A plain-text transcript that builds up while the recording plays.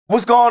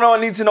What's going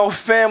on, Need to Know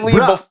family?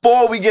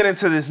 Before we get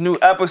into this new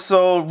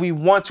episode, we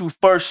want to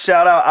first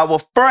shout out our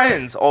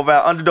friends over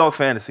at Underdog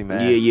Fantasy,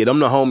 man. Yeah, them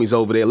the homies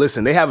over there.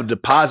 Listen, they have a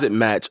deposit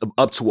match of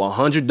up to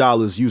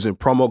 $100 using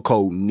promo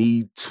code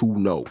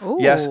NEED2KNOW. Ooh.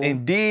 Yes,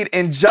 indeed.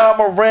 And Ja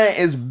Morant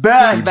is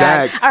back. He's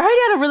back. I heard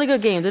he had a really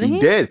good game, didn't he? He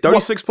did.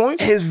 36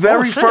 points? His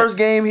very first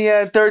game, he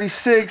had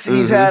 36.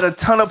 He's had a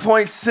ton of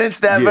points since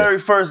that very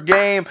first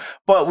game.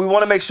 But we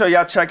want to make sure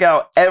y'all check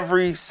out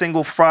every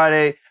single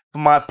Friday for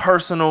my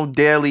personal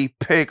daily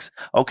picks,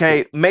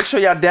 okay? Make sure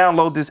y'all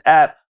download this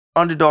app,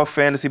 Underdog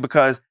Fantasy,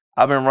 because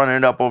I've been running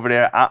it up over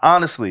there.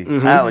 Honestly,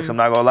 Alex, I'm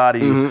not going to lie to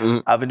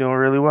you, I've been doing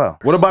really well.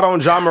 What about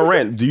on Ja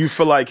Morant? Do you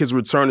feel like his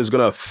return is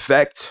going to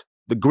affect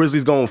the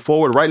Grizzlies going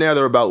forward? Right now,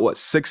 they're about, what,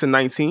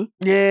 6-19?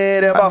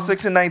 Yeah, they're about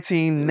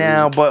 6-19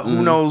 now, but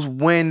who knows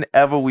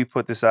whenever we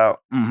put this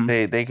out,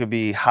 they could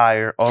be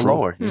higher or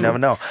lower. You never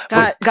know.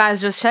 Guys,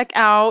 just check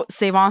out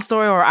Savon's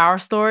story or our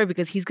story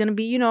because he's going to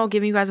be,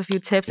 giving you guys a few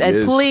tips.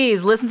 And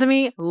please, listen to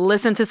me.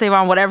 Listen to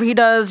Savon. Whatever he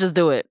does, just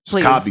do it.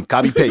 Please.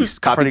 Copy,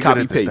 paste. Copy,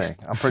 paste.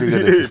 I'm pretty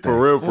good at this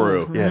thing. For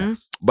real. Yeah.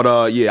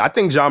 But yeah, I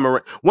think Ja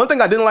Morant, one thing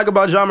I didn't like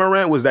about Ja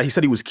Morant was that he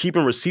said he was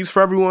keeping receipts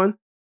for everyone.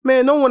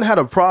 Man, no one had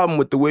a problem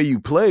with the way you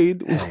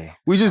played. Hey.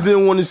 We just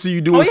didn't want to see you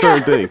doing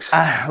certain things.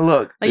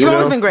 Look, you've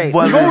always been great.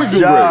 Whether it's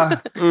Ja,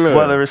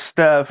 whether it's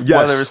Steph,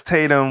 whether it's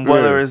Tatum,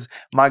 whether it's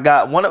my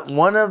guy.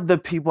 One of the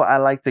people I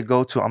like to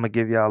go to, I'm gonna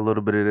give y'all a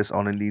little bit of this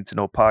on the Need to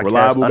Know podcast,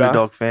 Reliable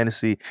Underdog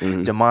Fantasy,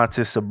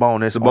 Domantas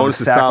Sabonis on the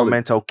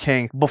Sacramento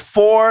Kings.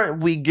 Before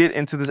we get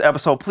into this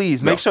episode,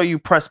 please make sure you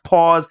press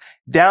pause,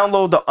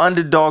 download the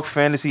Underdog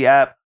Fantasy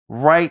app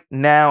right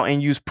now,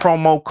 and use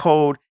promo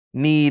code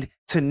NEED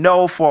to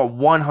know for a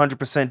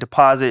 100%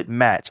 deposit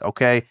match,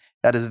 okay?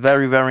 That is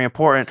very, very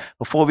important.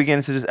 Before we get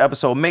into this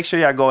episode, make sure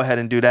y'all go ahead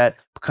and do that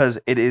because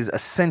it is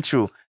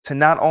essential to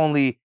not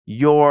only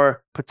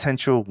your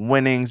potential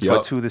winnings,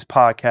 but to this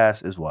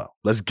podcast as well.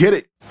 Let's get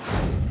it.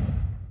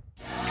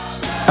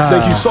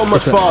 Thank you so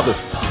much, Father.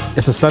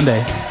 It's a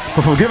Sunday.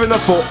 For forgiving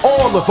us for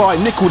all of our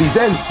iniquities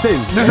and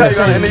sins. This is how you're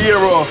going to end the year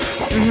off.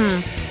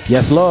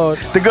 Yes, Lord.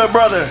 The good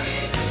brother,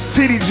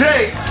 TD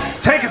Jakes.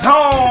 Take us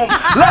home.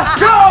 Let's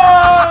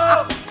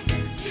go!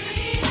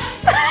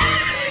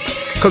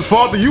 Because,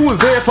 Father, you was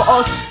there for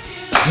us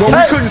when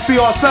we couldn't see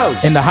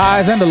ourselves. In the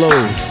highs and the lows.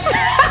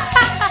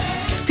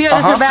 Pierre,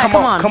 that's your back.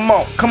 Come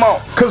on.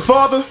 Because,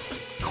 Father,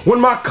 when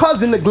my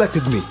cousin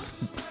neglected me,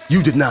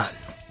 you did not.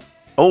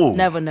 Oh.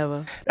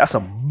 Never. That's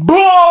a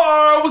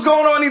bar. What's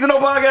going on, Need to Know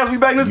podcast? We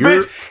back in this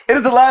bitch. It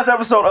is the last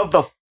episode of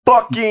the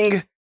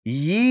fucking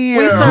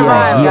year. We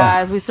survived,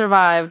 guys. We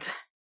survived.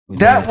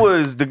 That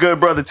was the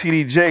good brother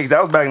TD Jakes.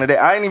 That was back in the day.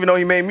 I didn't even know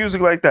he made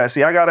music like that.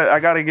 See, I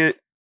gotta get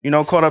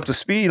caught up to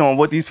speed on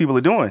what these people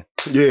are doing.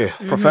 Yeah,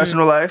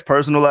 professional life,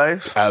 personal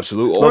life,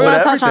 absolutely. We're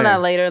gonna touch on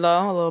that later,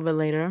 though. A little bit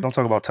later. Don't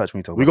talk about touch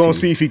me. We're gonna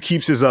see if he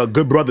keeps his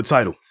good brother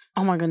title.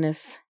 Oh my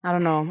goodness, I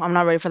don't know. I'm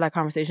not ready for that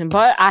conversation.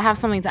 But I have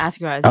something to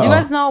ask you guys. Do you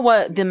guys know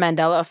what the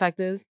Mandela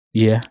effect is?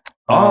 Yeah.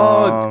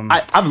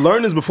 I've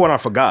learned this before and I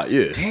forgot.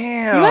 Yeah.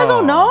 Damn. You guys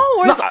don't know?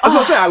 No, I was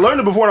gonna say I learned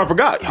it before and I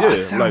forgot. Yeah.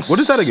 Like, what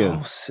is that again?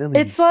 So silly.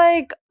 It's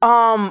like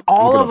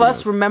all of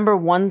us remember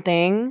one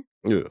thing,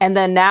 and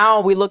then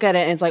now we look at it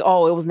and it's like,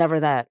 oh, it was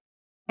never that.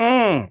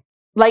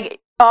 Like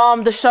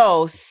the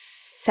show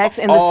Sex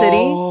in the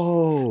City.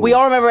 We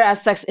all remember it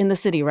as Sex in the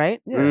City, right?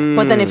 Yeah.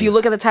 But then if you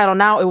look at the title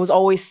now, it was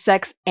always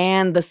Sex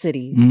and the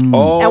City. And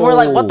we're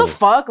like, what the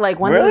fuck? Like,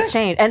 when does this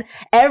change? And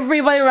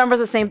everybody remembers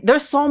the same.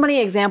 There's so many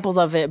examples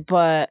of it,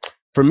 but...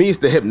 For me, it's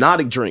the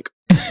hypnotic drink.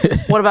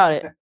 What about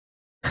it?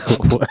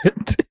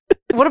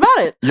 What about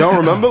it? Y'all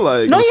remember?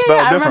 Like, no, it's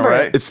spelled different,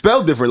 right? It's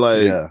spelled different,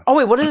 like... Oh,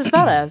 wait, what is it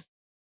spelled as?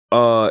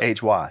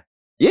 H-Y.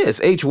 Yeah,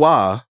 it's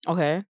H-Y.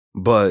 Okay.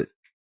 But...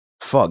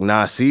 Fuck,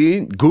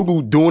 see,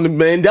 Google doing the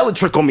Mandela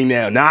trick on me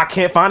now. Now I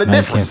can't find a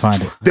difference. Can't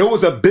find it. There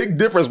was a big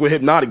difference with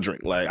hypnotic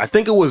drink. Like, I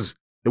think it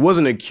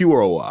wasn't a Q or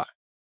a Y.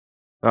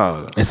 I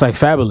don't know. It's like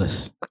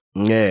Fabulous.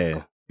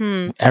 Yeah.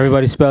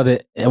 Everybody spelled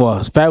it.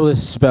 Well,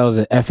 Fabulous spells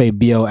it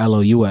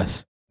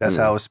Fabolous. That's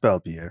how it's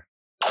spelled, Pierre.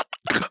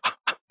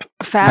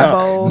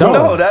 Fabo.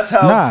 No, that's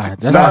how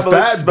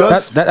Fabulous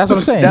spells. That's what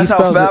I'm saying. That's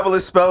how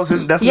Fabulous spells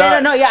his. That's I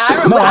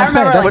remember. I'm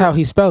saying that's how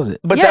he spells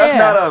it. But that's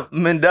not a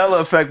Mandela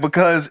effect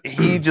because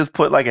he just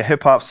put like a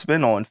hip hop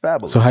spin on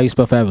Fabulous. So how you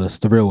spell Fabulous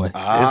the real way?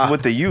 It's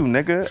with the U,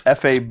 nigga.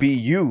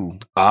 F-A-B-U.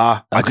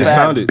 I just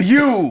found it.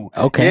 U.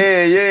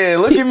 Okay. Yeah.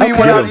 Look at me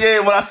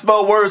when I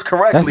spell words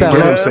correctly. That's that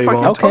that's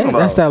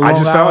that long I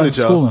just found it,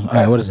 y'all. All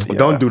right, what is it?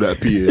 Don't do that,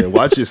 Pierre.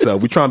 Watch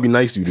yourself. We're trying to be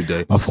nice to you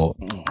today. My fault.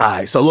 All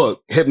right, so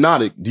look,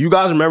 hypnotic. Do you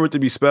guys remember it to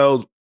be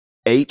spelled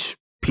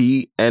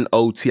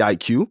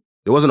H-P-N-O-T-I-Q?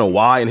 There wasn't a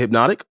Y in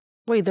hypnotic?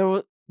 Wait,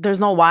 there's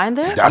no Y in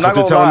there? That's what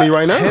they're telling me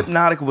right now.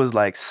 Hypnotic was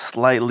like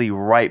slightly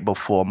right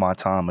before my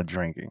time of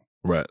drinking.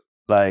 Right.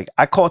 Like,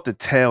 I caught the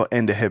tail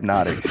end of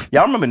hypnotic.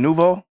 Y'all remember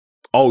Nuvo?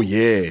 Oh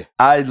yeah.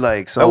 I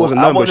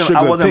wasn't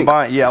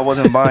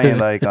buying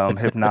like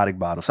hypnotic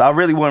bottles. So I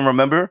really wouldn't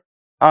remember.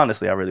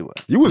 Honestly, I really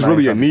wouldn't. You was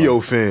really a Neo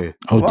fan.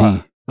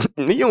 OD.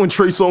 Neo and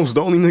Trey Songz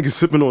the only niggas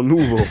sipping on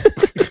Nuvo.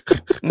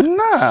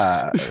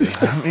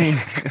 I mean,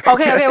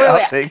 okay, wait.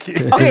 I'll take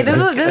it. Okay, this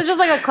is just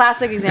like a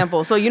classic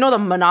example. So you know the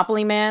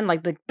Monopoly Man,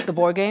 like the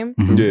board game.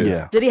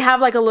 Yeah. Did he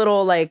have like a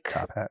little like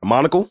Top hat. A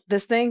monocle?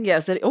 this thing?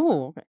 Yes. Did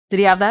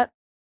he have that?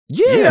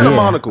 Yeah, he had a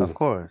monocle. Of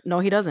course. No,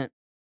 he doesn't.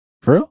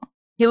 For real?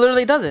 He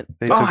literally doesn't.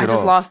 They took I it just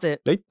off. lost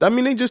it. They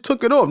just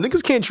took it off.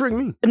 Niggas can't trick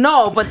me.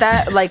 No, but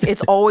that like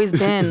it's always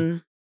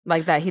been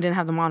like that. He didn't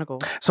have the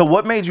monocle. So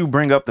what made you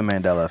bring up the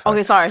Mandela effect?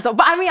 Okay, sorry. So,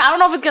 but I mean, I don't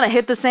know if it's gonna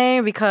hit the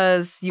same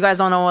because you guys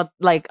don't know what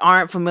like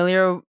aren't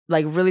familiar,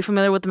 like really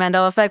familiar with the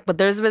Mandela effect. But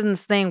there's been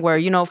this thing where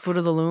Fruit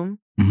of the Loom.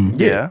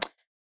 Yeah.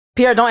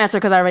 Pierre, don't answer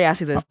because I already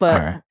asked you this. But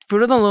right.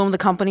 Fruit of the Loom, the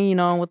company,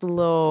 with the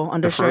little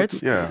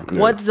undershirts. Yeah.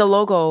 What does the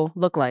logo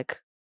look like?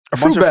 A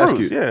fruit basket.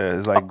 Fruits. Yeah,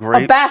 it's like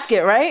grapes. A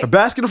basket, right? A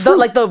basket of fruit.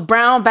 Like the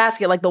brown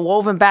basket, like the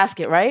woven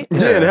basket, right?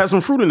 Yeah, and it has some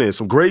fruit in there,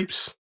 some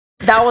grapes.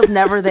 That was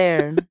never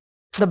there.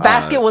 The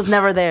basket was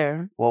never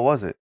there. What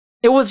was it?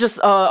 It was just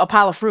a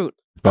pile of fruit.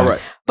 All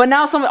right. But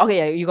now okay,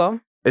 yeah, you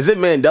go. Is it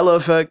Mandela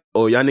effect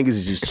or y'all niggas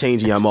is just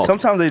changing y'all market?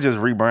 Sometimes they just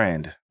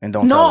rebrand and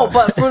don't tell No, us.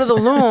 but Fruit of the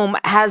Loom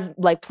has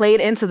like played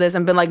into this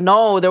and been like,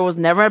 no, there was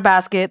never a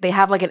basket. They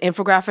have like an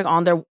infographic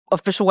on their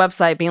official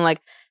website being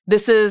like,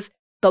 this is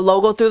the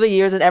logo through the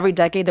years and every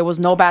decade. There was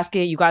no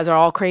basket. You guys are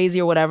all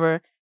crazy or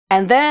whatever.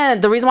 And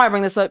then the reason why I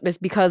bring this up is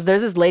because there's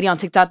this lady on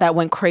TikTok that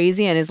went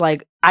crazy and is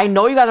like, I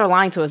know you guys are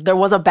lying to us. There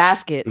was a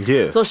basket.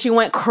 Yeah. So she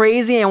went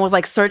crazy and was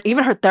like,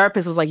 even her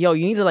therapist was like, yo,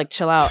 you need to like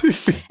chill out.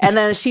 And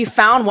then she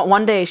found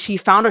one day, she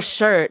found a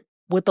shirt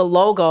with the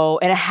logo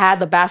and it had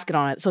the basket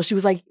on it. So she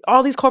was like,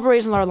 all these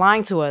corporations are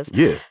lying to us.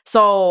 Yeah.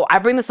 So I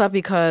bring this up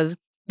because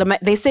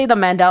they say the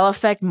Mandela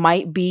effect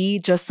might be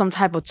just some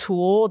type of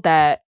tool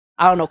that,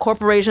 I don't know,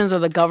 corporations or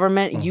the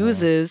government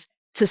uses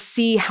to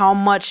see how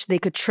much they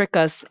could trick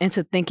us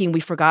into thinking we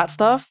forgot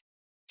stuff.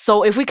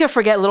 So if we could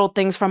forget little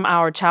things from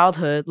our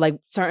childhood, like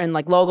certain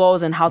like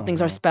logos and how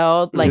things are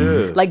spelled, like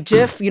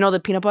Jif, the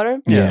peanut butter?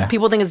 Yeah.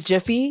 People think it's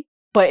Jiffy,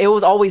 but it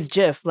was always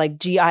Jif, like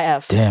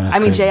GIF. Damn, that's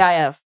crazy.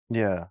 JIF.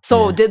 Yeah.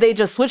 So did they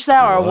just switch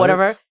that or What?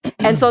 whatever?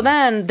 And so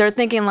then they're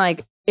thinking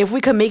like, if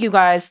we could make you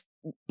guys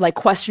like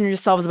question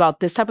yourselves about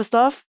this type of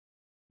stuff,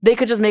 they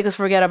could just make us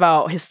forget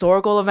about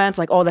historical events,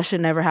 like, oh, that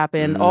shit never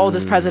happened. Oh,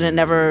 this president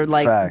never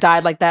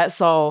died like that.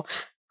 So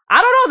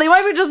I don't know. They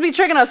might just be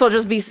tricking us. So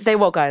just stay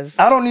woke, guys.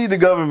 I don't need the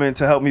government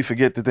to help me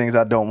forget the things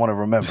I don't want to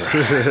remember.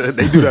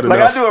 They do that enough. Like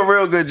I do a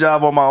real good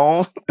job on my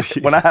own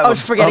when I have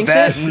forgetting a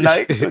bad shit?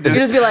 night. You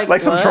just be like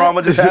some what?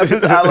 trauma just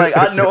happens.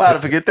 I know how to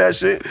forget that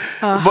shit.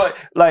 But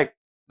like,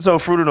 so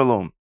Fruit of the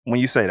Loom, when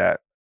you say that,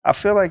 I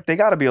feel like they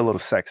got to be a little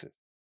sexist.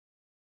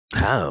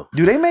 How?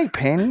 Do they make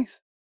panties?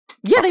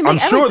 Yeah, they make I'm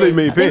sure they everything.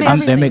 make panties.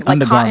 everything. They make like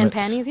cotton undergarments.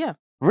 panties, yeah.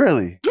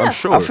 Really? Yes. I'm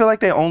sure. I feel like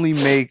they only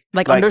make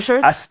Like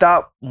undershirts? I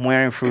stopped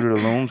wearing Fruit of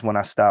the Looms when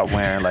I stopped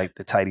wearing like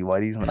the tighty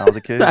whities when I was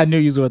a kid. I knew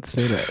you was about to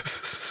say that.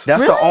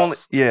 That's Really? the only.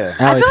 Yeah.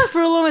 I Alex, feel like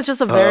Fruit of the Loom is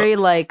just a very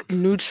like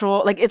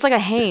neutral, like it's like a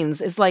Hanes.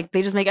 It's like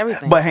they just make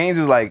everything. But Hanes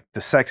is like the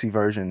sexy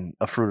version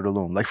of Fruit of the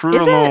Loom. Like Fruit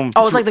is of the it? Loom.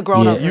 Oh, it's like the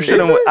grown up. Yeah. You version.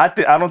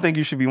 shouldn't. I don't think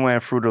you should be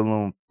wearing Fruit of the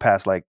Loom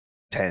past like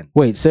 10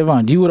 wait,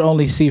 Savon, you would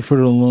only see Fruit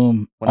of the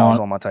Loom when I was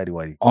on my tighty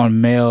whitey. on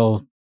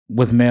male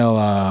Male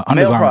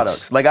undergarments.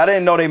 products. Like I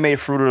didn't know they made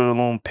Fruit of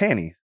the Loom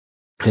panties.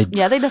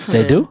 Yeah, they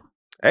definitely They do?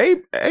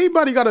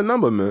 Everybody got a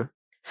number, man.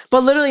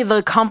 But literally,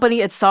 the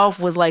company itself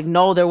was like,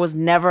 no, there was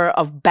never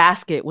a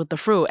basket with the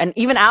fruit. And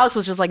even Alex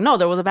was just like, no,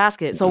 there was a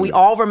basket. So we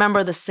all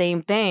remember the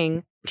same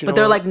thing. But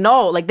they're like,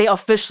 no, like they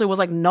officially was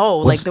like, no,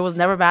 like there was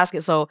never a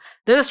basket. So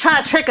they're just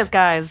trying to trick us,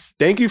 guys.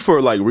 Thank you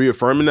for like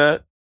reaffirming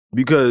that,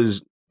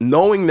 because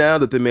knowing now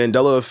that the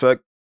Mandela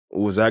effect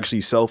was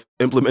actually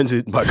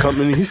self-implemented by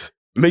companies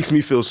makes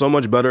me feel so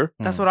much better.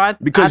 That's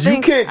what Because you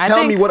can't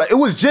tell me what it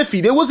was.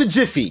 Jiffy. There was a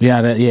Jiffy.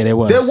 Yeah, there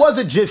was. There was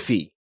a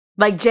Jiffy.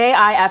 Like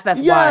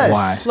JIFFY.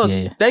 Yes. Why? Look,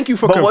 Yeah. Thank you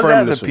for But was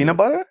confirming that this. the peanut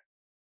butter?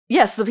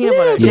 yes, the peanut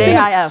butter.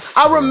 Yeah. JIF.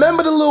 I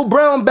remember the little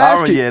brown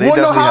basket. yeah, they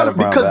Wanna know definitely how? had a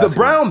brown Because the basket.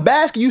 brown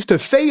basket used to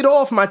fade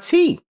off my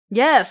teeth.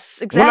 Yes,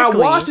 exactly.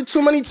 When I washed it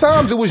too many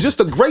times, it was just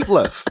a grape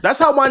left. That's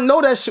how I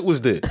know that shit was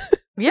there.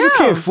 You Yeah, just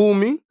can't fool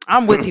me.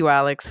 I'm with you,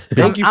 Alex.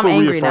 Thank you I'm for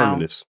angry reaffirming now.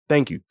 this.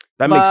 Thank you.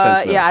 That makes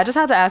sense now. Yeah, I just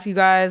had to ask you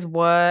guys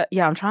what.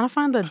 Yeah, I'm trying to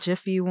find the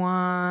Jiffy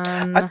one.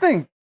 I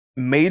think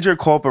major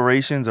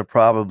corporations are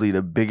probably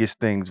the biggest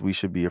things we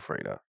should be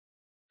afraid of.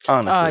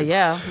 Honestly.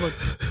 Yeah. Look,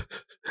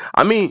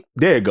 I mean,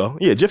 there you go.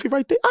 Yeah, Jiffy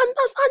right there. I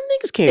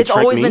niggas can't it's trick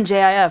always me. been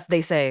JIF.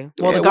 They say.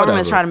 Well, Yeah, the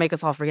government's whatever. trying to make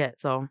us all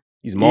forget. So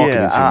He's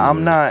marketing to I'm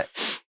you, man. not.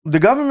 The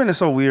government is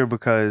so weird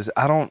because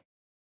I don't.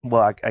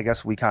 Well, I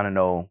guess we kind of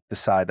know the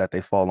side that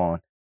they fall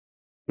on,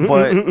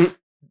 but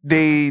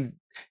they.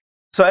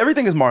 So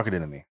everything is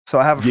marketed to me. So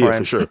I have a friend.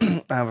 for sure.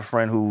 I have a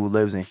friend who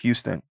lives in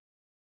Houston,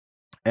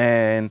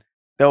 and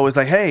they're always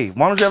like, "Hey,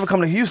 why don't you ever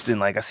come to Houston?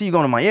 Like, I see you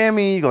going to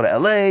Miami, you go to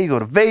LA, you go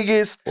to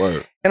Vegas."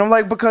 Word. And I'm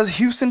like, because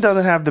Houston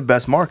doesn't have the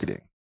best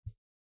marketing.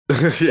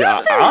 Houston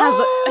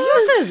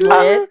is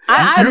lit.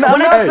 I'm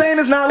not saying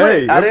it's not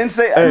lit. Hey, I didn't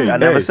say. I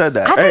never said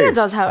that. I think it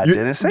does have. I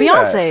didn't say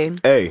Beyonce.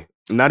 Hey,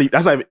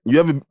 that's not. You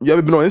ever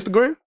been on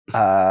Instagram?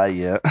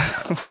 Yeah.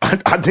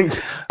 I think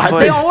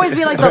they always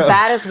be like the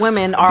baddest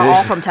women are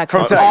all from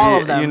Texas.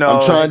 All of them. You know,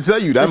 I'm trying to tell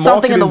you that there's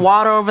something in the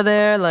water over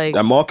there. Like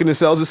that marketing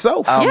sells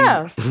itself.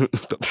 Yeah. I'm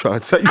trying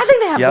to tell you. I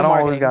think they have y'all good don't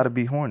always marketing. got to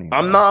be horny.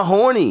 I'm not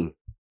horny.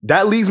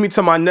 That leads me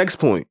to my next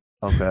point.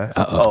 Okay.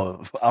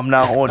 Oh, I'm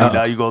not horny.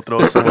 Now you go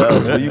throw it somewhere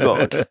else. Where you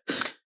go?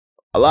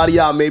 A lot of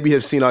y'all maybe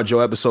have seen our Joe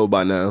episode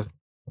by now.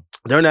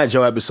 During that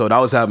Joe episode, I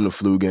was having a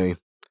flu game.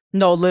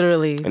 No,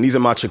 literally. And these are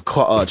my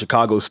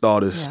Chicago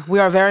starters. Yeah. We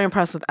are very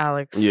impressed with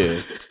Alex. Yeah.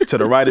 To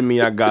the right of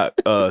me, I got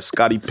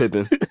Scottie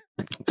Pippen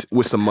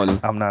with some money.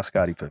 I'm not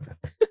Scottie Pippen.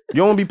 You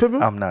don't want to be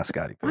Pippen? I'm not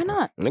Scottie Pippen. Why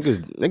not?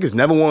 Niggas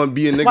never want to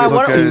be a nigga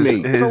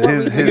teammate.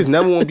 Niggas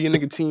never want to be a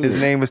nigga teammate. His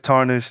name is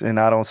tarnished, and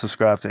I don't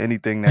subscribe to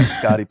anything that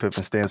Scottie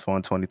Pippen stands for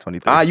in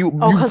 2023.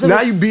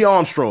 Now you be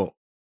Armstrong.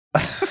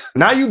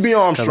 Now you be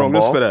Armstrong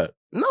just for that.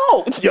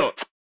 No, yo.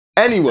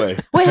 Anyway.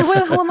 Wait, who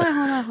am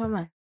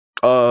I?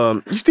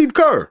 You Steve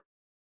Kerr.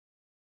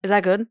 Is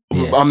that good?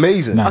 Yeah.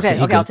 Amazing. Okay,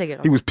 I'll take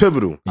it. He was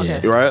pivotal.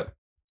 Okay. Right?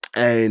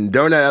 And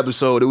during that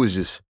episode, it was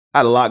just, I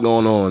had a lot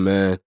going on,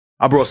 man.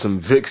 I brought some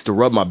Vicks to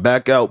rub my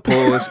back out,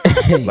 pause.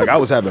 Like I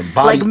was having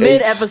body like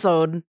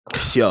mid-episode.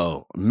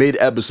 Yo,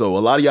 mid-episode. A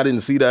lot of y'all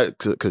didn't see that,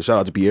 because shout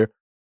out to Pierre.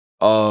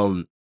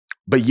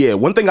 But yeah,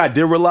 one thing I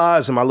did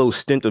realize in my little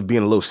stint of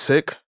being a little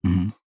sick,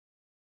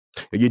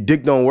 your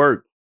dick don't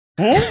work.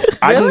 Really?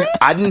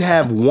 I didn't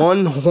have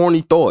one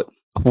horny thought.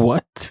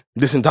 What?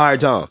 This entire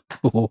time.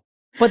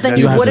 But then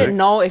you wouldn't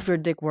know if your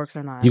dick works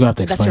or not. You have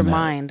to explain That's your that.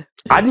 mind.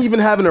 I didn't even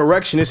have an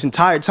erection this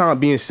entire time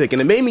being sick.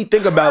 And it made me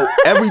think about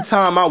every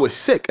time I was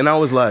sick. And I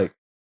was like,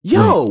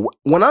 yo,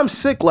 when I'm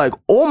sick, like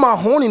all my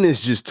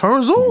horniness just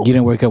turns off. You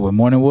didn't wake up with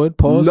morning wood?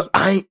 Pause? No,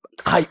 I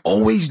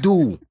always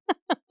do.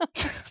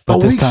 But a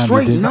this week time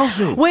straight, you did.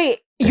 nothing. Wait,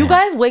 you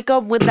guys wake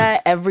up with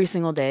that every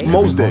single day?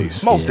 Most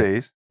days. Most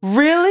days.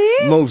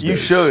 Really? Most days. You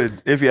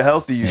should. If you're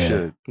healthy, you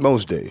should.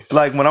 Most days.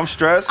 Like when I'm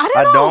stressed, I I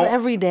didn't know it was don't.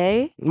 every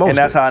day. And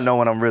that's how I know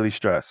when I'm really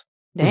stressed.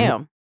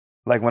 Damn.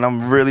 Like when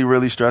I'm really,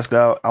 really stressed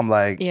out, I'm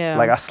like,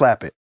 like I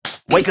slap it.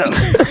 Wake up.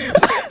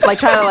 Like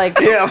try to like.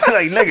 Yeah, I'm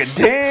like, nigga,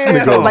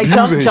 damn. Like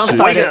jump start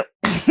Wake it. up.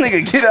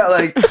 Nigga, get out,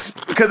 like,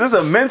 because it's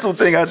a mental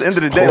thing at the end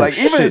of the day. Like,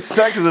 even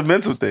sex is a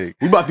mental thing.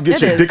 We about to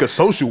get your dick a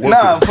social worker.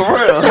 Nah, for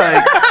real.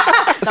 Like,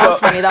 That was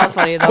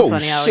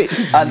funny.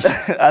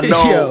 Shit. I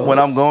know when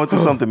I'm going through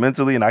something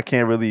mentally and I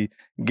can't really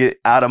get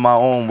out of my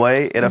own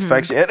way, it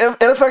affects you. It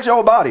affects your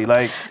whole body.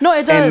 Like, no,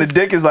 it does. And the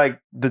dick is like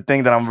the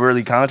thing that I'm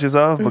really conscious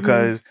of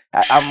because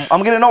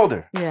I'm getting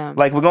older. Yeah.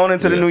 Like, we're going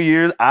into the new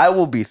year's. I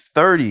will be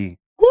 30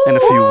 in a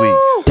few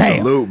weeks. Damn.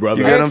 Salute,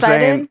 brother. You get what I'm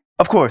saying?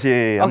 Of course,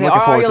 yeah. I'm Okay,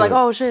 looking forward to like, it.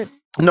 oh shit.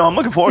 No, I'm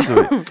looking forward to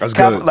it. That's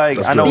good. Like,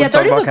 That's I know good. we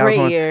talk about 30's a great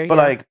Capricorn, year, but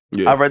like,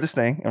 Yeah. I read this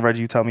thing, and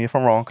Reggie, you tell me if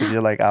I'm wrong because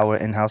you're like our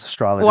in-house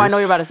astrologist. Well, I know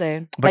you're about to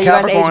say. But that you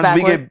guys age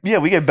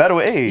Capricorns, we get better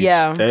with age.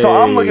 Yeah. So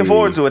I'm looking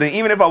forward to it. And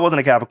even if I wasn't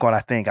a Capricorn,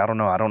 I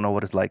don't know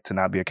what it's like to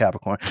not be a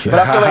Capricorn. But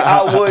I feel like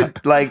I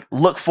would like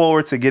look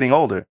forward to getting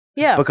older.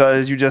 Yeah.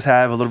 Because you just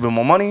have a little bit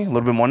more money, a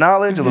little bit more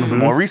knowledge, a little bit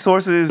more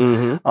resources.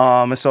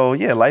 And so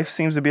yeah, life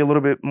seems to be a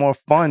little bit more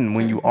fun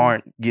when you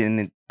aren't getting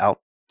it out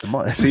the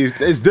mud. See,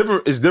 it's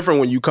different. It's different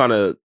when you kind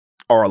of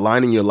are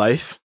aligning your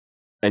life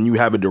and you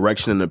have a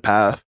direction and a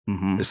path.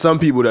 There's some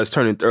people that's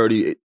turning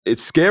 30,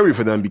 it's scary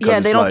for them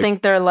because they don't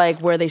think they're like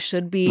where they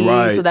should be.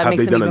 Right. So that Have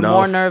makes they them done even enough?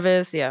 more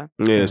nervous. Yeah.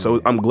 Yeah,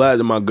 so I'm glad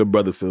that my good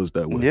brother feels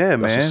that way. Yeah,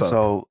 That's man. what's up.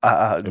 So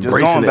just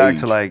Embracing going the back age.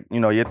 to like,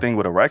 your thing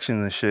with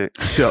erections and shit.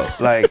 Sure.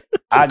 Like,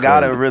 I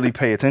gotta really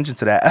pay attention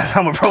to that as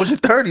I'm approaching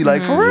 30.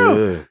 Like, for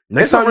real. Yeah.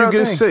 Next It's a time you real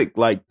get thing.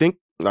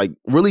 sick,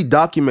 really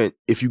document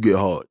if you get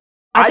hard.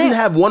 I didn't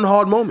have one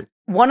hard moment.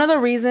 One of the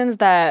reasons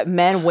that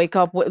men wake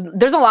up with,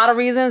 there's a lot of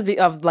reasons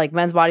of like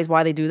men's bodies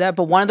why they do that,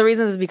 but one of the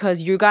reasons is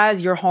because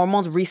your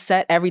hormones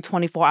reset every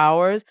 24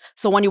 hours.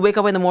 So when you wake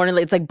up in the morning,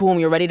 it's like boom,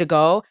 you're ready to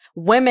go.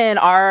 Women,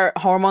 our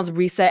hormones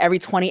reset every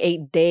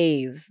 28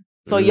 days.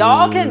 So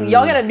y'all get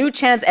a new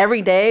chance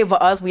every day, but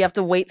us, we have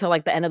to wait till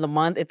like the end of the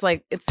month. It's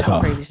like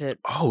some crazy shit.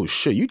 Oh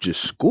shit, you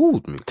just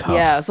schooled me. Tough.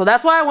 Yeah, so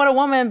that's why when a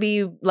woman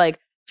be like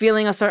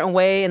feeling a certain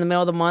way in the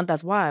middle of the month,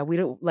 that's why we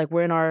don't like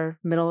we're in our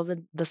middle of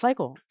the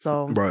cycle.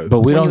 So Right. But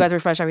we when don't. you guys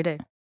refresh every day.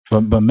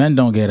 But men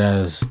don't get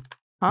as.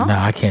 Huh? No,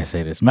 I can't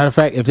say this. Matter of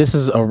fact, if this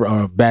is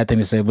a bad thing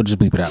to say, we'll just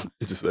bleep it out.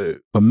 Just say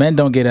it. But men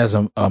don't get as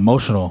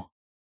emotional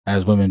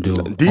as women do.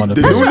 The on the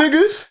new period.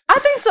 niggas? I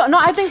think so. No,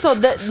 I think so.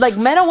 That, like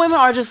men and women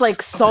are just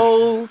like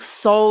so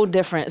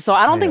different. So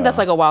I don't think that's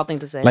like a wild thing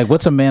to say. Like,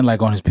 what's a man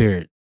like on his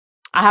period?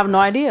 I have no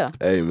idea.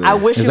 Hey man. I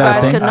wish Is you that a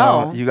guys thing? could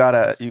know. You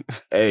gotta.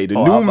 Hey, the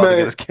I'm new about to get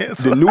man. us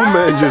canceled. The new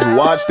man just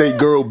watched a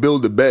girl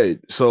build a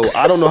bed. So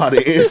I don't know how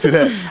to answer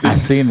that. I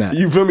seen that.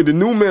 You feel me? The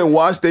new man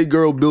watched a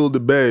girl build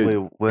a bed.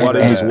 Wait, while they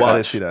just I didn't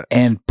watch. see that.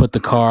 And put the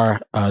car,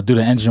 do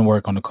the engine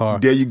work on the car.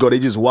 There you go. They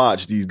just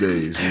watch these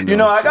days. I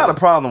got a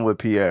problem with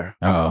Pierre.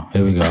 Oh,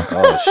 here we go.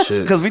 Oh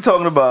shit. Because we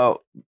talking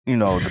about,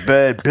 the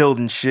bed,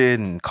 building shit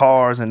and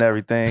cars and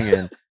everything.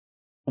 And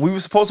we were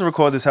supposed to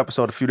record this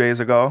episode a few days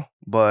ago,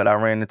 but I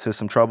ran into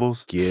some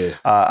troubles. Yeah.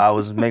 I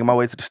was making my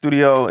way to the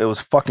studio. It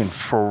was fucking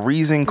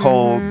freezing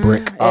cold.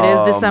 Brick. It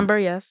is December,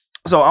 yes.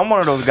 So I'm one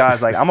of those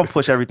guys, like, I'm going to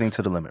push everything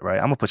to the limit, right?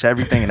 I'm going to push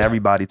everything and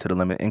everybody to the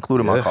limit,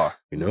 including my car.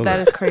 You know that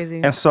is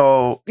crazy. And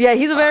so... Yeah,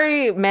 he's a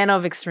very man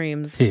of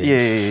extremes.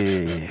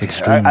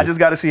 Yeah. I just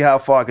got to see how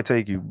far I could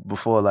take you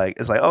before, like,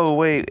 it's like, oh,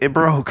 wait, it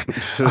broke.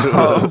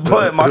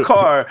 But my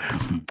car,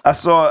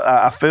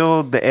 I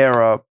filled the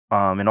air up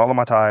in all of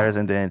my tires,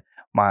 and then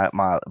my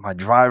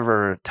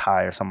driver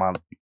tire, so my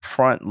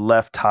front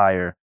left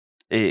tire,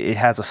 it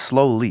has a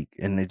slow leak,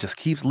 and it just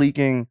keeps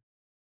leaking.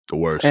 The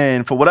worst.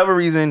 And for whatever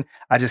reason,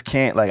 I just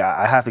can't, like,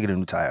 I have to get a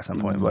new tire at some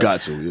point. But got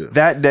to, yeah.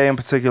 That day in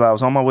particular, I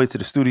was on my way to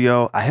the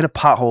studio. I hit a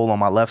pothole on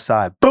my left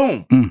side.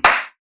 Boom! You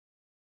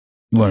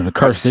wanted to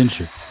curse, didn't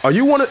you? Are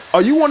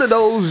you one of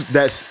those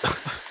that's...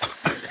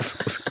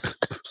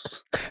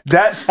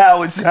 That's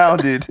how it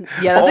sounded.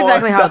 Yeah, that's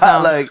exactly how it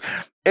sounds. Like,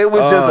 it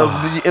was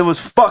just, it was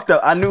fucked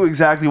up. I knew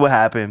exactly what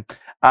happened.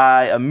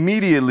 I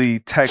immediately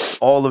text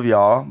all of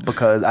y'all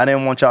because I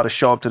didn't want y'all to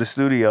show up to the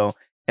studio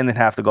and then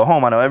have to go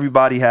home. I know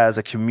everybody has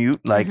a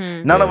commute. Like,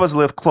 none of us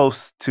live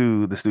close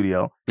to the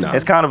studio. No.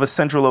 It's kind of a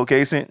central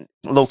location,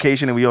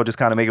 and we all just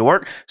kind of make it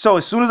work. So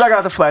as soon as I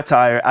got the flat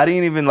tire, I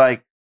didn't even,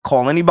 like,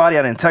 call anybody.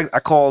 I didn't text. I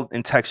called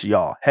and text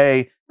y'all.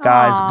 Hey,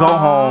 guys, go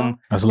home.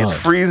 It's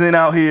freezing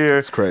out here.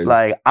 It's crazy.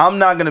 Like, I'm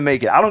not gonna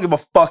make it. I don't give a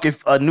fuck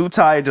if a new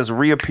tire just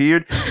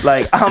reappeared.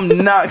 Like, I'm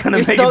not gonna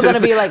make it. You're still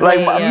gonna be like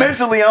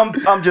mentally,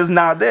 I'm just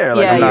not there.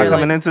 Like, I'm not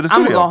coming into the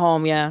studio. I'm gonna go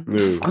home. Yeah.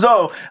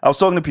 So I was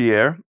talking to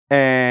Pierre,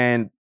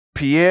 and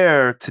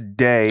Pierre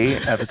today,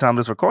 at the time of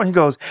this recording, he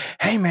goes,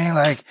 "Hey man,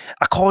 like,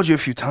 I called you a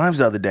few times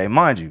the other day.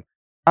 Mind you,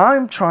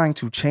 I'm trying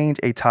to change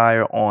a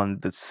tire on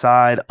the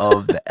side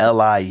of the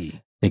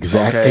LIE."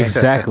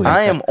 Exactly.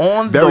 I am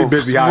on very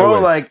busy highway.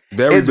 Like,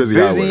 it's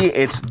busy.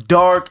 It's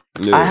dark.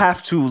 Yeah. I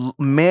have to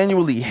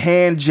manually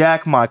hand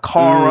jack my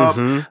car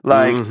up.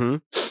 Like,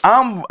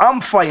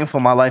 I'm fighting for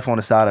my life on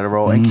the side of the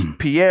road, and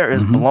Pierre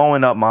is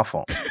blowing up my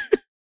phone.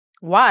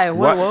 Why?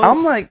 What?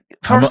 I'm like,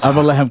 I'm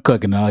gonna let him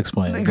cook and I'll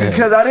explain it.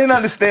 Because I didn't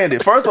understand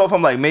it. First off,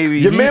 I'm like,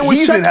 maybe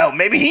he's in help.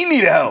 Maybe he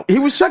needed help. He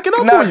was checking up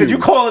on you. Because you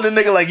calling a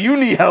nigga like you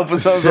need help or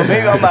something. So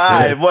maybe I'm like, all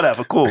right,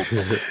 whatever, cool.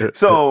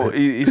 So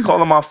he's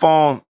calling my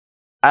phone.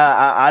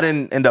 I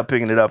didn't end up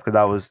picking it up because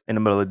I was in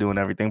the middle of doing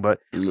everything. But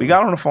we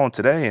got on the phone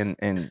today,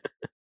 and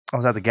I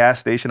was at the gas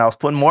station. I was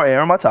putting more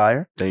air in my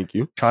tire. Thank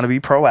you. Trying to be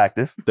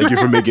proactive. Thank you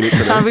for making it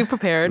today. Trying to be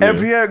prepared. And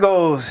Pierre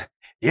goes,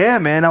 "Yeah,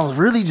 man, I was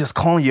really just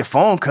calling your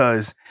phone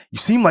because you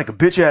seem like a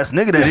bitch ass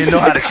nigga that didn't know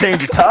how to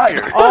change your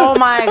tire." Oh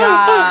my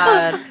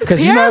god!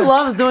 Pierre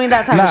loves doing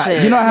that type of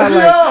shit. You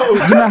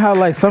know how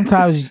like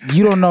sometimes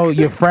you don't know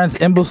your friend's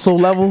imbecile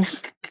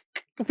levels.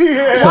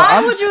 Yeah. So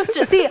Why would you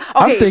see?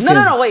 Okay, thinking,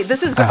 no. Wait,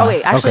 this is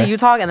okay. Actually, you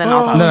talk and then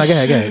I'll talk. No, go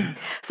ahead.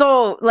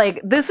 So,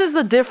 like, this is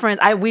the difference.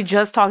 We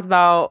just talked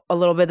about a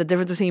little bit the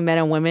difference between men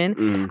and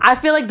women. I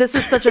feel like this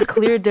is such a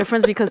clear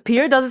difference because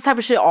Pierre does this type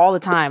of shit all the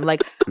time.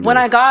 Like, when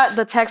I got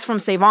the text from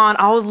Savon,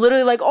 I was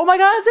literally like, "Oh my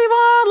god,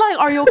 Savon! Like,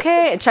 are you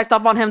okay?" And checked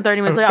up on him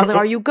 30 minutes later. I was like,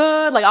 "Are you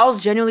good?" Like, I was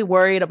genuinely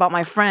worried about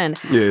my friend.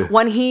 Yeah.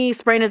 When he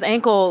sprained his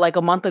ankle like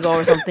a month ago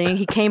or something,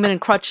 he came in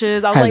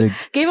crutches. I was like,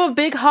 gave him a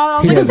big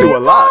hug. I was like, do a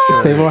lot.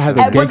 Savon had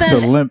the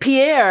gangster limp.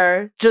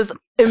 Pierre just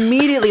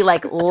immediately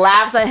like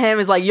laughs at him.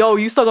 Is like, "Yo,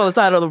 you stuck on the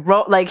side of the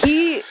road." Like,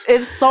 he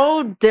is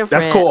so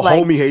different. That's called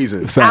like, homie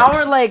hazing.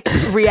 Our like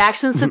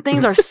reactions to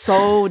things are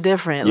so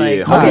different. Like,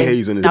 yeah, homie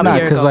hazing is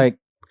because like,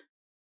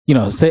 you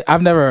know,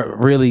 I've never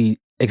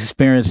really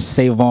experienced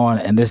Savon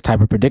in this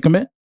type of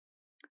predicament,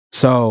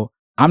 so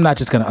I'm not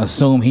just gonna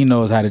assume he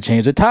knows how to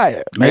change a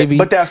tire. Maybe,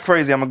 but that's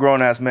crazy. I'm a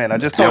grown ass man. I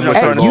just told you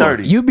I'm turning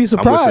 30. You'd be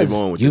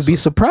surprised. You'd be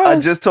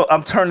surprised.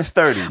 I'm turning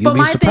 30. But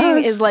my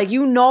thing is like,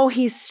 you know,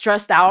 he's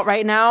stressed out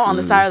right now on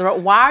the side of the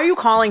road. Why are you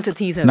calling to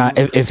tease him? Nah,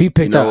 if he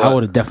picked up, I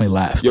would have definitely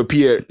laughed. Yo,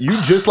 Pierre,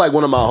 you just like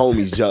one of my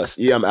homies. Just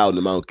I'm out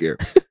him. I don't care.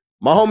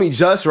 My homie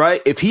Just, right?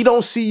 If he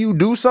don't see you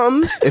do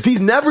something, if he's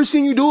never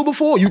seen you do it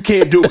before, you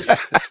can't do it.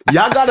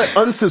 Y'all gotta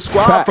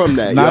unsubscribe from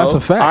that, yo. That's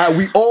a fact. All right,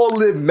 we all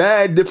live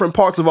mad different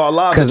parts of our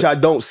lives that y'all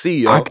don't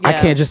see, yo. I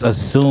can't just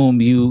assume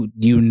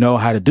you know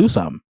how to do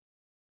something.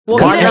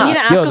 Well, he didn't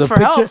ask us for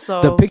help,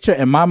 so. The picture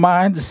in my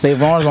mind,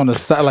 Savon's on the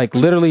side, like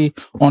literally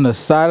on the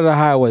side of the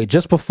highway,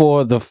 just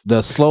before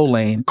the slow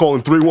lane.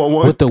 Calling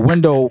 311. With the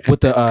window, with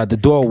the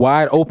door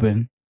wide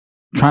open,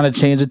 trying to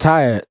change a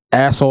tire,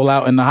 asshole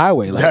out in the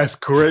highway. Like, that's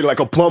great, like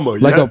a plumber.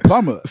 Like a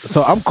plumber.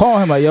 So I'm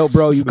calling him like, "Yo,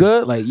 bro, you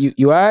good? Like, you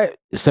all right?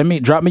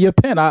 Drop me your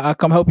pin. I'll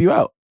come help you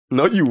out."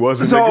 No, you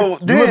wasn't. So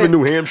you live in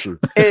New Hampshire.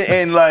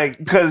 And like,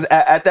 because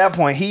at that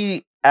point,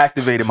 he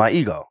activated my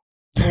ego.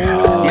 He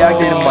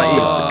activated my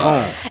ego.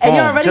 Boom. And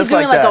you're already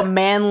doing like a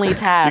manly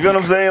task. You know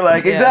what I'm saying?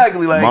 Like,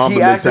 exactly. Like, Mamba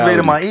he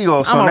activated my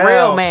ego. So I'm a now,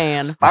 real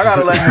man. I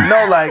gotta let him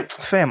know, like,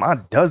 fam, I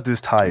does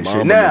this tire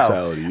shit.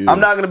 Now, I'm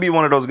not gonna be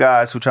one of those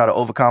guys who try to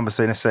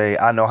overcompensate and say,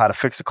 I know how to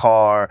fix a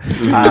car.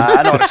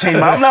 I know how to change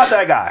I'm not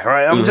that guy,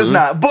 right? I'm just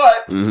not.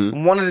 But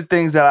one of the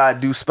things that I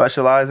do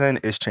specialize in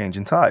is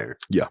changing tires.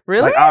 Yeah.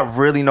 Really? Like, I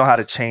really know how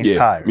to change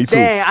tires. Me too.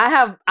 Dang,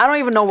 I don't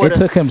even know where to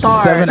start. It took him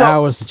 7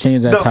 hours to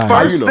change that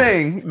tire.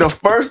 The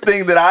first thing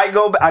thing that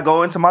I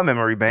go into my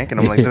memory bank and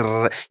I'm like,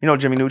 you know,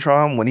 Jimmy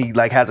Neutron, when he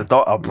like has a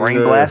thought, a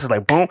brain blast is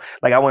like, boom.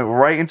 Like I went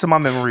right into my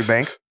memory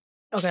bank.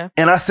 Okay.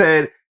 And I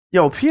said,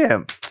 yo,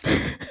 PM,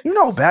 you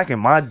know, back in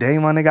my day,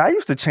 my nigga, I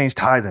used to change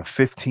tires in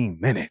 15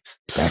 minutes.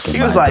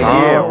 He was like,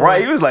 yeah,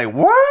 right. He was like,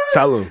 what?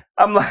 Tell him.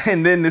 I'm like,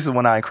 and then this is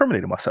when I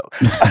incriminated myself.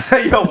 I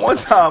said, yo, one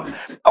time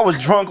I was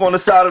drunk on the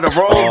side of the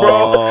road,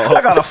 bro.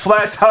 I got a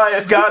flat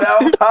tire, got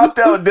out, hopped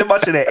out, and did my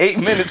shit in 8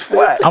 minutes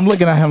flat. I'm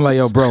looking at him like,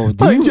 yo, bro,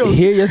 do you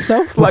hear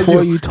yourself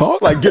before you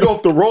talk? Like, get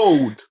off the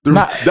road.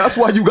 That's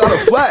why you got a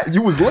flat.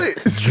 You was lit.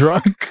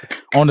 Drunk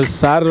on the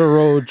side of the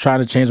road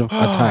trying to change a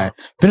tire.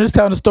 Finish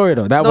telling the story,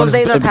 though. That Those one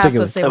days are in past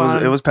particular.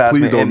 us, It was past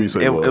Please me. don't And be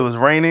saying it was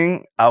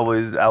raining. I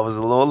was a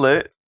little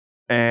lit.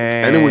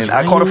 And it was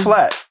I caught a raining?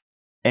 flat.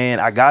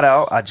 And I got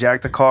out, I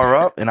jacked the car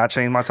up, and I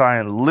changed my tire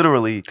in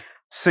literally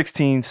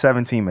 16,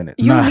 17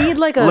 minutes. You need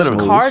like a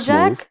Literally. car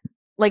jack?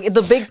 Like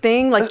the big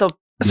thing? Like the...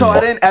 So I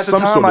didn't, at the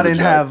Some time, sort I of a didn't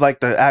jack. have like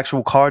the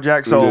actual car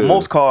jack. So Yeah.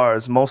 most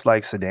cars, most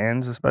like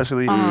sedans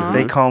especially,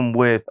 they come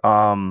with,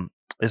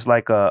 it's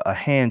like a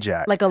hand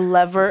jack. Like a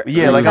lever?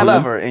 Yeah, like a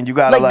lever. And you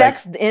gotta Like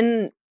that's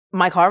in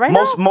my car right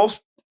now?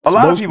 A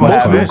lot of people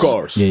most have new it.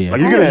 cars. Yeah. Like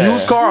you get a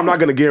used car, I'm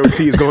not gonna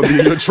guarantee it's gonna be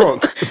in your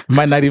trunk.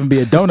 Might not even be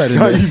a donut in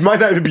there. You might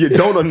not even be a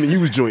donut in the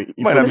used joint.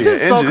 You Might feel not me? be This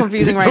is an so engine.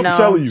 confusing right I'm now.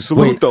 telling you,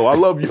 salute Wait, though. I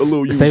love you a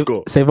little used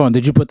car. Savon,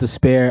 did you put the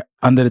spare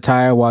under the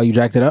tire while you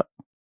jacked it up?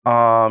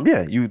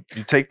 Yeah, you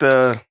take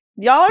the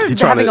Y'all are He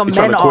having tryna- a he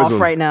tryna man quiz off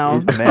him. right now.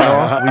 man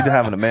off. We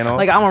having a man off.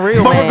 Like I'm a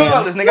real But man.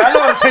 regardless, nigga, I know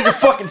how to change a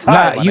fucking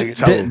tire. my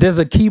nigga. There's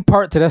a key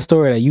part to that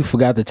story that you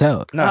forgot to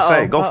tell. No,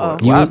 say it. Go for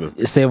it. You- What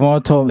happened?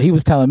 Savon told me, he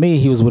was telling me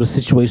he was with a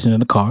situation in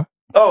the car.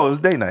 Oh, it was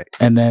day night.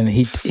 And then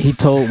he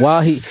told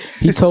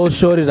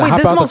Shorty to Wait, hop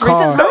this out the most recent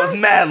car. time? That was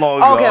mad long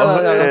ago.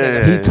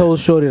 Okay. He told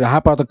Shorty to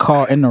hop out the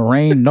car in the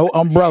rain, no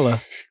umbrella,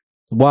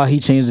 while he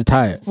changed the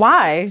tires.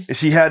 Why?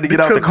 She had to get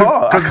out the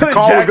car. Because the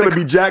car was gonna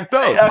be jacked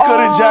up. I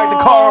couldn't jack the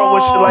car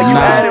with like you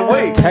added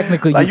weight.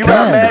 Technically, Like you you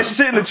got can. mad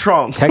shit in the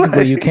trunk.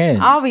 Technically, you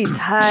can. I'll be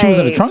tight. She was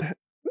in the trunk.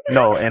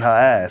 No, in her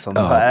ass. On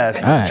her ass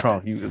in the alright.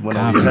 trunk. You went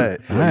on your head.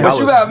 Alright. But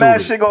you was got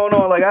mad stupid. shit going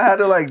on. Like I had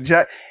to like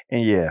jack.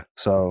 And yeah,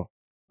 so.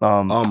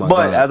 Oh my but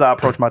God. as I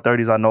approach my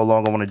 30s, I no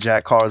longer want to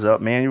jack cars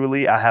up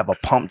manually. I have a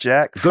pump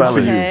jack. Good for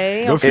you.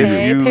 Okay, Good for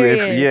okay, you.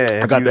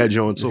 period. I got that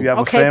joint If too. you have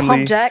Okay, a family,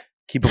 pump jack.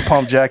 keep a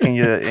pump jack in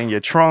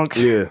your trunk.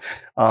 Yeah.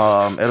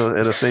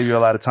 It'll save you a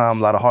lot of time,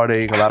 a lot of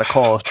heartache, a lot of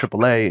calls,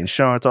 AAA,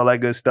 insurance, all that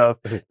good stuff.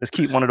 Just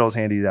keep one of those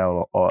handies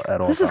out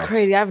at all This is times.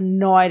 crazy. I have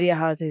no idea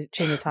how to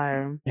change a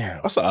tire. Yeah,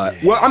 That's all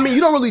right. Well, I mean,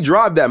 you don't really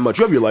drive that much.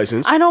 You have your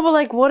license. I know, but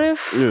like, what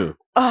if? Yeah.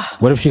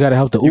 What if she got to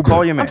help the Uber? you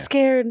call your man, I'm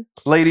scared.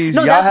 ladies.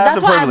 No, y'all have that's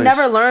the why privilege. I've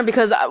never learned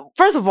because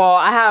first of all,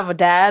 I have a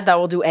dad that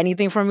will do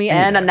anything for me,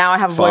 and now I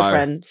have a Fire.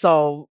 boyfriend.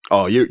 So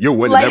Oh, you're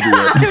winning like,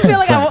 everywhere. I feel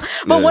like I will.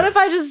 Facts. But Yeah. what if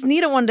I just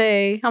need it one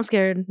day? I'm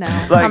scared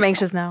now. Like- I'm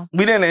anxious now.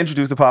 We didn't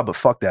introduce the pod, but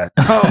fuck that.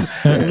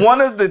 One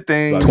of the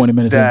things 20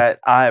 minutes that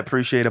I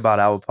appreciate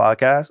about our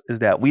podcast is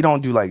that we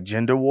don't do like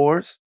gender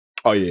wars.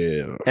 Oh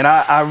yeah. And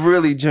I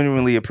really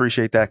genuinely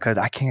appreciate that because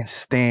I can't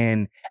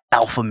stand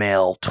alpha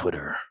male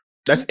Twitter.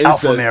 That's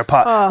Alpha insane. male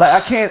pod. Ugh. Like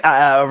I can't,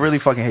 I really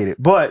fucking hate it.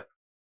 But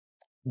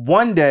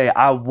one day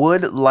I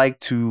would like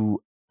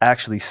to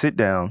actually sit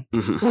down.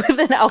 With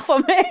an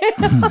alpha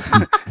man,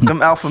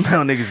 Them alpha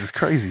male niggas is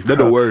crazy. They're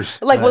bro. the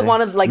worst. like with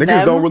one of like Niggas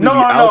them. don't really No, be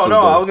no, alphas, no.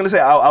 I though. was gonna say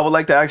I would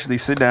like to actually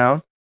sit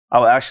down. I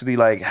would actually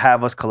like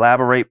have us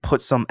collaborate,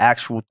 put some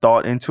actual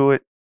thought into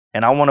it,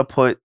 and I want to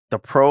put the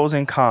pros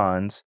and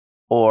cons,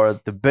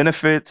 or the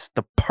benefits,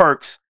 the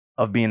perks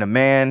of being a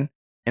man,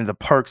 and the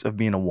perks of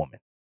being a woman.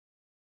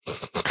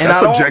 And That's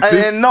I don't,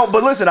 subjective. and no,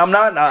 but listen,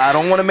 I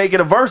don't want to make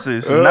it a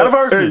versus. It's not a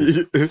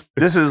versus.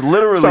 This is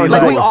literally Sorry,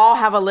 like like we all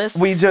have a list.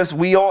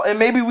 we all, and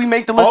maybe we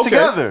make the list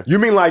together. You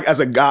mean like as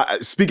a guy,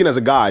 speaking as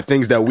a guy,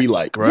 things that we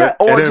like, right? Yeah,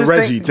 or and then just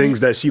Reggie, think- things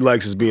that she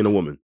likes as being a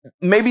woman.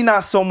 Maybe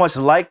not so much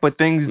like, but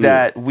things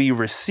that we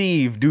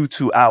receive due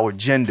to our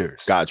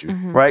genders. Got you.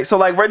 Mhm. Right? So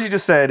like Reggie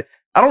just said,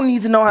 I don't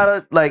need to know how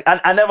to, like,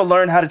 I never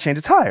learned how to change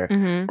a tire.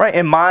 Mhm. Right?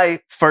 And my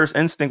first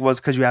instinct was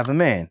because you have a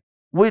man,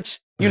 which,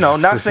 you know,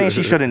 not saying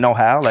she shouldn't know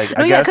how. Like,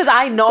 No, I yeah, guess because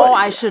I know but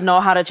I should know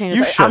how to change.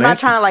 you it. I'm not shouldn't.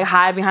 trying to like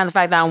hide behind the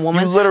fact that I'm a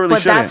woman. You literally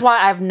but that's shouldn't.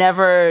 why I've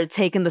never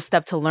taken the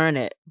step to learn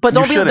it. But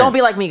You don't shouldn't.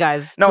 be like me,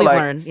 guys. No, Please like,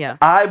 learn. Yeah.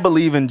 I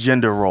believe in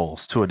gender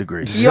roles to a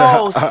degree.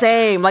 Yo,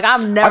 same. Like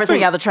I'm never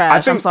taking out the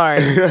trash. I'm sorry.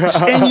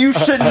 And you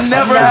should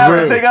never That's have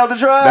real. to take out the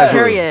trash. That's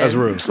real. Period. That's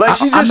real. Like,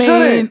 she just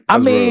shouldn't. I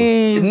That's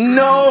mean,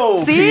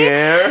 No, See?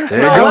 Pierre. There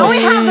you No, go. when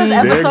we have this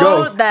There you go.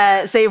 episode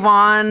that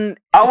Savon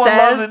I would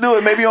says, love to do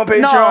it. Maybe on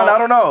Patreon. No, I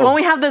don't know. When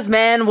we have this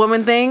man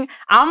woman thing,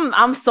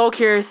 I'm so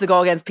curious to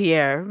go against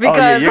Pierre Oh, yeah,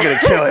 because you're going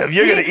to kill him.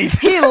 You're going to eat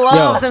he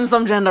loves him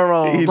some gender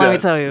roles. He Let me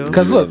does. tell you.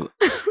 because look,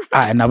 all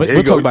right, now There we'll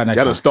you go. talk about it next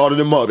Gotta time. started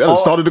him up. Gotta All-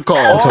 started the car.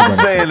 All I'm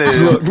about saying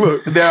is,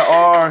 Look. there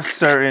are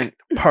certain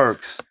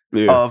perks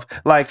Yeah. of,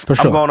 like, For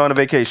sure. I'm going on a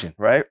vacation,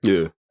 right?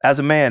 Yeah. As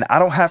a man, I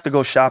don't have to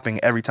go shopping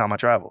every time I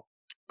travel.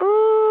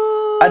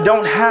 I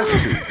don't have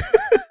to.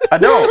 I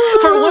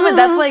don't. For women,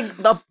 that's like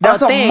a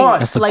That's a thing. must.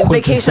 That's the Like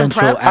vacation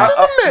quintessential prep. act.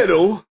 In the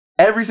middle.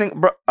 Every single,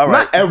 bro. All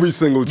right. Not every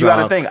single time. You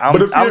got to think.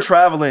 I'm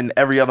traveling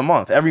every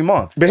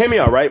month. But hear me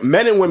out, right?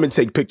 Men and women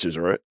take pictures,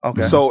 right?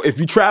 Okay. So if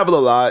you travel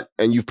a lot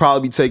and you've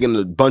probably taken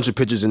a bunch of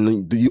pictures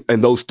in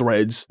those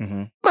threads,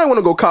 might want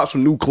to go cop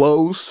some new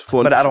clothes.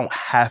 But I don't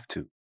have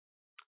to.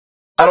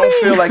 I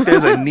don't feel like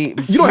there's a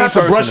need. You don't have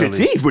to brush your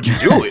teeth, but you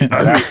do it.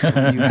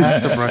 You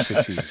have to brush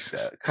your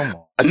teeth. Come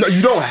on. No,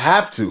 you don't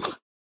have to.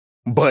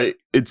 But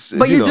it's.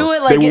 But you do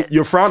it like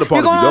you're frowned upon.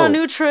 You're going on a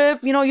new trip.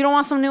 You know, you don't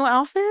want some new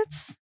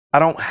outfits. I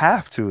don't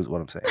have to, is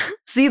what I'm saying.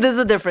 See, there's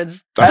a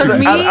difference.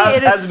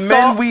 As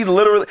men, we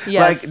literally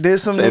like.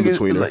 There's some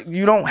niggas, like,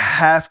 you don't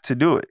have to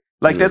do it.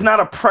 Like, there's not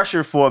a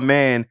pressure for a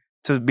man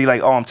to be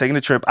like, oh, I'm taking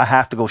a trip. I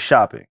have to go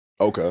shopping.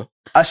 Okay.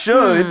 I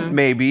should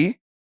maybe.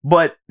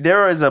 But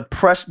there is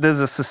there's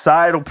a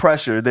societal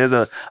pressure. There's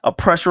a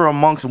pressure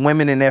amongst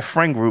women in their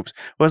friend groups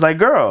where it's like,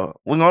 girl,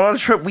 we're going on a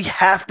trip. We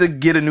have to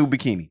get a new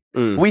bikini.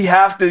 We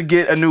have to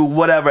get a new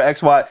whatever,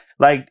 XY.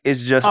 Like,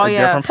 it's just a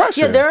different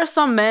pressure. Yeah, there are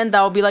some men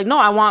that will be like, no,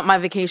 I want my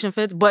vacation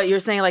fits. But you're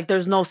saying like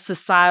there's no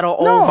societal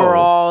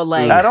overall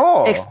like at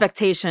all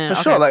expectation. For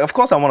sure. Like, of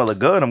course I want to look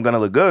good. I'm going to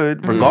look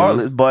good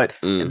regardless. But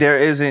there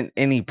isn't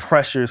any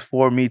pressures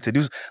for me to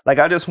do. Like,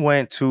 I just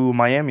went to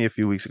Miami a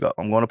few weeks ago.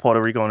 I'm going to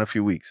Puerto Rico in a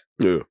few weeks.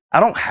 Yeah. I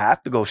don't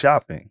have to go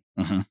shopping.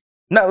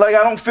 Not like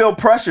I don't feel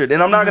pressured,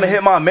 and I'm not gonna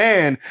hit my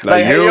man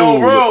like, hey, yo,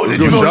 bro,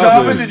 did you go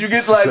shopping? Did you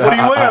get like, what are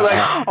you wearing?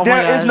 Like,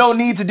 there is no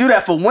need to do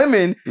that for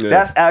women.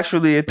 That's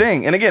actually a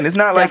thing. And again, it's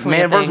not like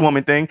man versus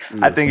woman thing.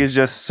 I think it's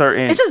just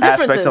certain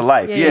aspects of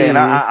life. Yeah, and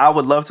I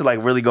would love to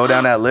like really go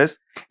down that list.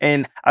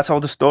 And I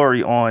told the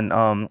story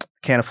on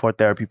Can't Afford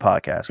Therapy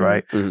podcast,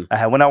 right?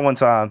 I went out one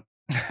time,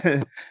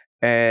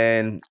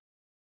 and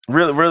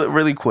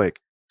really quick.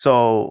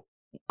 So.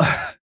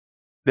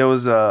 There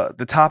was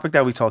the topic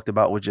that we talked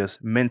about was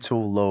just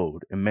mental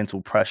load and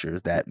mental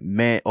pressures that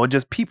men or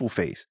just people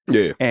face.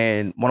 Yeah.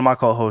 And one of my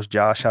co-hosts,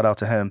 Josh, shout out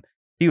to him.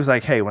 He was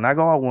like, hey, when I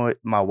go out with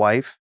my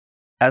wife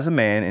as a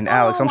man, and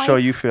Alex, I'm sure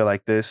you feel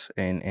like this,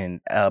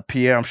 and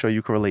Pierre, I'm sure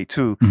you can relate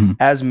too.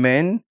 As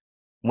men,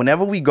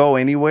 whenever we go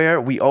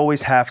anywhere, we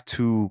always have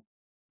to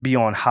be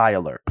on high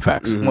alert.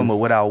 Facts. When we're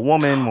with our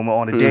woman, when we're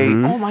on a date.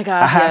 Oh my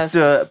God. I have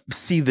to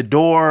see the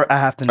door. I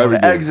have to know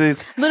the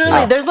exits.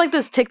 Literally, there's like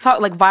this TikTok,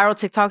 like viral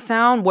TikTok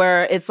sound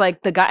where it's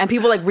like the guy, and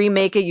people like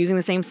remake it using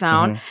the same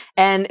sound.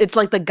 And it's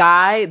like the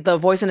guy, the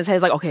voice in his head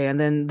is like, okay, and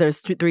then there's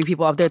three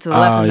people up there to the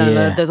left, and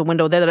then there's a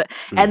window there.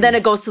 And then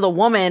it goes to the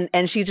woman,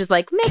 and she's just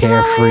like, making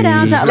her way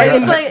downtown. Like,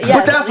 it's like,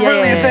 but that's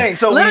really a thing.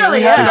 So we have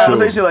a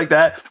conversation like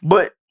that.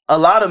 But a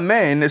lot of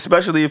men,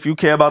 especially if you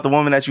care about the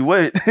woman that you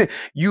with,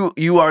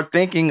 you are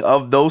thinking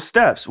of those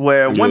steps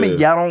where women,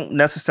 y'all don't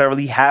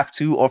necessarily have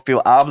to or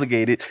feel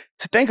obligated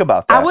to think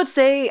about that. I would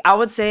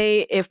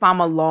say if I'm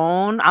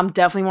alone, I'm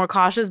definitely more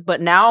cautious. But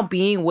now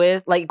being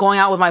with, like, going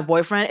out with my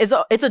boyfriend,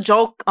 it's a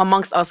joke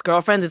amongst us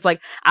girlfriends. It's like,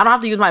 I don't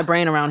have to use my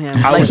brain around him.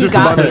 I like, was just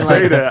about to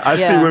say that. I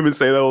see women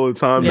say that all the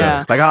time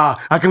now. Like,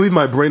 I can leave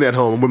my brain at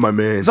home with my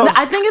man. So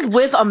I think it's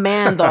with a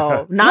man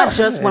though, not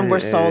just when we're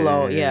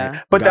solo.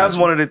 Yeah. But that's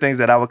one of the things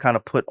that I would kind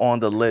of put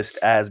on the list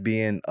as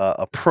being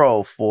a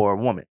pro for a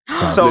woman.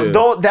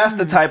 So that's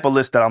the type of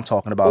list that I'm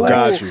talking about.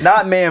 Like,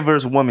 not man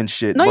versus woman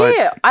shit. No,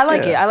 but, I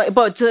like it.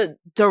 But to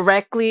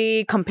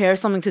directly compare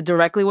something to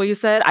directly what you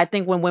said, I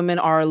think when women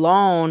are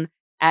alone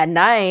at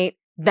night,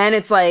 then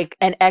it's like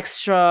an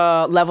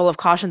extra level of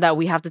caution that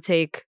we have to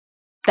take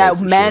that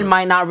men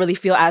might not really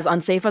feel as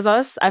unsafe as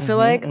us. I feel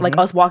like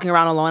us walking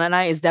around alone at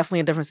night is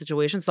definitely a different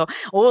situation. So,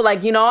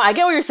 like, you know, I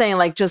get what you're saying.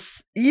 Like,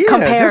 just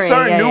comparing. Just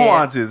certain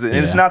nuances. And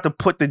it's not to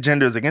put the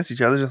genders against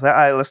each other. It's just like, all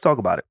right, let's talk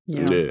about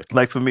it.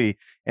 Like for me,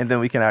 and then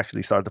we can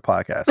actually start the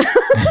podcast.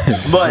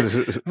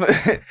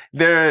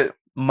 But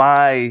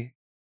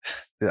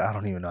I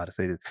don't even know how to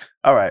say this.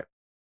 All right.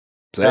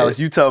 Alex,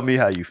 you tell me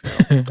how you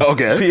feel.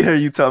 Okay. Pierre,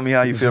 you tell me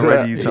how you feel.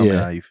 Reggie, you tell me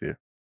how you feel.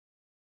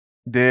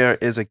 There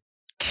is a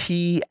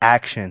key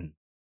action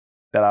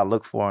that I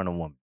look for in a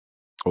woman.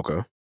 Okay.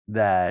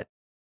 That,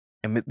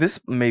 and this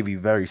may be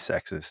very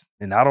sexist,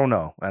 and I don't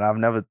know, and I've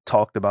never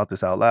talked about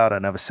this out loud. I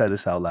never said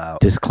this out loud.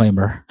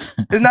 Disclaimer.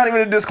 It's not even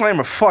a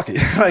disclaimer. Fuck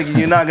it. Like,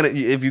 you're not gonna,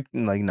 if you,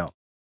 like, no.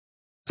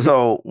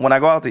 So when I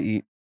go out to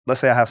eat,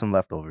 let's say I have some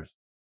leftovers.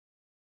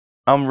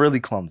 I'm really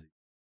clumsy.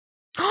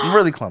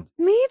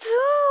 Me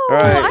too.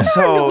 Right.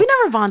 We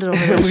never bonded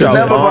over this. We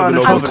never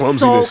bonded over I'm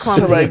so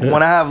clumsy. So, like,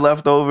 when I have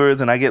leftovers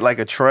and I get like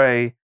a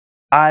tray,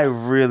 I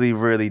really,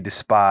 really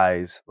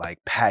despise like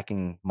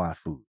packing my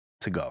food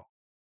to go.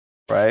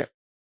 Right.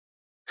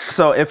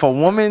 So if a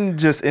woman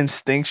just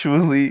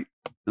instinctually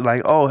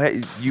like, oh,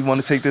 hey, you want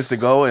to take this to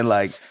go and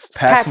like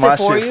packs my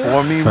shit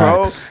for me,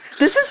 bro?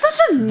 This is such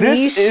a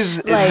niche. This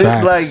is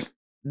like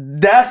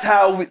that's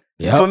how we.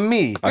 Yep. For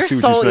me, you're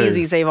so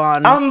easy,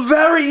 Savon. I'm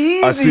very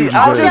easy.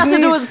 All you have to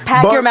do is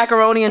pack your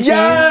macaroni and cheese.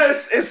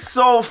 Yes, it's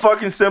so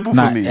fucking simple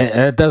for me.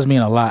 It does mean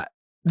a lot.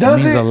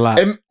 It means a lot.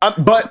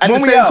 But at the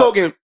same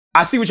token,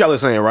 I see what y'all are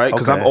saying, right?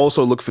 Because I've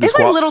also looked for this. It's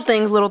like little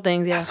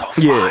things, yeah. So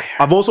fire.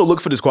 I've also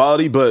looked for this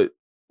quality, but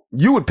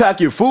You would pack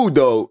your food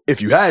though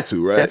if you had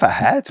to, right? If I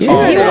had to.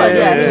 Yeah, he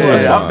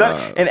would. I've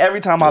done, and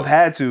every time I've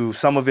had to,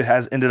 some of it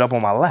has ended up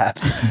on my lap.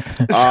 So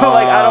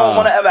like I don't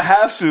want to ever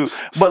have to.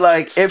 But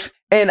like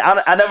and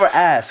I never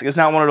ask. It's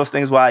not one of those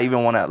things where I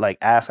even want to like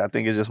ask. I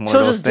think it's just one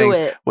of those things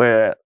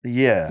where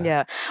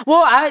yeah.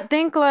 Well, I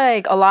think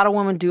like a lot of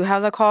women do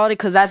have that quality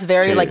because that's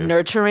very like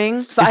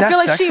nurturing. So I feel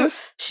like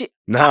sexist? she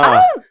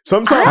Nah.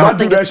 Sometimes I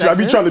do that shit. I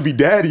be trying to be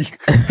daddy.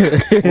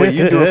 Wait,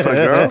 you do it for a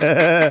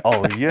girl?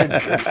 Oh, you're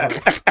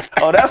different.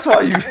 Oh, that's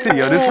why this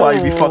is why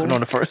you be fucking on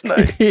the first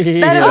night.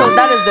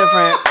 That is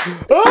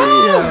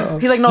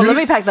different. He's like, no, let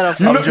me pack that up.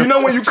 You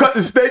know when you cut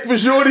the steak for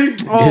shorty?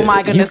 Oh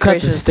my goodness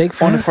gracious! You cut the steak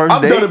for on the first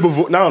date? I've done it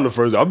before. Not on the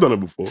first date. I've done it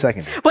before.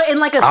 Second. But in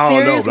like a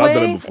serious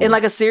way, in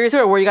like a serious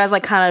way, where you guys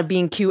like kind of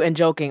being cute and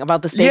joking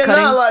about the steak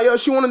cutting. Yeah, like yo,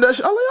 she wanted that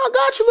shit. I'm like, I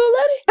got you, little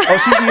lady. Oh,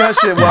 she eat her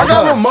shit well done. I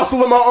got a little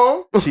muscle in my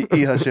arm. She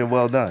eat her shit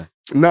well done.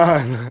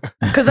 Nah.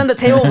 Because then the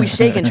table we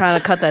shaking trying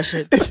to cut that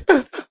shit.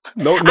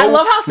 No, I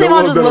love how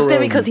Savon just looked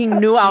at me because he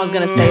knew I was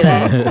gonna say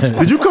that.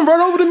 Did you convert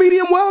over to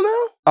medium well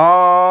now?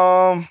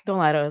 Don't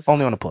lie to us.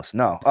 Only on the puss.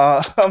 No.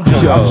 I'm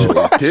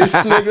joking. This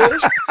nigga.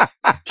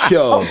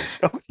 Yo.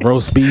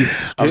 Roast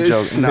beef. I'm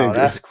joking. No,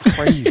 that's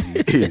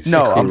crazy.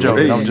 No, I'm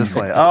joking. I'm just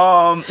playing.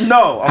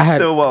 No, I'm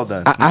still well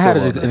done. I had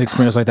an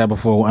experience like that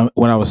before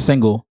when I was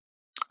single.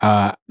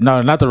 No,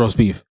 not the roast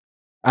beef.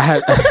 I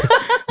had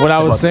when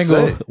I was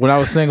single. When I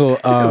was single.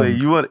 Wait,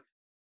 you what?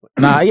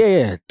 Nah,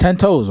 yeah. 10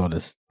 toes on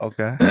this.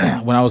 Okay.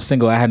 When I was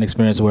single, I had an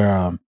experience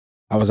where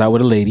I was out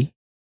with a lady,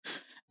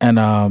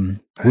 and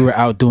we were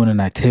out doing an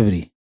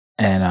activity.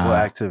 And what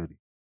activity?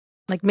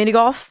 Like mini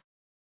golf?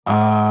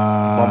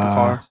 Bumper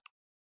cars?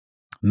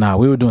 Nah,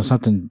 we were doing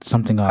something.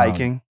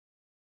 Hiking.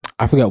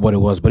 I forgot what it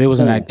was, but it was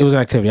an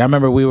activity. I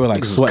remember we were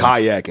like sweating.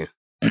 Kayaking.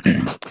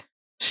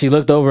 She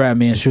looked over at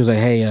me and she was like,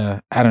 "Hey,"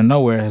 out of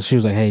nowhere, she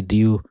was like, "Hey, do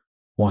you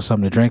want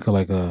something to drink or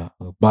like a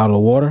bottle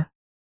of water?"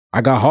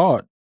 I got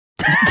hard.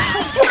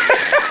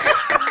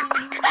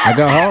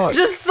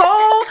 Just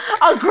so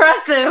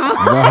aggressive.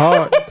 I got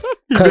hard.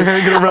 You been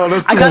hanging around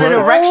us too I got an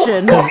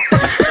erection.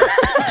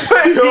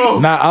 Yo,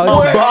 a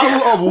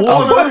bottle of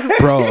water.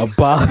 Bro, a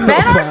bottle.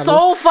 Men are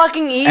so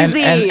fucking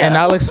easy. And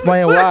I'll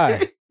explain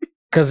why.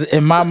 Because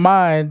in my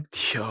mind,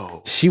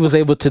 she was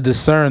able to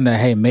discern that,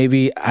 hey,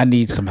 maybe I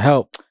need some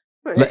help.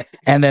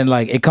 And then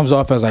like it comes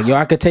off as like, yo,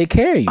 I could take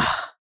care of you.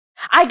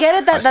 I get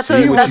it that's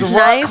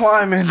nice.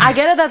 Climbing. I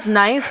get it that's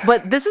nice,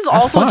 but this is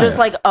also just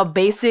like a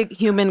basic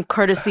human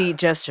courtesy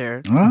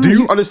gesture. Do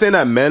you understand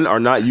that men are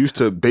not used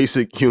to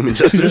basic human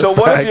gestures? So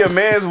what if your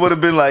man's would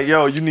have been like,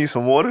 yo, you need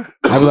some water?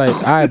 I'd be like,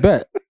 I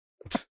bet.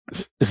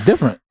 It's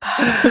different.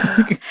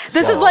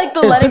 This is like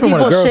the letting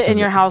people shit in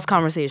your house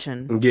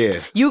conversation.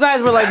 Yeah. You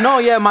guys were like, no,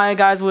 yeah, my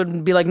guys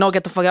would be like, no,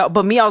 get the fuck out.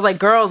 But me, I was like,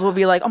 girls would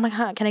be like, oh my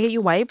God, can I get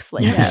you wipes?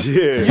 Like, yes.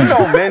 Yeah. You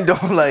know men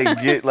don't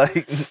like get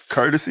like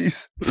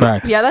courtesies.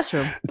 Facts. Yeah, that's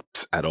true.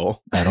 At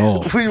all.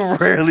 We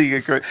rarely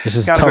get courtesies.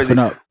 It's just toughen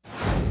up.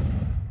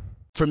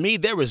 For me,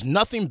 there is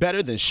nothing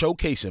better than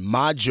showcasing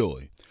my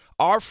joy.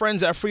 Our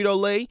friends at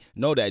Frito-Lay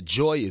know that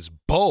joy is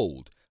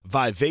bold,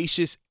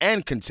 vivacious,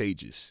 and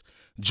contagious.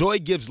 Joy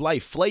gives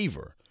life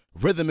flavor,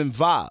 rhythm, and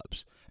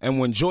vibes. And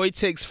when joy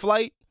takes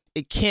flight,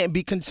 it can't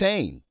be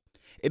contained.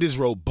 It is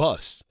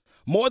robust.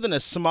 More than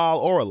a smile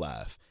or a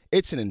laugh,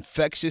 it's an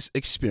infectious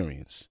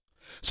experience.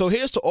 So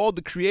here's to all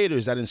the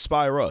creators that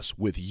inspire us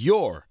with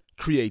your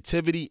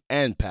creativity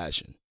and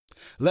passion.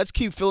 Let's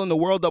keep filling the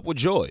world up with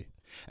joy.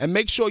 And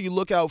make sure you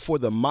look out for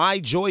the My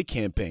Joy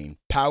campaign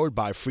powered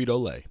by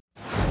Frito-Lay.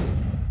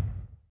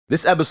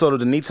 This episode of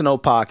the Need to Know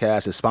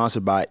podcast is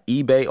sponsored by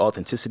eBay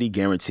Authenticity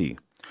Guarantee.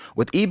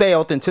 With eBay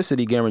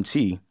Authenticity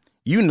Guarantee,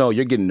 you know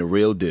you're getting the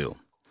real deal.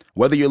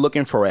 Whether you're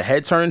looking for a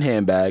head-turning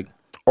handbag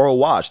or a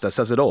watch that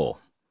says it all,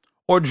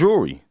 or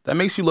jewelry that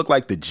makes you look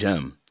like the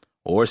gem,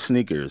 or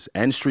sneakers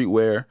and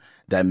streetwear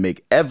that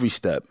make every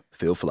step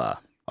feel fly.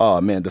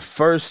 Oh man, the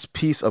first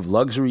piece of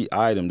luxury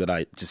item that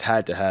I just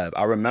had to have,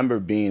 I remember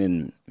being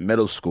in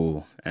middle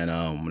school, and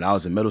when I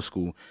was in middle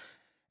school,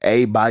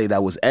 everybody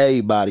that was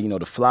everybody,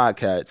 the fly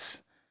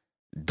cats,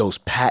 those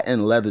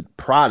patent leather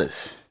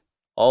Pradas.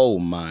 Oh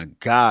my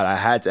God, I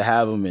had to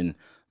have them in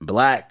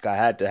black. I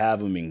had to have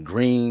them in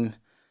green.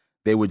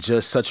 They were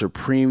just such a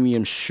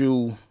premium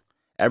shoe.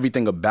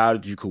 Everything about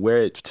it, you could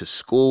wear it to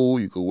school.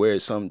 You could wear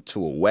it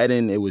to a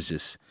wedding. It was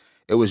just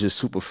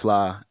super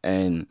fly.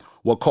 And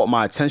what caught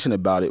my attention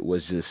about it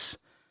was just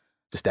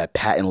that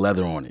patent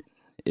leather on it.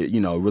 It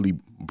really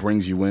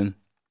brings you in.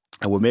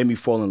 And what made me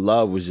fall in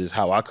love was just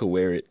how I could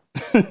wear it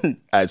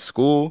at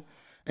school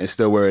and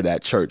still wear it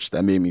at church.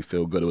 That made me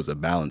feel good. It was a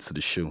balance to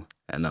the shoe.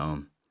 And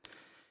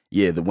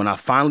when I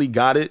finally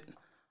got it,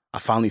 I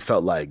finally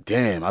felt like,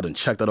 damn, I done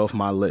checked that off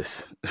my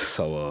list.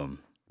 So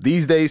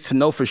these days, to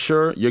know for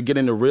sure you're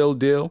getting the real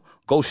deal,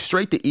 go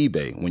straight to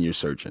eBay when you're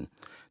searching.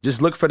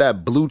 Just look for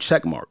that blue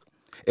check mark.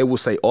 It will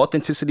say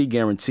Authenticity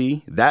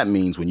Guarantee. That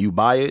means when you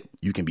buy it,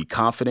 you can be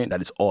confident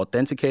that it's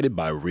authenticated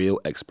by real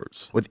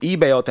experts. With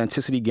eBay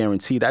Authenticity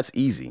Guarantee, that's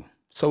easy.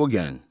 So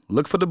again,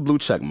 look for the blue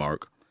check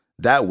mark.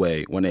 That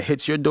way, when it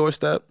hits your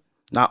doorstep,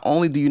 Not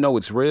only do you know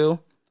it's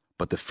real,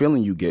 but the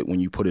feeling you get when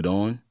you put it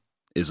on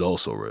is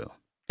also real.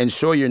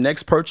 Ensure your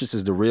next purchase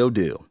is the real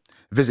deal.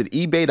 Visit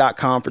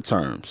ebay.com for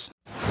terms.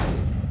 With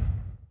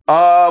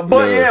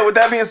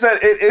that being said,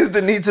 it is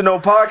the Need to Know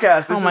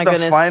podcast. This is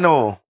the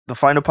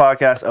final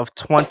podcast of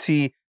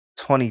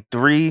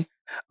 2023.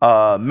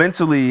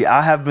 Mentally,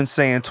 I have been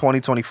saying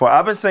 2024.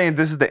 I've been saying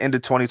this is the end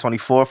of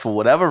 2024 for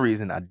whatever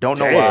reason. I don't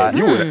know why.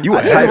 You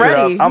were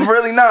ready. I'm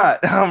really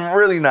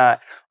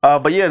not.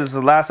 But yeah, this is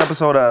the last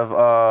episode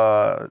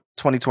of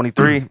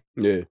 2023.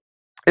 Yeah.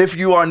 If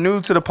you are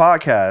new to the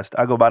podcast,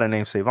 I go by the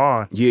name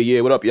Savon. Yeah.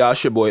 What up, y'all?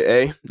 It's your boy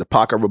A, the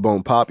Pocket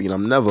Rabone Poppy, and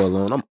I'm never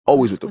alone. I'm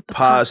always with the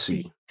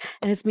posse.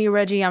 And it's me,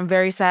 Reggie. I'm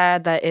very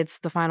sad that it's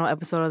the final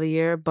episode of the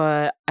year,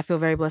 but I feel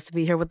very blessed to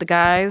be here with the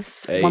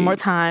guys one more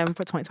time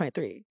for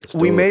 2023.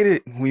 We made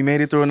it. We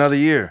made it through another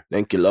year.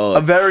 Thank you, Lord.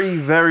 A very,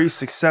 very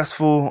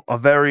successful, a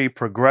very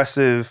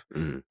progressive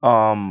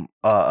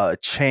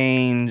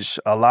change,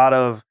 a lot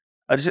of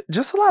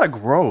just a lot of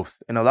growth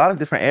in a lot of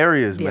different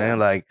areas,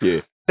 man.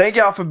 Thank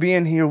y'all for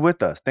being here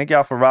with us. Thank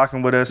y'all for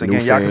rocking with us.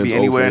 Again, y'all can be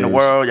anywhere in the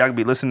world. Y'all can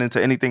be listening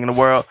to anything in the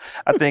world.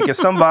 I think as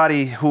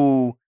somebody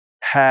who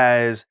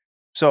has...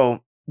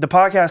 So the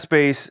podcast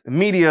space,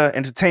 media,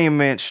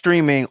 entertainment,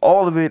 streaming,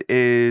 all of it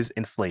is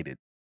inflated.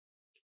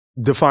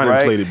 Define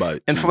inflated by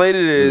it.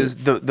 Inflated is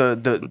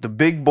the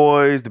big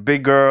boys, the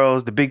big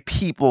girls, the big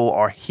people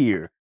are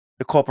here.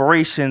 The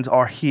corporations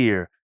are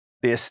here.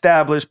 The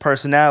established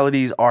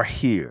personalities are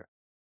here.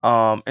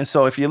 And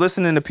so if you're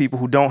listening to people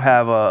who don't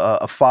have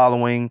a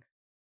following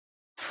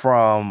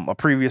from a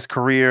previous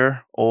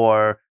career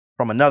or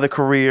from another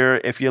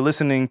career, if you're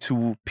listening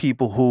to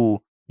people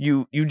who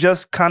you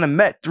just kind of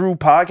met through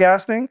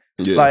podcasting,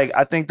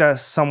 I think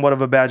that's somewhat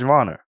of a badge of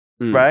honor,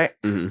 right?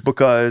 Mm-hmm.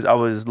 Because I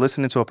was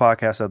listening to a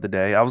podcast the other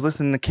day. I was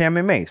listening to Cam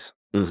and Mace.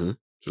 Mm-hmm.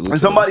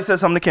 And somebody said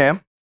something to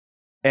Cam.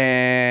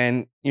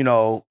 And,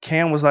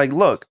 Cam was like,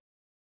 look,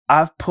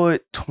 I've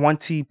put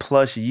 20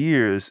 plus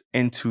years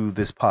into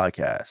this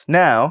podcast.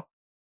 Now,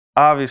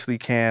 obviously,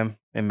 Cam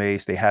and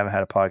Mace, they haven't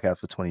had a podcast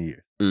for 20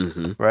 years.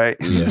 Mm-hmm. Right?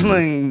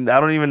 Yeah. I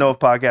don't even know if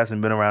podcasts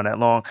have been around that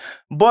long.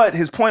 But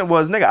his point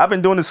was, nigga, I've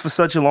been doing this for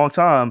such a long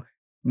time.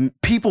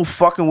 People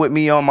fucking with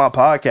me on my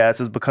podcast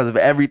is because of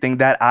everything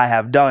that I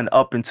have done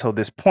up until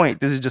this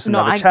point. This is just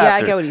another chapter. Yeah,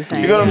 I get what he's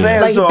saying. You know what I'm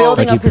saying? Like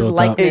building up his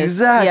likeness.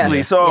 Exactly.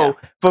 Yes. So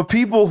for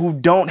people who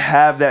don't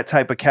have that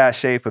type of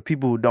cachet, for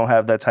people who don't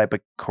have that type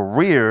of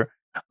career,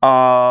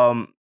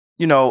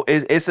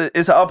 it's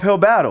an uphill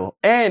battle.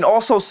 And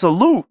also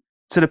salute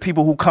to the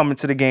people who come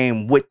into the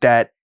game with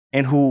that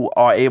and who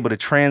are able to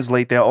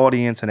translate their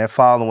audience and their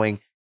following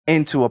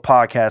into a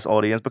podcast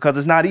audience, because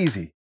it's not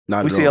easy.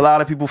 We see a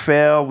lot of people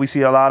fail. We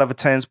see a lot of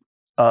attempts.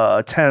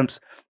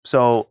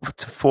 So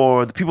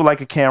for the people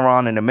like a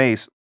Cameron and a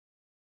Mace,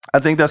 I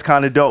think that's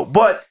kind of dope.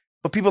 But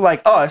for people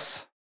like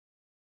us,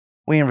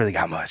 we ain't really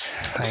got much.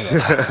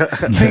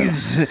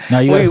 No,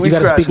 you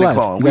gotta speak life.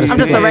 I'm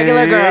just a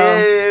regular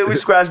girl. Yeah, we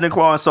scratching the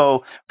claw.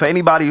 So for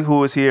anybody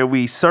who is here,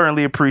 we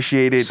certainly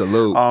appreciate it.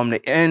 Salute.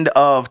 The end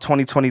of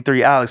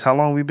 2023. Alex, how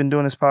long have we been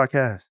doing this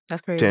podcast?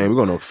 That's crazy. Damn,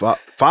 we're going to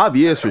 5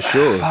 years for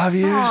sure. 5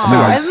 years?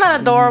 Isn't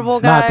that adorable,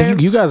 guys? I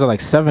think you guys are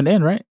like 7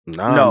 in, right?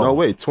 No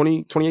way.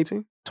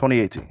 2018?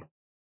 2018.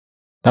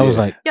 That was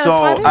like... Yeah,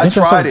 so I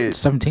tried it.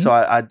 17? So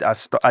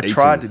I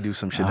tried to do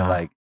some shit at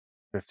like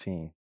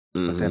 15.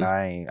 But then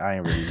I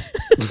ain't really.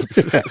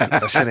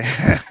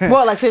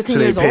 What, like 15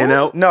 years old?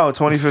 Out? No,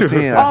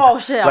 2015. Oh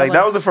shit! Like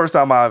that was the first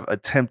time I've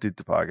attempted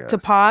to podcast. To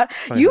pod?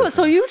 You just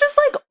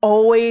like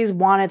always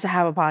wanted to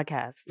have a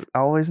podcast.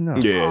 I always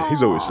knew. Yeah,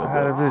 he's always said I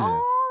had a vision.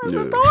 Oh, that's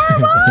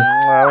adorable.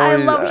 I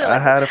love it. I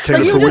had a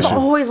like you just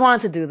always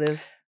wanted to do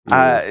this.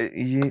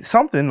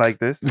 Something like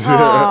this.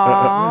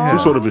 Some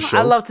sort of a show.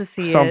 I love to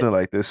see something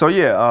like this.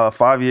 So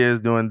 5 years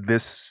doing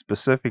this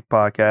specific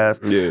podcast.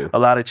 Yeah, a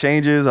lot of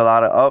changes, a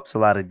lot of ups, a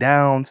lot of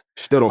downs.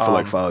 Still don't feel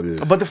like 5 years.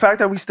 But the fact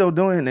that we still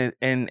doing it,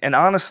 and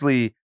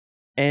honestly,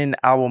 in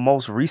our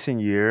most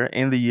recent year,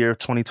 in the year of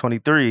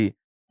 2023,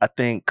 I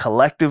think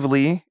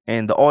collectively,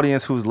 and the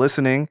audience who's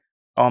listening,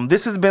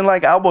 this has been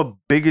like our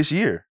biggest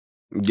year.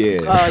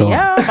 Yeah, sure.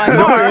 Yeah. By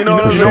far. You know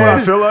what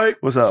I feel like?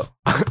 What's up?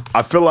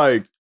 I feel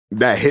like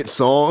that hit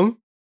song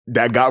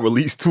that got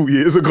released 2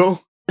 years ago.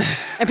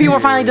 And people are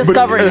finally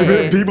discovering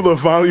it. People are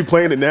finally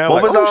playing it now.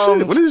 What was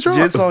shit, what is this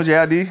Jid's song,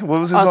 JID? What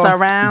was his song?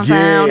 Surround Yeah.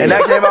 sound. And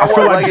that came out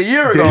like a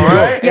year ago,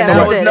 right? Yeah, and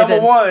that was it number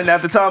did. one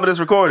at the time of this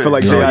recording. I feel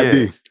like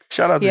JID.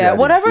 Shout out to Yeah, JID.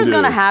 whatever's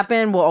gonna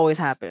happen will always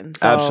happen.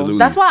 So Absolutely.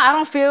 that's why I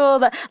don't feel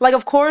that. Like,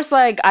 of course,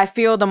 like I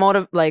feel the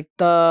motive, like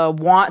the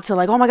want to,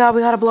 like, oh my god,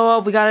 we gotta blow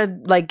up, we gotta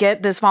like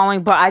get this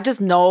following. But I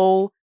just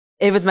know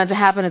if it's meant to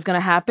happen, it's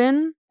gonna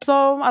happen.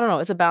 So I don't know.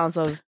 It's a balance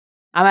of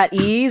I'm at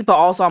ease, but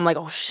also I'm like,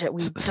 oh shit, we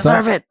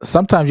deserve it.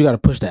 Sometimes you gotta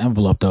push the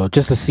envelope though,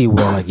 just to see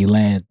where like you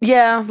land.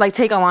 Yeah, like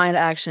take a line to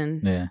action.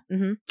 Yeah,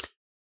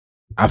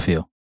 I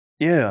feel.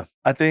 Yeah,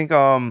 I think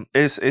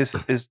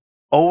it's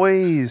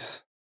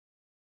always.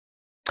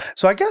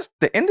 So I guess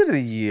the end of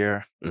the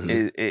year,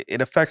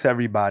 it affects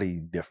everybody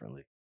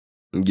differently.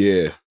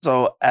 Yeah.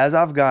 So as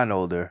I've gotten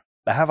older,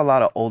 I have a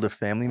lot of older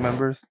family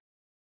members,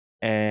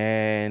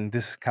 and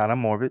this is kind of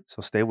morbid,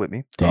 so stay with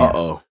me.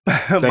 Uh-oh.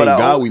 Thank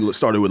God we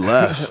started with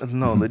laughs.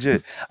 No,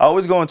 legit. I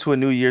always go into a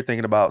new year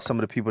thinking about some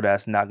of the people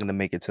that's not going to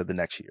make it to the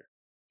next year.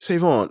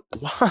 Savon,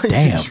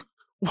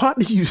 why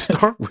did you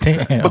start with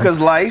that? Because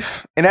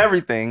life and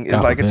everything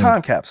is like a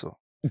time capsule.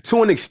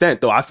 To an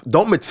extent, though.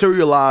 Don't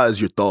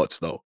materialize your thoughts,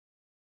 though.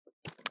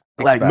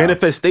 Like,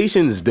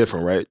 manifestation is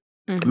different, right?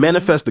 Mm-hmm.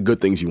 Manifest the good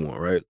things you want,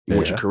 right? You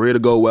want your career to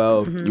go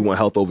well. Mm-hmm. You want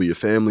health over your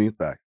family.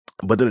 But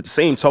then at the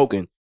same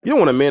token, you don't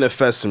want to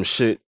manifest some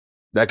shit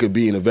that could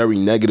be in a very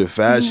negative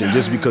fashion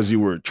just because you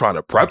were trying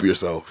to prep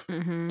yourself.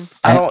 Mm-hmm.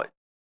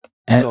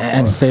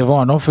 And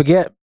Savon, don't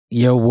forget,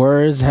 your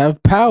words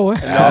have power.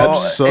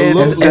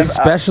 Absolutely.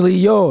 Especially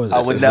yours.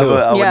 I would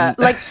never.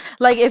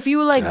 Like if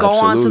you go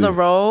onto the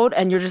road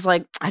and you're just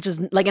like,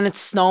 and it's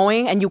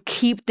snowing and you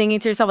keep thinking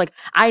to yourself, like,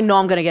 I know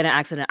I'm going to get an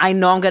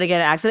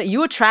accident.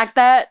 You attract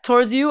that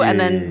towards you and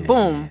then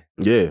boom.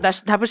 Yeah.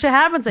 That type of shit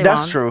happens.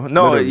 That's true.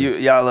 No,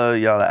 y'all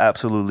are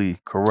absolutely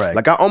correct.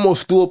 Like I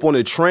almost threw up on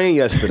a train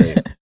yesterday.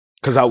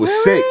 Because I was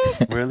sick.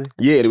 Really?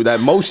 Yeah, that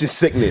motion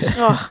sickness.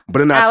 But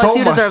then Alex,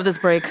 you deserve this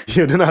break.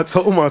 Yeah, then I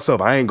told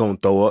myself, I ain't going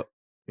to throw up.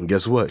 And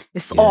guess what?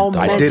 It's all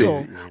mental. I did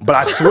it. But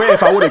I swear,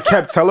 if I would have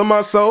kept telling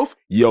myself,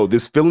 yo,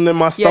 this feeling in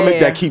my stomach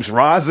that keeps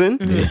rising,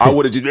 I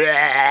would have just,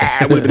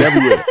 I would have been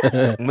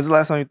everywhere. When's the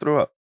last time you threw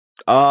up?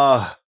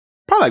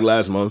 Probably like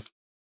last month.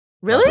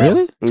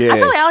 Really? Yeah. I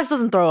feel like Alex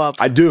doesn't throw up.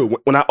 I do.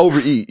 When I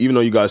overeat, even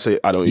though you guys say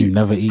I don't eat. You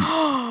never eat.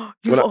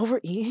 You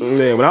overeat?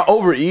 Yeah, when I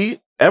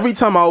overeat, every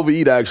time I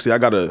overeat, actually, I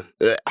gotta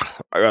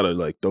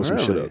like throw some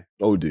shit up.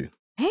 OD.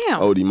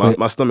 Damn. OD.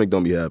 My stomach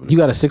don't be happening. You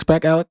got a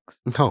 6-pack, Alex?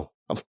 No.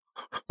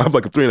 I have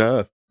like a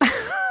 3.5.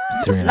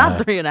 3.5. Not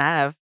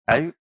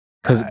 3.5.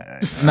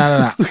 Because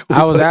no.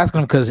 I was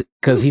asking him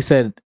because he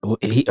said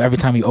every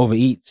time he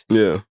overeats.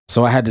 Yeah.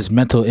 So I had this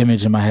mental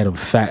image in my head of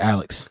fat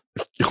Alex.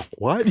 Yo,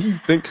 why do you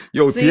think?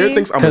 Yo, Pierre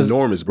thinks I'm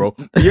enormous, bro.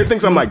 Pierre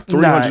thinks I'm like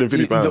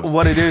 350 pounds.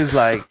 What it is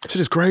like? Shit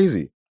is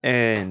crazy.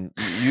 And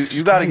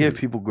you got to give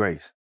people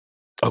grace.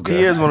 Okay.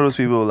 Pierre's one of those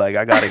people like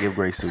I gotta give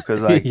grace to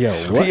because like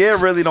Pierre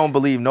really don't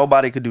believe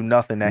nobody could do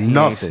nothing that he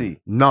ain't see.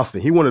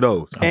 Nothing. He one of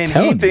those. And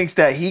he thinks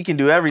that he can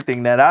do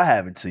everything that I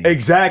haven't seen.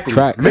 Exactly.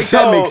 That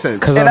makes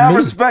sense. And I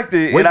respect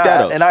it.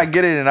 And I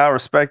get it and I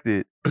respect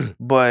it.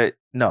 But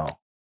no.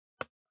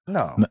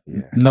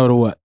 No to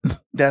what?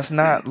 That's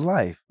not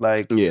life.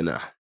 Like yeah,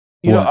 nah.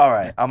 You know, all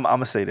right. I'm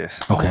gonna say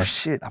this. Okay. Oh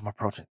shit, I'm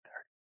approaching 30.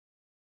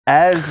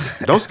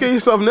 Don't scare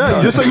yourself now.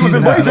 You just said you was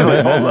embracing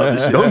it. Hold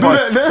up. Don't do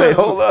that now. Wait,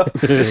 hold up.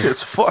 This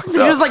shit's fucked up. You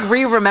just like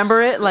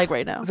remember it like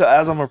right now. So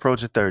as I'm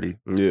approaching 30,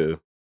 yeah,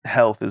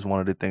 health is one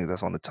of the things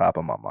that's on the top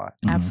of my mind.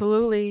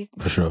 Absolutely.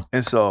 For sure.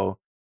 And so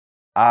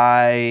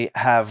I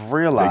have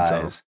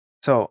realized.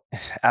 So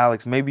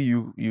Alex, maybe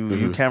you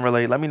can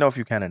relate. Let me know if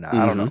you can or not.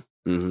 I don't know.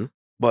 Mm-hmm.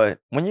 But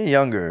when you're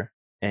younger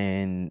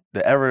and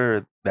the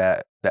era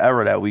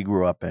that we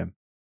grew up in,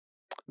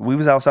 we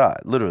was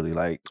outside, literally.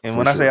 Like, and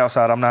when I say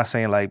outside, I'm not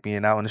saying like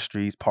being out in the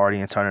streets,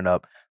 partying, turning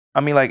up.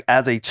 I mean, like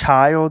as a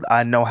child,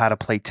 I know how to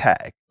play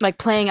tag. Like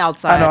playing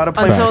outside. I know how to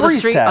play until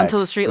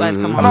the street lights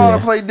come on. I know how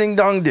to play ding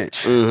dong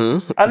ditch.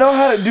 I know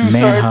how to do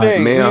certain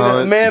things.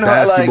 Manhunt,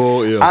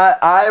 basketball. Like,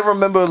 I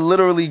remember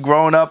literally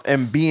growing up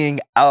and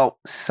being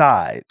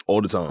outside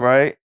all the time.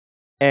 Right.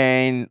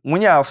 And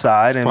when you're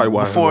outside and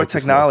before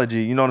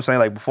technology, you know what I'm saying?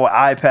 Like before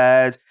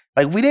iPads,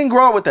 like we didn't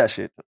grow up with that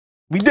shit.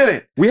 We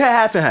didn't. We had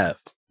half and half.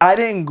 We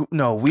didn't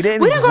grow up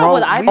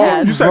with iPads.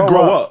 Oh, you said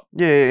grow up.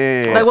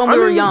 Yeah. Like when we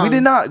were young. We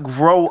did not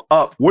grow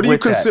up. What do you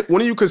consider? When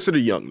do you consider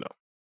young though?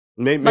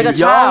 Maybe like a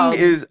child.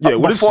 Young is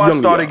before I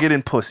started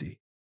getting pussy.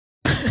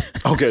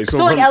 Okay,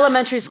 so like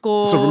elementary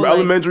school. So from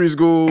elementary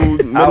school,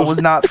 I was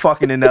not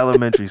fucking in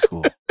elementary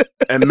school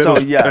and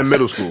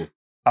middle school.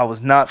 I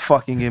was not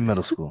fucking in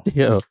middle school.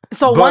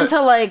 So 1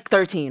 to like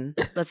 13.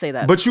 Let's say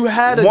that. But you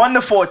had 1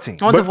 to 14.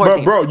 1 to 14.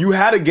 But bro, you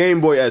had a Game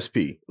Boy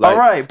SP. Like, all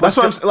right, that's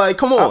what I'm saying. Like,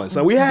 come on.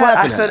 So we had. But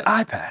I said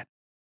iPad.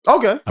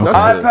 Okay.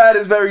 iPad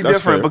is very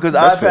different because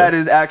iPad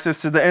is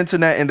access to the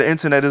internet and the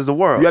internet is the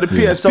world. You had a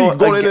PSP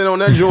going in on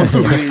that joint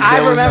too. I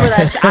remember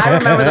that. I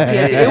remember the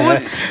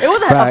PSP. It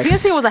was a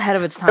PSP was ahead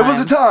of its time. It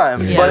was a time,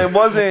 but it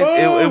wasn't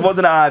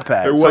an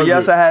iPad. So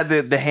yes, I had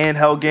the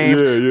handheld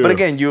games. But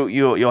again,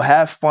 you'll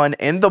have fun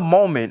in the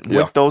moment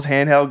with those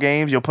handheld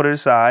games. You'll put it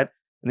aside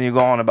and then you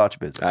go on about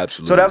your business.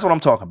 Absolutely. So that's what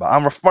I'm talking about.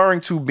 I'm referring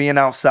to being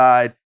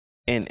outside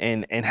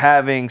and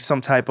having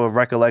some type of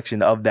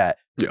recollection of that.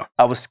 Yeah.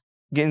 I was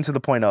getting to the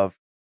point of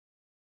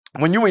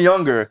when you were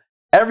younger,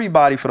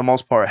 everybody for the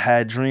most part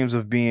had dreams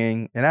of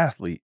being an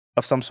athlete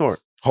of some sort.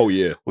 Oh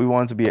yeah. We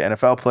wanted to be an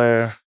NFL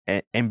player,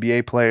 an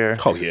NBA player.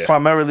 Oh yeah.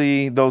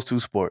 Primarily those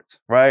two sports,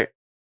 right?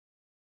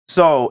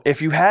 So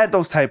if you had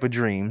those type of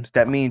dreams,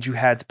 that means you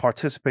had to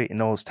participate in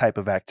those type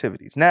of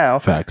activities. Now,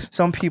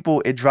 some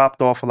people, it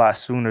dropped off a lot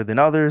sooner than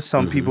others.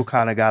 Some people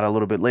kind of got a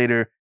little bit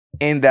later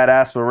in that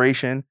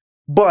aspiration,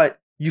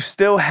 but you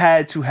still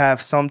had to have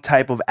some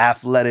type of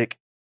athletic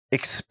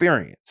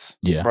experience.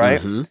 Yeah.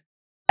 Right.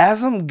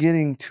 As I'm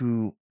getting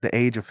to the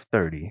age of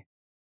 30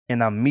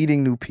 and I'm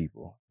meeting new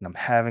people and I'm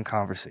having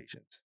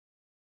conversations,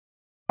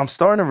 I'm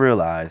starting to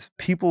realize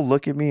people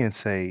look at me and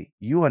say,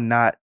 you are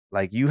not,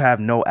 like, you have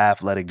no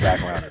athletic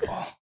background at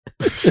all.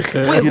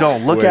 You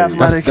don't look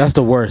athletic. That's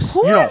the worst.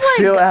 You don't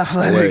feel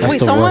athletic. Wait,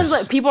 someone's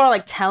like, people are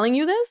like telling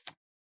you this?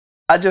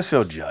 I just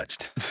feel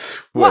judged.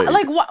 Why?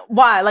 Like what?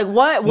 Why? Like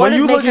what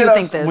is making you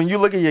think this? When you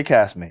look at your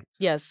castmates,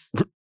 yes,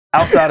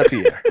 outside of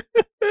Pierre,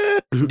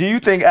 do you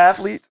think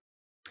athletes?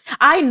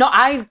 I know.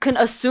 I can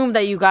assume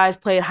that you guys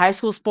played high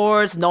school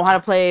sports, know how to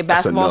play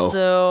basketball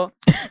still.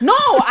 No,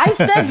 I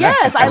said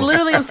yes. I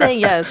literally am saying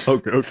yes.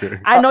 Okay.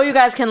 I know you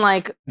guys can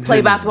like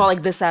play basketball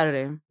like this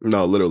Saturday.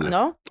 No, literally.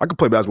 No? I could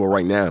play basketball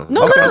right now.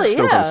 No, literally,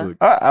 yeah.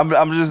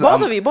 I'm just...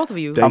 Both of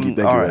you. Thank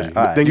you, Reggie.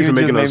 Thank you for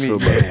making us feel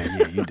better.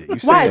 Yeah, you did. You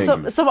Why?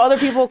 Some other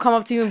people come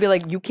up to you and be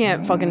like, you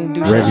can't fucking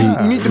do Reggie,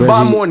 shit. You need to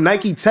buy more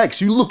Nike Techs.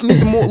 You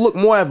need to look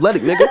more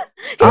athletic, nigga.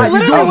 He's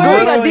literally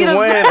wearing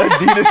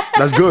Adidas.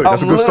 That's good.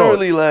 That's a good start.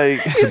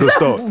 That's a good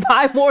start.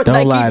 Buy more Don't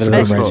Nike lie to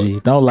them, Techs. Reggie.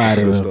 Don't lie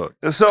to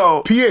them.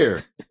 So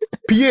Pierre,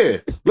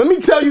 let me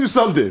tell you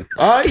something.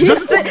 All right,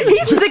 He's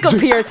sick of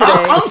Pierre today.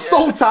 I'm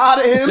so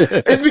tired of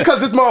him. It's because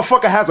this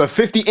motherfucker has a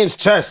 50-inch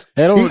chest.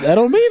 That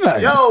don't mean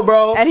nothing. Yo,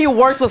 bro. And he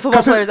works with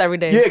football players every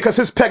day. Yeah, because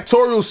his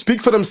pectorials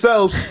speak for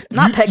themselves.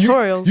 Not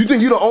pectorials. You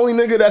think you the only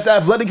nigga that's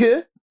athletic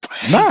here?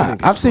 Nah,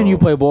 I've seen you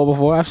play ball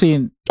before. I've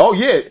seen. Oh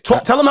yeah,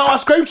 tell him how I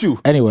scraped you.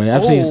 Anyway,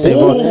 I've seen say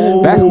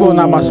ball. Basketball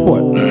not my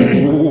sport.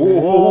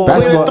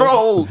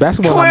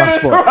 Basketball not my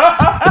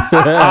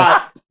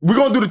sport. We're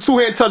gonna do the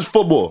two-hand touch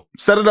football.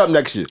 Set it up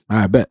next year. All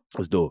right, bet.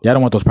 Let's do it. Y'all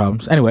don't want those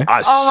problems. Anyway.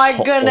 Oh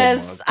my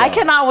goodness. I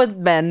cannot with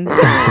men.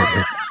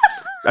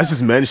 That's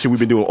just men shit we've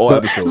been doing all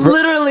episodes.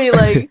 Literally,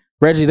 like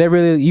Reggie,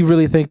 you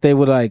really think they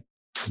would like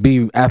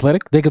be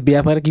athletic? They could be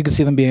athletic? You could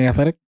see them being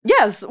athletic?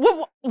 yes.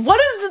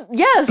 What is the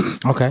yes?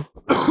 Okay.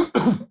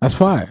 That's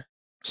fire.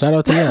 Shout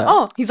out to you.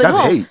 Oh, he's like,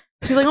 That's hate.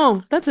 He's like,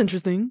 oh, that's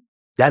interesting.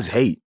 That's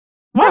hate.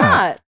 Why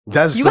not?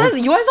 That's You guys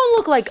don't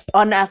look like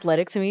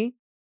unathletic to me.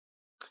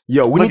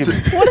 Yo, we need to.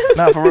 What is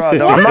Nah, for real. I'm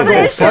not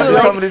gonna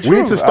front. We We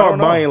need to start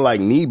buying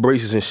like knee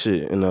braces and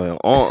shit and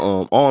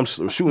arm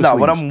shooting. No,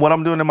 sleeves. what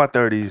I'm doing in my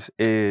 30s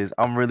is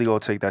I'm really gonna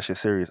take that shit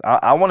serious.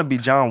 I want to be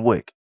John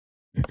Wick.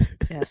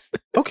 Yes.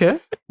 Okay.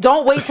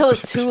 Don't wait till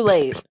it's too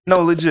late.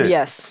 No, legit.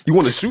 Yes. You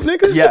want to shoot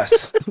niggas?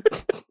 Yes.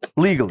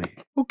 Legally.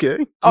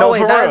 Okay. Oh No,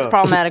 wait, for that real. is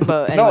problematic.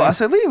 But anyway. No, I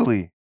said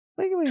legally.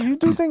 Legally, you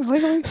do things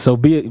legally. So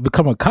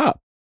become a cop.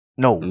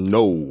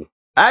 No.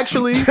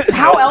 Actually,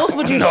 how else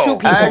would you shoot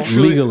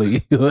people?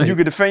 Legally. You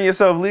could defend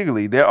yourself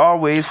legally. There are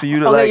ways for you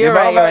to Okay, like. you're If I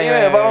right, don't, like, you're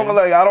yeah, right, if I don't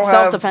like, I don't have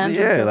self-defense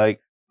and Yeah, stuff.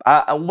 like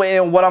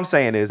and what I'm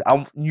saying is,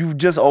 you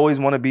just always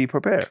want to be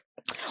prepared.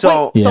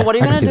 So, Wait, so what are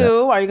you I can gonna see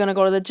do? Are you gonna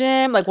go to the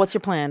gym? Like, what's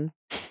your plan?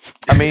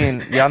 I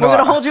mean, y'all know We're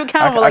gonna hold you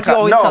accountable, like you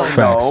always tell me.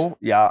 No,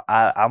 yeah,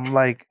 I'm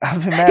like I've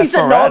been mad He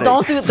said, "No, sporadic.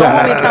 don't hold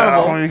me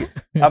accountable."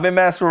 I've been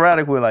mad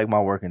sporadic with like my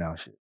working out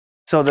shit.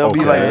 So there'll be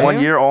like Okay. 1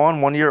 year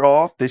on, 1 year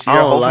off. This year, I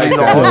don't hopefully, like it's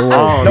that.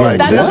 on. No, that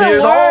this doesn't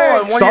year's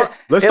work. on. 1 year.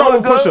 Let's It start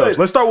with look push-ups. good.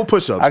 Let's start with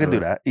push-ups. I can bro.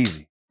 do that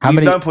easy. How You've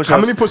many- done push-ups? How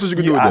many push-ups you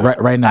can do a day?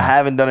 Right now. I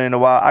haven't done it in a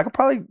while. I could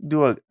probably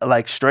do a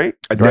like straight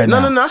A day? Right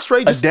No, now. not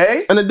straight. a Just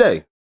day. in a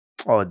day.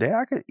 Oh, a day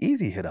I could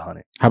easy hit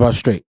 100. How about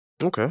straight?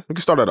 Okay, we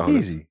can start at 100.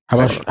 Easy. How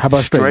about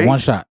straight? Straight? One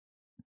shot.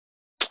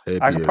 Hey,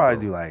 I could Pierre, probably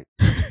bro. do like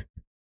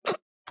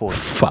 40.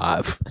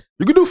 5.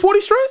 You can do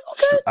 40 straight?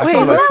 Okay. I Wait,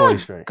 still is like that 40 like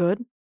straight.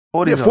 good?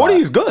 40 Yeah, is 40 a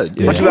lot. is good.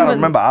 Yeah. But you gotta Even-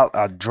 remember,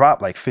 I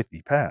drop like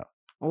 50 pounds.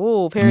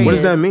 Oh, period. What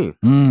does that mean?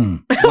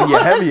 Mm. When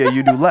you're heavier,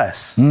 you do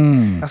less.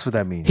 Mm. That's what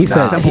that means. He It's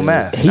said simple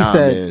math. He Nah,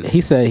 said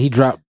man. he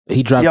dropped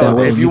Yo, that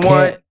weight. if you can't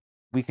want,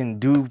 we can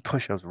do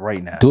push-ups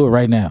right now. do it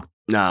right now.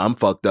 Nah, I'm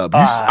fucked up.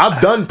 Ah.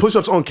 I've done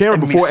push-ups on camera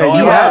And before, so and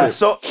you have had it.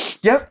 So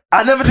yes,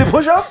 I never did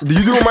push-ups. Did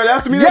you do them right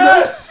after me?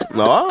 Yes.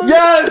 No. All right.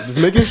 Yes.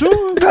 Just making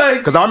sure. Like,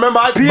 Because I remember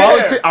I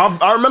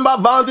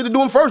volunteered to do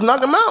them first, knock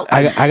them out.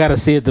 I gotta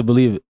see it to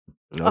believe it.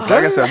 like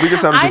I said, we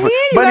just have to I do need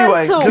you But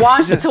guys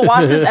anyway, to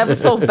watch this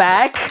episode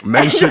back.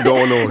 Man, shit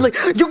going on. Like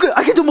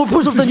I can do more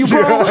push-ups than you,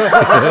 bro.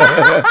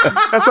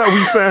 That's how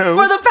we sound.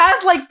 For the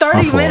past like 30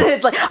 My fault.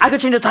 minutes, like I could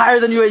change a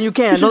tire than you, and you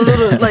can.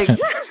 Like,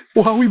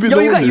 Why we been yo,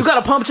 doing you this? got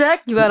a pump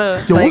check. You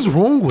gotta. Yo, like, what's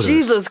wrong with us?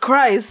 Jesus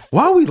Christ.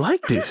 Why are we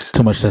like this?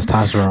 Too much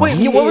testosterone. Wait,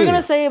 what we're Yeah.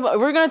 gonna say?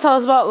 We're gonna tell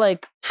us about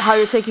like how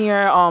you're taking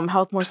your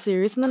health more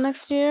serious in the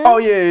next year. Oh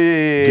yeah.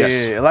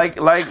 Yes.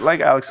 Like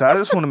Alex said, I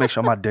just want to make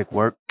sure my dick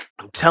work.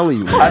 I'm telling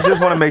you, I man. just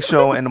want to make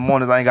sure in the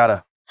mornings I ain't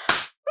gotta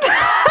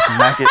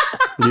smack it.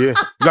 Yeah. You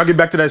gotta get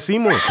back to that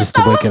Seymour. just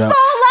to wake it up.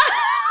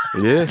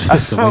 Yeah. I Just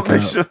just to want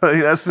wake to make it up.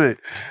 sure that's it.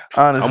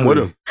 Honestly, I'm with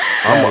him.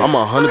 I'm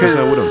 100%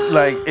 with him.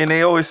 Like, and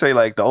they always say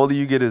like the older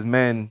you get as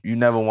men, you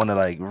never want to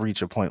like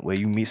reach a point where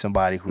you meet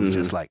somebody who's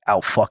just like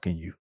out fucking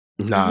you.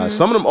 Nah,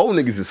 some of them old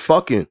niggas is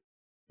fucking.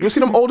 You see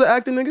them older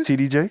acting niggas?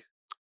 TDJ.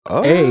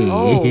 Oh.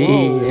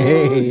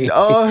 Hey,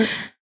 Uh,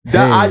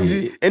 that I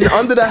did, and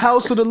under the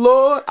house of the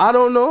Lord, I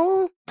don't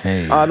know.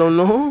 hey. I don't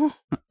know.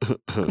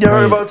 You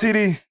heard about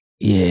TD?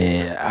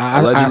 Yeah,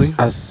 Allegedly?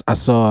 I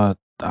saw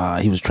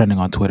he was trending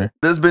on Twitter.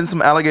 There's been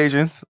some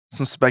allegations,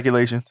 some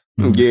speculations.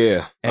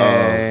 Yeah.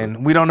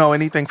 And we don't know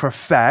anything for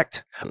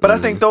fact. But I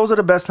think those are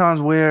the best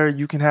times where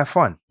you can have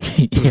fun.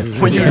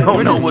 When you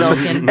don't know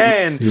what's joking.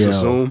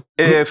 And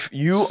if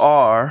you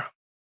are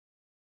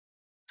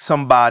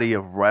somebody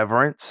of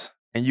reverence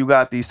and you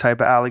got these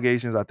type of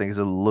allegations, I think it's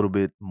a little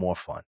bit more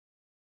fun.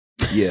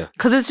 Yeah.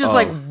 Because it's just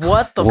like,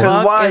 what the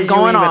fuck why is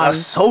going on?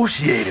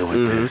 Associated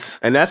with this?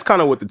 And that's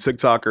kind of what the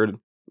TikToker,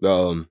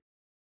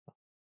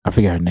 I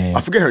forget her name.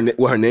 I forget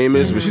what her name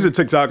is, but she's a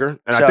TikToker.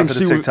 And Shout I think out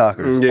to the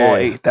TikTokers. All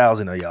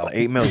 8,000 of y'all.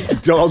 8 million.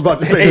 I was about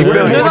to say 8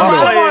 million. There's a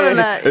lot more than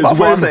that. My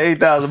fault. I said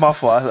 8,000. My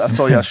fault. I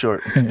saw y'all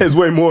short. It's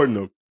way more than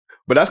them.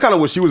 But that's kind of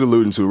what she was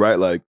alluding to, right?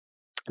 Like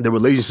the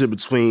relationship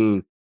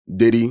between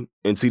Diddy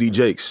and TD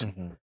Jakes.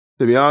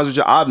 To be honest with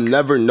you, I've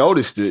never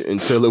noticed it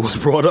until it was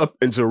brought up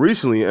until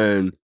recently.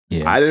 And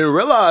I didn't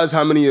realize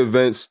how many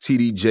events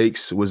TD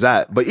Jakes was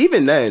at. But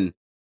even then,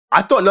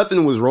 I thought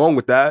nothing was wrong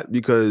with that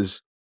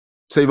because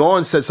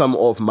Savon said something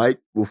off mic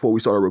before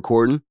we started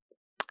recording.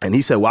 And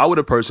he said, why would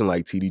a person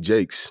like TD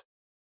Jakes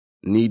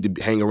need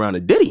to hang around a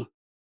Diddy?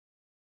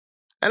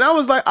 And I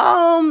was like,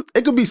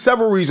 it could be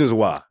several reasons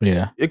why.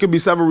 Yeah. It could be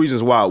several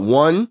reasons why.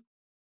 One,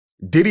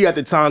 Diddy at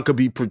the time could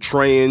be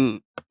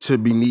portraying to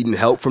be needing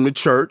help from the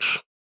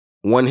church.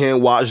 One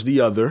hand wash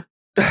the other.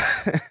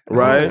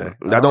 Right? Okay.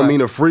 That don't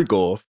mean a freak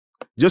off.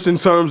 Just in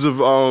terms of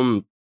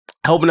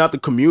helping out the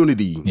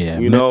community. Yeah,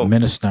 you know?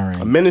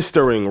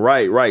 Ministering,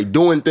 right.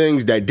 Doing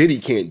things that Diddy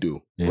can't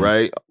do,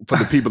 right? For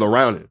the people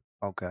around him.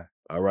 Okay.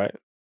 All right.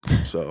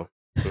 So,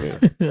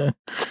 yeah.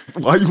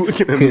 Why are you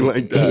looking at me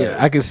like that? Yeah,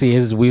 I can see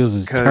his wheels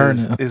is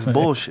turning. It's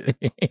bullshit.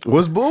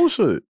 What's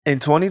bullshit? In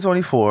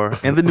 2024,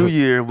 in the new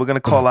year, we're going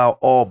to call out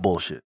all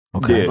bullshit.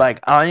 Okay. Yeah. Like,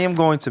 I am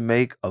going to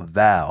make a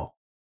vow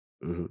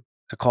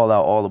to call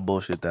out all the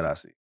bullshit that I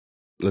see.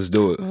 Let's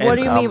do it. What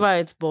do you mean by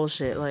it's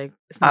bullshit? Like,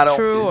 it's not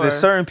true? There's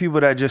certain people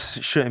that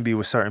just shouldn't be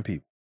with certain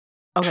people.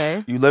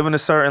 Okay. You live in a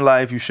certain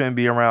life, you shouldn't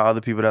be around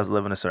other people that's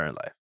living a certain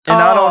life. And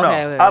I don't know.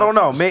 Okay. I don't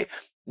know. I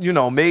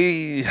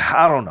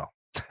don't know.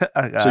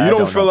 So you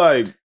don't feel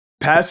like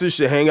pastors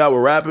should hang out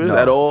with rappers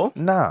at all?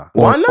 Nah.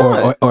 Why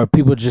not? Or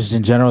people just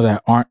in general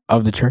that aren't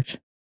of the church?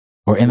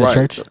 Or in the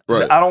church?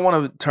 Right. I don't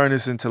want to turn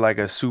this into like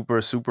a super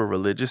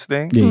religious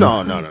thing. Yeah.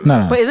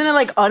 No. But isn't it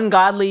like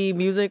ungodly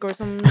music or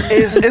something?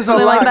 It's a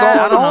lot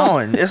going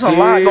on. It's a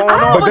lot going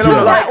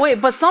on.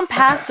 But some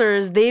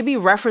pastors, they be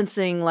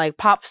referencing like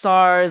pop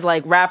stars,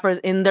 like rappers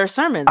in their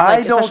sermons. I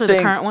like, don't especially think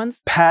the current ones.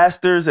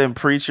 Pastors and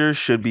preachers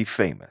should be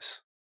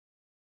famous.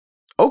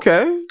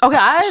 Okay,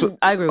 I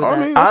agree with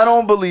that. I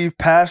don't believe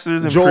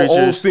pastors and Joel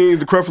preachers. Osteen,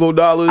 the Creflo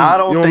Dollars. I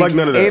don't think like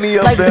none of that. any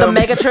of like them the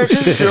mega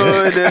churches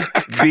should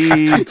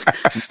be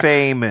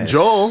famous.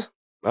 Joel.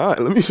 All right,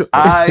 let me show.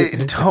 I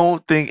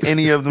don't think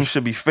any of them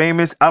should be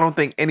famous. I don't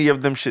think any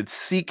of them should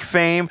seek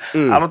fame.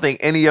 I don't think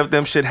any of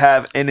them should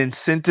have an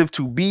incentive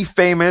to be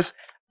famous.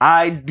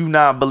 I do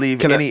not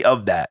believe any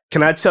of that.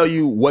 Can I tell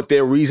you what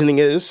their reasoning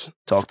is?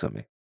 Talk to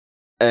me.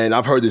 And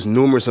I've heard this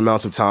numerous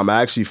amounts of time.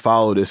 I actually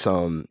follow this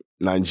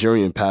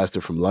Nigerian pastor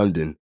from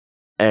London,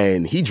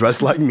 and he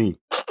dressed like me.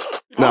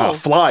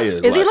 Flyer.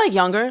 Is he like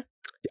younger?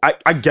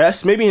 I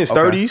guess maybe in his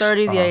 30s.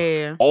 30s,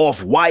 yeah.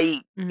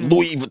 Off-white,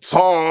 Louis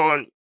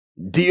Vuitton,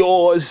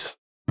 Dior's.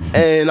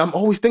 And I'm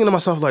always thinking to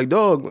myself like,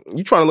 dog,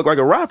 you trying to look like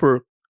a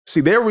rapper. See,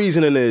 their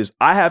reasoning is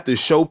I have to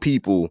show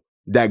people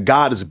that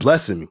God is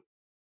blessing me.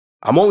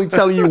 I'm only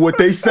telling you what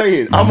they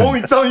saying.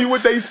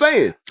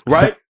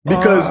 Right?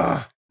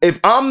 Because if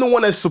I'm the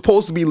one that's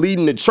supposed to be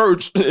leading the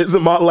church,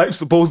 isn't my life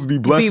supposed to be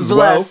blessed as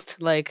well?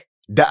 Like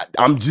that,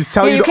 I'm just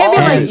telling you. You can't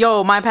be like,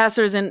 yo, my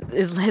pastor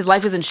his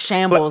life is in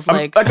shambles.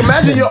 Like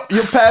imagine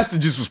your pastor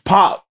just was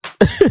pop,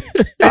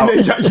 and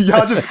then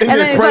y'all just in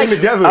there praying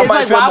together. It's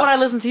like, why would I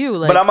listen to you?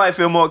 Like, but I might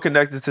feel more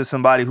connected to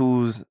somebody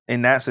who's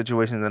in that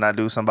situation than I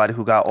do somebody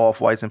who got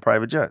off-whites and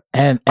private jets.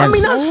 And I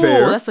mean, that's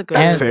fair.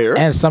 That's fair.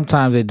 And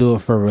sometimes they do it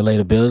for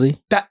relatability.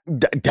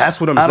 That's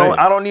what I'm saying.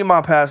 I don't need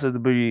my pastors to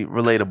be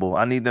relatable.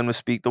 I need them to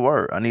speak the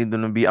word. I need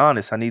them to be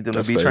honest. I need them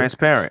to be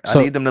transparent. I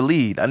need them to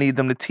lead. I need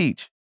them to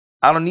teach.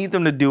 I don't need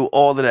them to do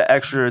all of the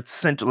extra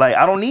essential. Like,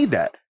 I don't need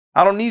that.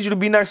 I don't need you to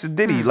be next to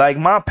Diddy. Like,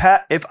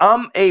 if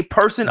I'm a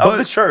person of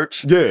the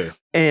church,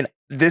 and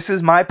this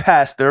is my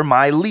pastor,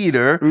 my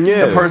leader,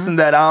 the person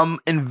that I'm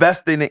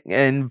investing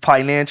in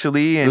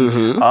financially and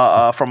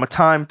from a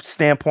time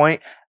standpoint,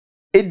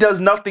 it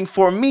does nothing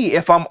for me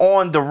if I'm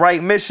on the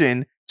right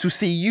mission to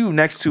see you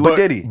next to a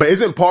Diddy. But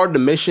isn't part of the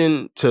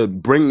mission to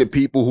bring the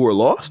people who are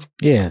lost?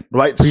 Yeah.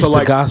 Right? Preach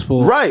the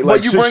gospel. Right.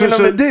 Like, you bringing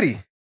them to Diddy.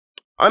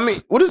 I mean,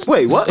 what? Who's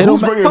bringing who to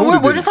Diddy?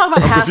 We're just talking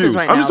about pastors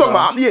right now. I'm just talking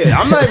about,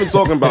 I'm not even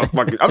talking about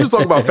I'm just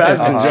talking about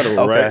pastors in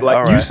general, right?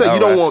 Like, you said you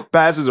don't want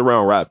pastors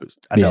around rappers.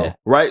 I know.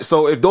 Right?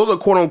 So if those are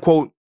quote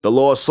unquote the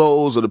lost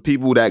souls or the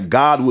people that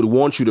God would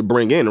want you to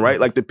bring in, right?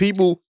 Like the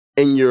people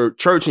in your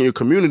church and your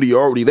community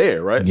are already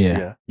there, right?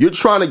 Yeah. You're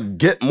trying to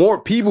get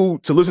more people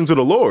to listen to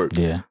the Lord.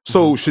 Yeah.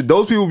 So should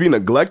those people be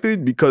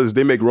neglected because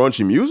they make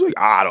raunchy music?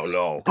 I don't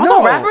know.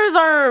 Also, rappers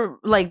are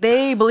like,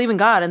 they believe in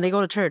God and they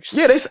go to church.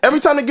 Yeah, every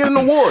time they get an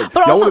award,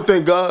 y'all want to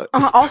thank God.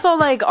 Also,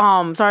 like,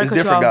 sorry to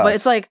cut you off, but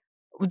it's like,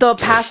 the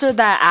pastor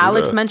that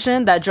Alex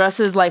mentioned that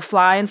dresses like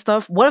fly and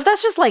stuff. What if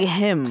that's just like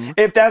him?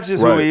 If that's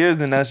just who he is,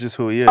 then that's just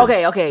who he is.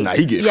 Okay. Nah,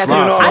 he gets fly.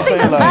 You know I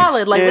think that's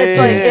valid. Like, it's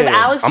like if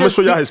Alex, I'm gonna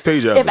show y'all his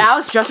page. If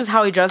Alex dresses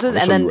how he dresses,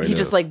 and then he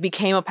just like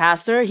became a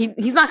pastor,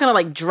 he's not gonna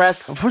like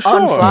dress for sure.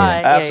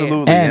 unfly.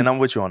 Absolutely, and I'm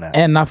with you on that.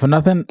 And not for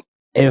nothing,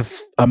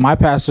 if my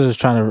pastor is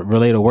trying to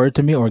relate a word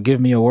to me or give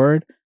me a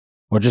word,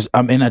 or just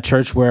I'm in a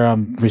church where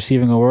I'm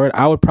receiving a word,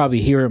 I would probably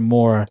hear it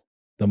more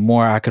the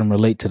more I can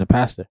relate to the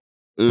pastor.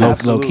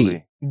 Absolutely. Low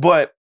key.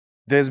 But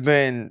there's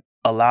been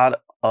a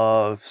lot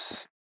of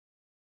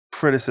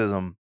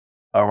criticism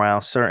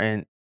around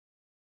certain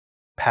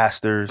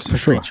pastors,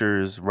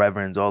 preachers,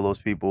 reverends, all those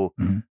people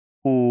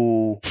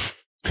who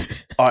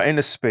are in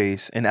the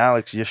space. And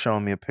Alex, you're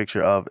showing me a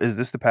picture of, is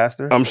this the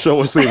pastor? I'm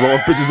showing Savon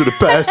pictures of the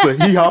pastor.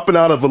 He hopping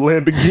out of a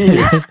Lamborghini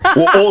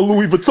with all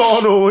Louis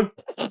Vuitton on.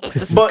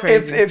 But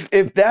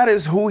if that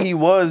is who he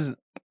was,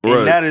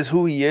 and that is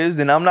who he is,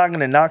 then I'm not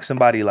going to knock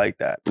somebody like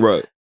that.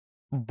 Right.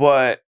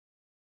 But,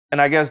 and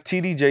I guess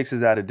TD Jakes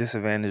is at a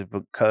disadvantage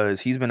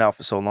because he's been out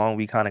for so long,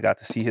 we kind of got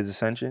to see his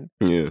ascension.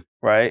 Yeah.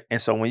 Right? And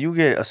so when you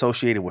get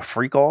associated with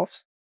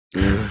freak-offs,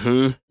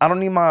 I don't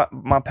need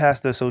my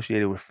pastor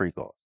associated with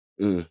freak-offs.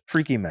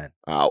 Freaky men.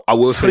 I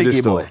will say this,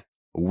 though.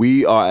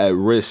 We are at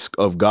risk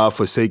of God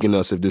forsaking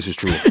us if this is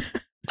true.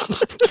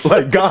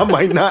 Like, God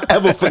might not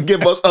ever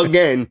forgive us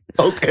again.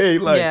 Okay?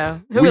 Like, yeah.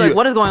 He'll be like,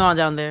 what is going on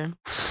down there?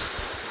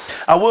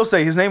 I will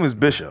say his name is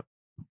Bishop.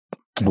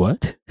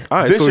 What? All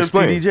right, Bishop so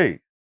TD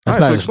Jakes. That's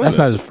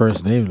not his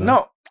first name, though.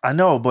 No, I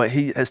know, but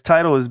his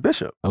title is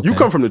Bishop. Okay. You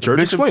come from the church.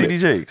 Bishop TD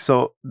Jakes.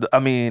 So, I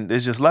mean,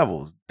 there's just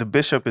levels. The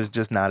bishop is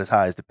just not as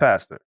high as the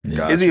pastor.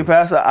 Gotcha. Is he a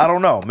pastor? I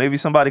don't know. Maybe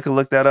somebody could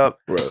look that up.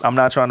 Right. I'm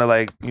not trying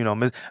to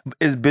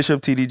is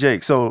Bishop TD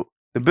Jakes. So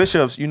the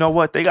bishops, you know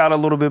what? They got a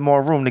little bit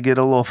more room to get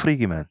a little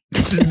freaky, man.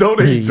 No,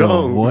 they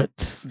don't. What?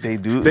 They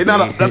do.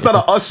 That's not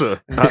an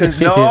usher.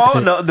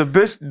 No, the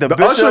bishop,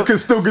 usher can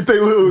still get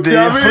their little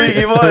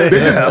freaky boy. They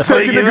just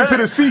taking niggas to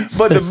the seats.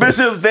 But the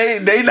bishops,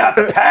 they not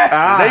the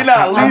pastor. They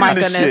not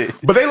leading the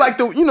shit. But they like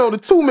the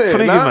two men.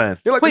 Freaky man.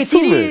 Like wait,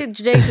 TD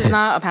Jakes is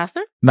not a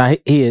pastor? Nah,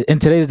 he is. In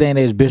today's day and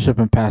age, bishop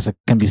and pastor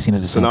can be seen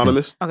as the same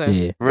synonymous. Okay.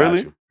 Yeah.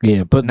 Really?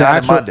 Yeah, but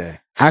not in my day.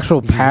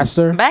 Actual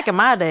pastor. Back in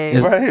my day.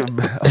 Right.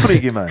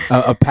 Freaky man.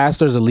 A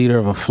pastor is a leader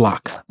of a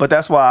flock. But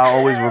that's why I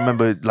always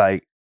remember,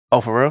 like, oh,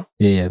 for real?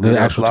 Yeah, the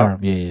actual term.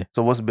 Yeah.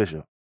 So what's a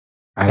bishop?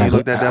 Can you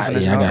look that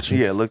definition yeah, I up? got you.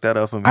 Yeah, look that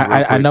up for me.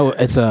 I know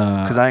it's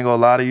a... Because I ain't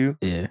gonna lie to you.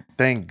 Yeah.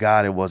 Thank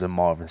God it wasn't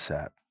Marvin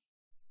Sapp.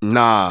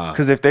 Nah.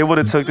 Because if they would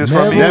have took this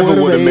from me...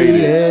 Never would have made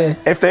it.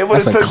 If they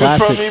would have took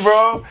this from me,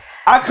 bro,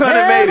 I couldn't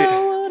have made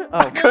it.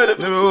 I could have.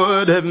 Never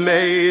would have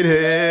made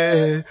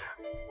it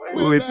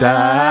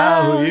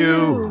without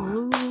you.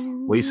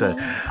 What you said?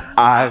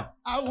 I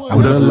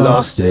would have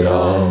lost it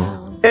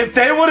all. If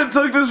they would have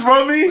took this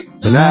from me,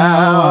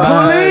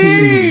 now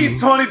please,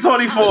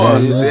 2024,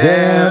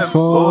 there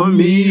for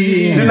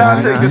me. Do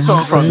not take this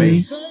song from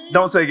me.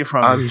 Don't take it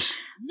from me.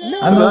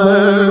 I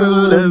never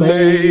would have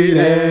made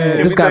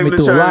it. This got me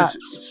through a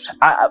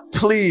lot.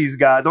 Please,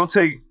 God, don't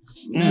take.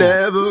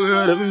 Never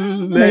would have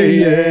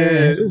made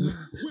it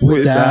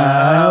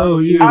without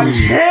you. I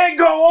can't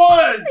go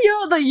on.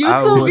 Yo, the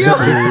YouTube viewer.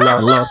 I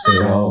lost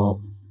it all.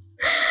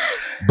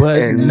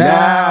 But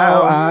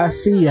now I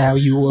see how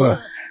you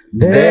were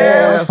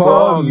there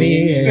for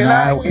me, and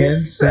I can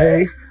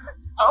say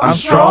I'm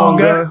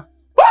stronger.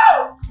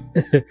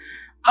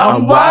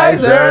 I'm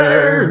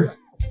wiser.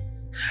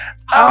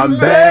 I'm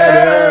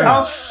better.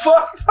 I'm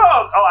fucked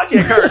up. Oh, I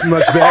can't curse.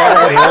 Much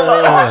better.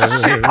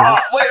 Oh, shit. Oh,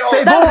 wait,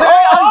 Save that's on.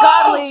 very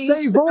ungodly.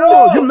 Save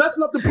on. You're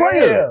messing up the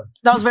prayer.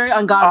 That was very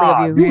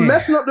ungodly of you. You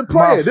messing up the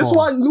prayer. This is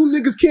why new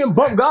niggas can't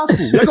bump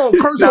gospel. They're gonna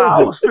curse over.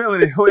 I was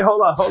feeling it. Wait,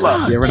 hold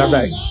on. Yeah, run that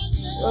back.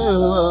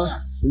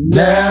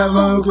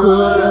 Never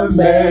could have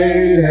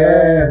made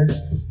it.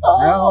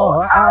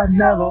 Oh, I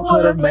never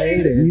could have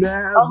made it.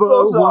 Never I'm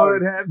so sorry.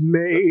 would have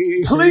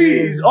made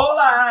Please, it. all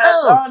I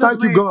ask,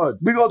 honestly, thank you, God.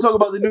 We're going to talk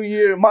about the new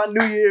year. My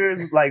new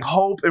year's like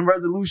hope and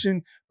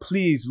resolution.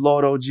 Please,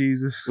 Lord, oh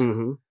Jesus.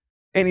 Mm-hmm.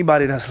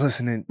 Anybody that's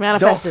listening,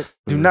 manifest it.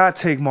 Do not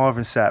take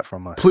Marvin Sapp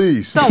from us.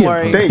 Please. Don't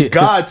worry. Thank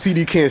God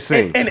TD can't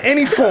sing. In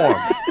any form.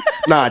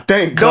 Nah,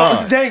 thank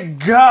God.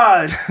 Thank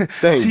God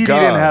Thank TD God.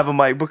 didn't have a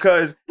mic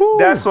because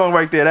that song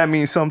right there, that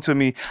means something to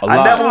me. A I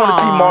lot. never want to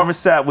see Marvin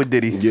Sapp with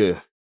Diddy. Yeah.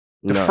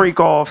 The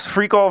freak-offs.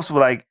 Freak-offs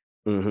were like,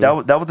 that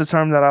was the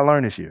term that I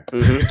learned this year.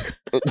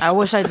 I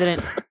wish I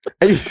didn't.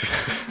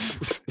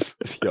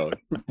 Yo,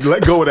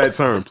 let go of that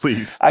term,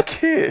 please. I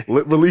can't.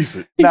 Release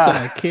it. Nah.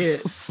 I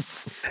can't.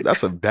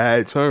 That's a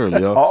bad term,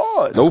 That's yo.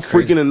 hard. No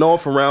freaking and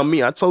off around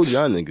me. I told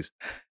y'all niggas.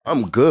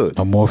 I'm good.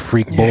 No more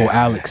freak bowl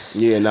Alex.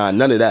 Yeah, nah,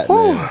 none of that,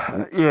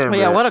 man. Yeah, But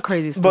yeah, what a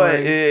crazy story. But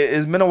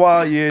it's been a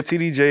wild year.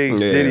 TD Jakes,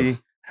 Diddy.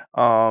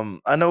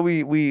 I know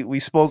we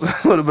spoke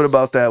a little bit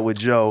about that with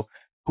Joe,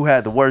 who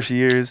had the worst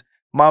years.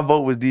 My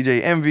vote was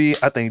DJ Envy.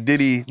 I think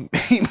Diddy,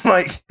 he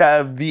might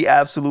have the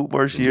absolute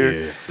worst year.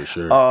 Yeah, for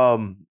sure.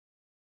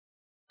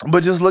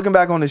 But just looking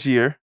back on this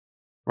year,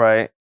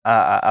 right?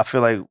 I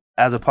feel like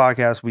as a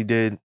podcast, we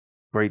did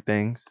great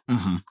things.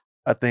 Mm-hmm.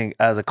 I think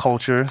as a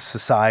culture,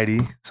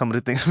 society, some of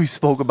the things we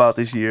spoke about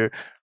this year,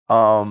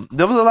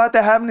 there was a lot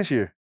that happened this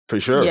year. For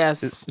sure.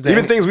 Yes.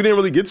 Even things we didn't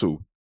really get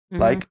to.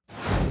 Like?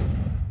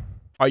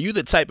 Are you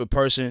the type of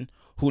person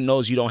who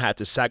knows you don't have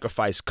to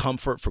sacrifice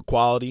comfort for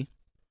quality?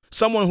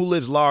 Someone who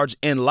lives large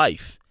in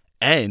life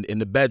and in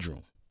the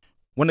bedroom.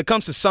 When it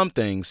comes to some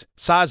things,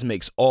 size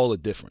makes all the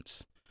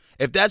difference.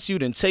 If that's you,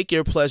 then take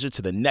your pleasure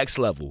to the next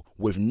level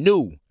with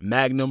new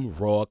Magnum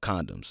Raw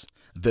condoms,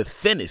 the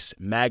thinnest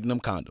Magnum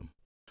condom.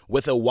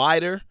 With a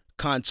wider,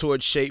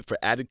 contoured shape for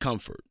added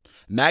comfort,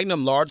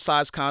 Magnum large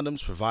size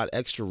condoms provide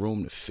extra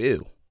room to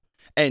fill.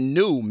 And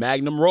new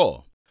Magnum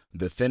Raw,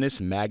 the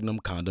thinnest Magnum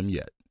condom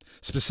yet,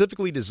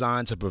 specifically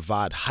designed to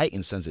provide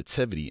heightened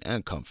sensitivity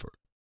and comfort.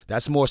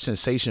 That's more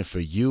sensation for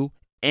you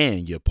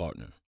and your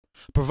partner,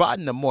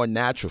 providing a more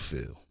natural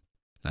feel.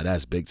 Now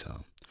that's big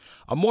time.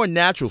 A more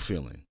natural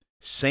feeling.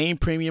 Same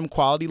premium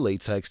quality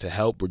latex to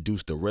help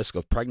reduce the risk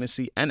of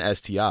pregnancy and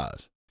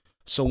STIs.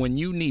 So when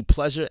you need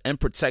pleasure and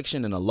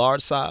protection in a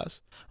large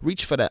size,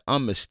 reach for that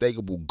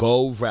unmistakable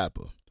gold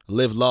wrapper.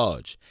 Live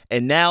large,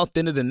 and now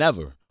thinner than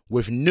ever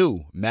with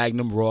new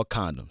Magnum Raw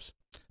condoms.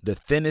 The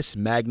thinnest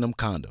Magnum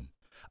condom.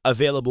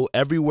 Available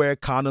everywhere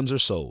condoms are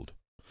sold.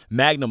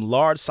 Magnum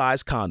large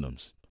size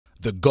condoms.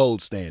 The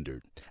gold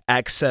standard.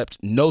 Accept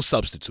no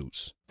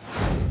substitutes.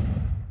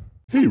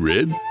 Hey,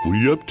 Red, what are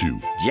you up to?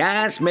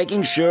 Just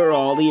making sure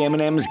all the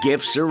M&M's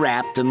gifts are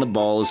wrapped and the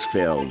ball's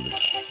filled.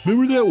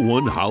 Remember that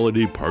one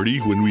holiday party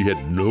when we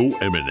had no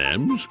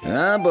M&Ms?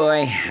 Oh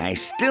boy, I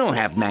still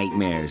have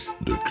nightmares.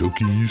 The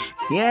cookies?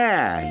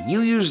 Yeah,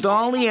 you used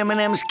all the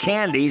M&M's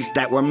candies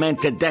that were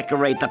meant to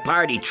decorate the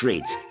party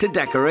treats, to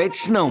decorate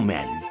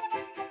snowmen.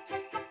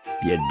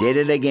 You did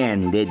it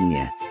again, didn't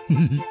you?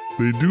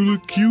 They do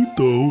look cute,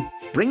 though.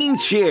 Bringing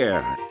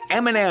cheer,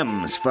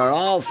 M&M's for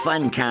all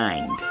fun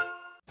kind.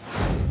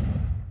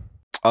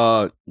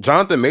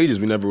 Jonathan Majors,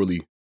 we never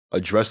really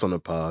addressed on the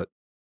pod.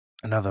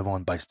 Another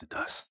one bites the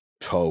dust.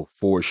 Oh,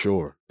 for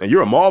sure. And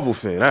you're a Marvel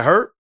fan. That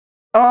hurt?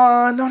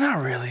 No,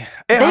 not really.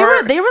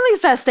 They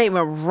released that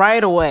statement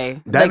right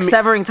away.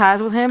 Severing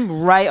ties with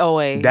him right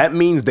away. That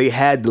means they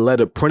had the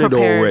letter printed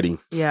already.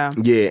 Yeah.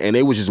 Yeah, and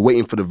they was just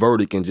waiting for the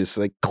verdict and just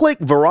like, click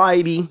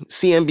Variety,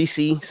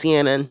 CNBC,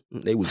 CNN.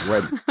 They was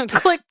ready.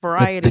 Click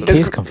Variety. The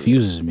case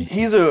confuses me.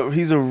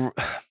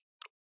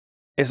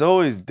 It's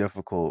always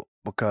difficult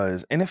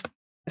because, and it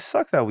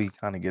sucks that we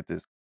kind of get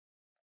this,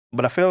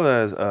 but I feel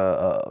as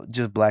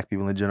just black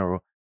people in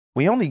general,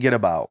 we only get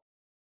about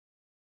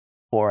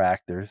 4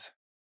 actors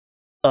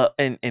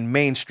in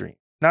mainstream.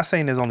 Not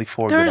saying there's only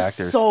 4 good actors.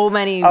 There's so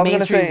many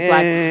mainstream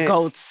black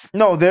goats.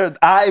 No,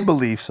 I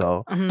believe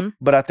so. Mm-hmm.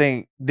 But I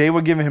think they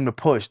were giving him the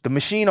push. The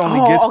machine only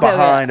gets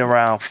behind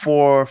around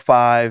 4 or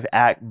 5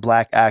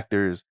 black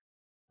actors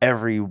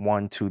every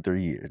 1, 2,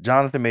 3 years.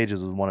 Jonathan Majors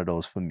was one of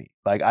those for me.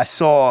 Like I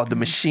saw the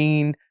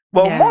machine.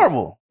 Well,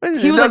 Marvel.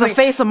 He was like the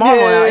face of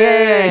Marvel now.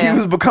 Yeah. He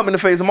was becoming the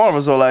face of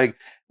Marvel. So like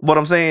what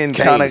I'm saying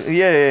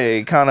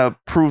it kind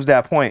of proves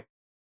that point.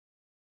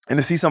 And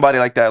to see somebody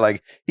like that,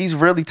 like he's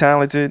really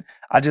talented.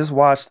 I just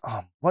watched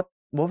what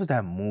was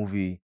that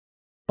movie?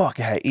 Fuck,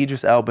 it had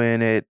Idris Elba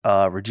in it,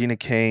 Regina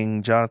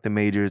King, Jonathan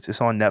Majors. It's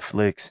on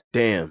Netflix.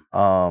 Damn.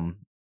 I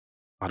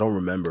don't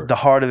remember. The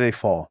Harder They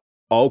Fall.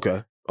 Oh,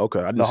 okay.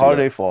 I The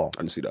Harder They Fall.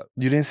 I didn't see that.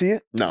 You didn't see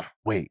it? No.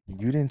 Wait,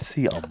 you didn't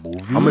see a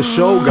movie? I'm a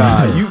show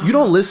guy. You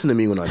don't listen to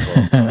me when I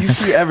talk. You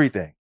see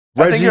everything.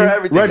 Reggie, I think you're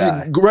everything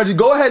guy. Reggie,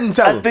 go ahead and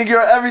tell him. I think you're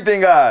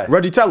everything guy.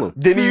 Reggie, tell him.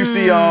 Didn't you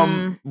see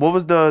what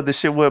was the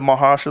shit with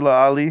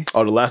Mahershala Ali?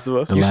 Oh, The Last of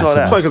Us? You saw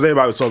that? It's because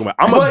everybody was talking about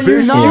it. I'm a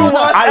big you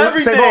watch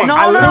everything.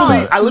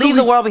 I leave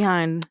the world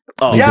behind.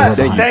 Oh, yes,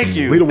 thank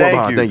you. Leave the world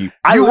behind. Thank you.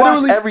 You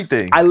watched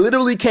everything. I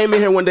literally came in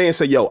here one day and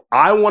said, yo,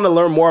 I want to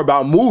learn more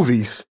about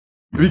movies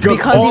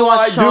because all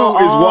I do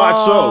is watch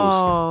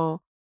shows.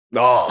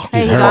 Oh,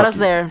 hey, he got us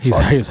there.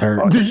 He's hurt.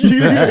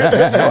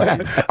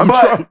 I'm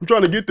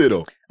trying to get there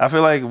though. I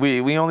feel like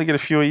we only get a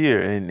few a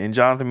year, and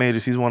Jonathan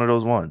Majors, he's one of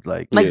those ones.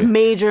 Like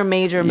major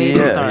stars.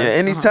 Yeah,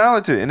 and he's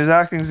talented, and his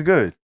acting is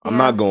good. I'm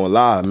not gonna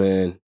lie,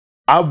 man.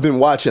 I've been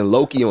watching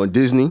Loki on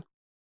Disney,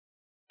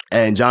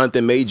 and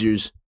Jonathan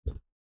Majors'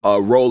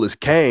 role as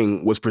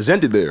Kang was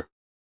presented there.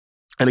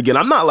 And again,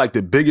 I'm not like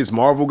the biggest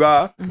Marvel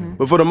guy,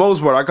 but for the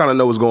most part, I kind of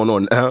know what's going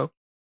on now.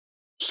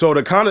 So all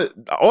I'm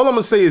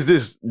gonna say is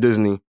this,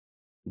 Disney.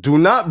 Do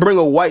not bring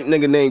a white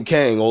nigga named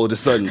Kang all of a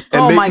sudden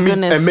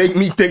and make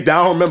me think that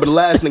I don't remember the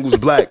last nigga was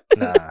black.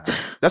 Nah.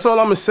 That's all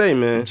I'm gonna say,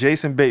 man.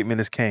 Jason Bateman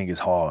as Kang is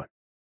hard.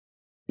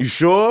 You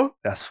sure?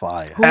 That's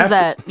fire. Who's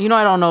that? You know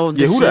I don't know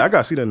this who shit. that? I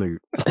gotta see that nigga.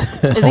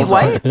 Is he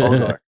white?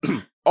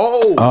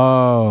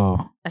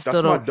 Oh. That's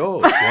my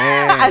dog.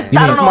 I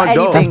don't know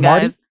anything,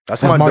 guys.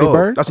 That's my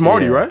dog. That's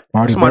Marty, right?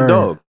 Marty That's my Bird.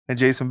 dog. And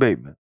Jason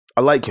Bateman.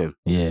 I like him.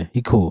 Yeah,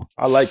 he cool.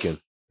 I like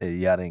him.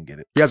 Yeah, I didn't get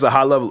it. He has a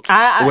high level.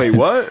 Wait,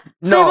 what?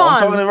 No, I'm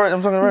talking to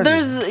Reggie.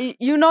 There's,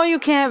 you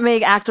can't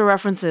make actor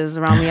references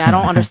around me. I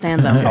don't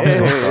understand them. I'm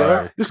so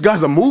sorry. This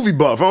guy's a movie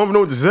buff. I don't even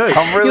know what to say.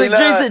 I'm really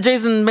not.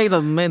 Jason made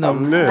them.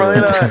 I'm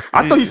really not.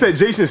 I thought he said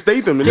Jason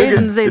Statham. The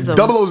Jason nigga,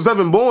 Statham.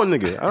 007 born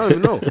nigga. I don't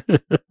even know.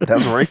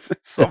 That's racist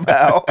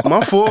somehow. My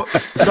fault.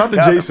 Shout out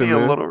to Jason,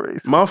 man. A little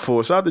racist. My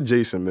fault. Shout out to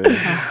Jason, man.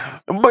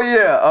 But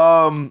yeah,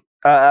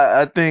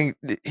 I think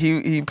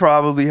he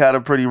probably had a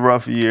pretty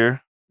rough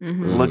year.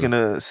 Looking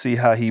to see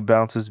how he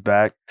bounces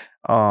back.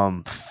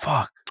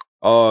 Fuck.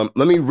 Let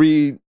me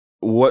read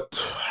what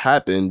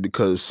happened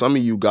because some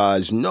of you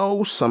guys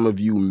know, some of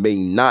you may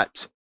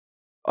not.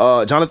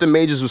 Jonathan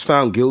Majors was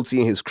found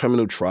guilty in his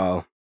criminal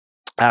trial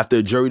after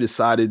a jury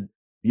decided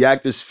the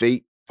actor's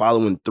fate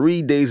following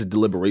 3 days of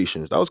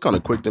deliberations. That was kind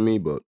of quick to me,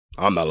 but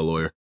I'm not a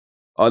lawyer.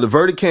 The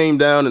verdict came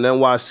down in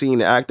NYC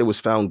and the actor was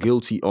found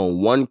guilty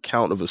on 1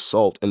 count of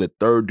assault in the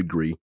 3rd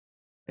degree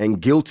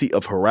and guilty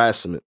of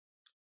harassment.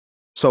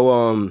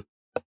 So,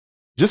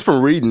 just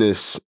from reading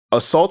this,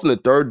 assault in the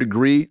 3rd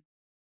degree,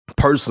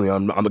 personally,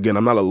 I'm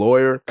not a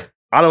lawyer.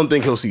 I don't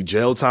think he'll see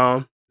jail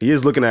time. He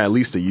is looking at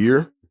least a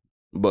year,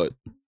 but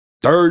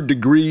 3rd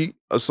degree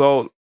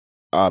assault,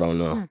 I don't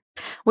know.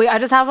 Wait, I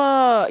just have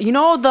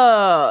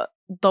the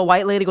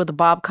white lady with the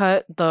bob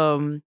cut,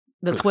 the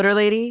Twitter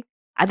lady.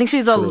 I think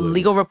she's a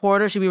legal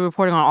reporter. She'd be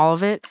reporting on all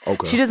of it.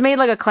 Okay. She just made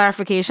like a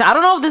clarification. I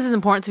don't know if this is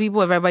important to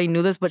people, if everybody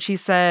knew this, but she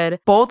said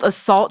both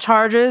assault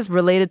charges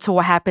related to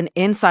what happened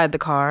inside the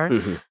car,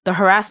 the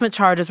harassment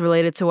charges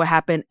related to what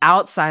happened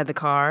outside the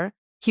car.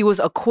 He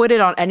was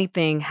acquitted on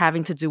anything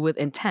having to do with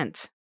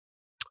intent.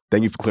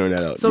 Thank you for clearing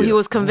that out. So he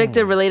was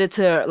convicted related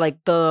to like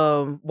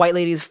the white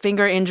lady's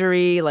finger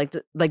injury, like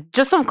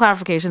just some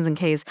clarifications in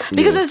case.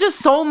 Because there's just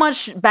so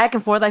much back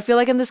and forth, I feel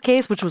like, in this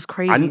case, which was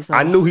crazy.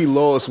 I knew he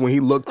lost when he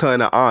looked her in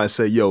the eye and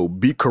said, yo,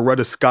 beat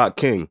Coretta Scott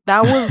King.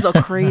 That was a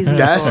crazy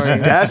story.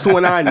 That's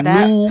when I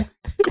knew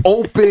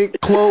open,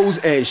 close,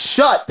 and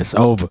shut. It's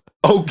over.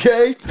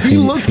 Okay? He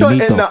looked her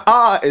in the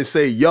eye and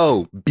said,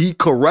 yo, beat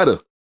Coretta.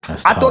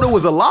 I thought it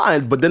was a lie,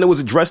 but then it was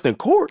addressed in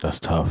court. That's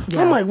tough.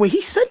 Yeah. I'm like, wait,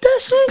 he said that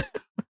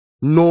shit?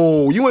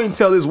 No, you ain't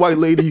tell this white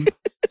lady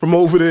from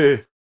over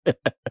there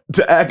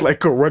to act like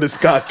Coretta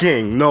Scott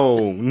King.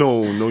 No,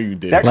 you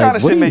didn't. That kind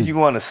of shit make you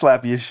want to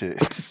slap your shit.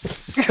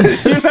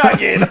 Because you're not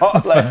getting all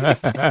like,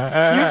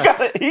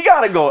 he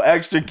gotta go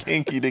extra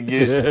kinky to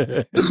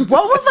get.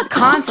 What was the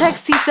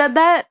context he said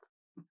that?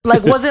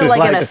 Like, was it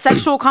like in a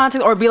sexual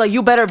context, or be like,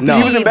 you better be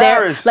he was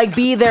embarrassed. there, like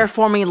be there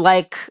for me,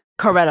 like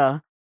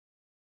Coretta?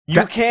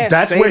 You can't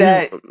say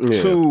that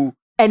to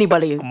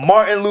anybody.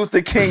 Martin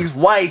Luther King's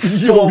wife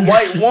to a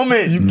white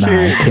woman. You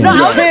can't. No,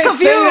 I was just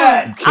confused.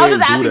 I was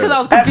just asking because I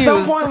was confused. At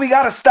some point, we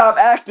gotta stop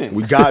acting.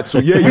 We got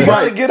to. Yeah, we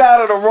gotta get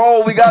out of the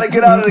role. We gotta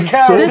get out of the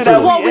character. This is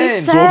what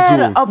we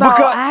said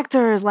about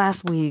actors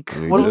last week.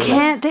 We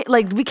can't date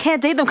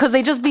them because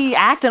they just be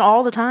acting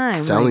all the time.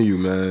 I'm telling you,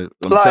 man.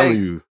 I'm telling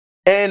you.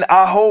 And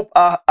I hope,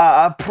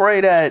 I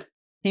pray that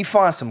he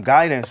finds some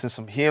guidance and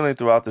some healing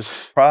throughout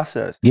this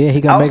process. Yeah, he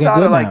got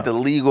outside of like the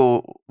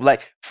legal,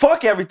 like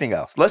fuck everything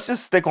else. Let's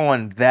just stick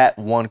on that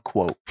one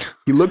quote.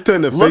 He looked her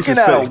in the face looking and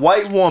at said, a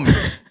white woman.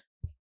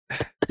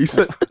 He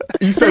said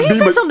Did he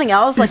say something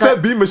else? He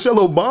said be Michelle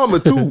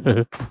Obama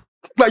too.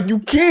 Like you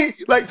can't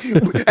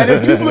and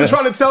then people are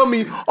trying to tell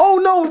me, oh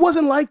no, it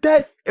wasn't like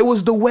that. It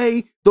was the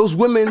way those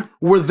women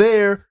were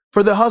there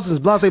for their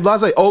husbands. Blase,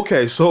 blase.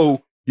 Okay,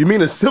 so you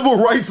mean a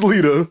civil rights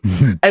leader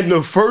and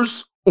the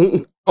first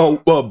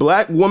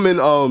black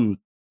woman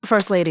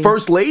first lady?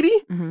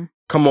 Mm-hmm.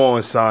 Come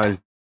on,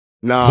 son.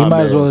 Nah, he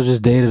might as well have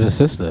just dated a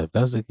sister if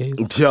that's the case.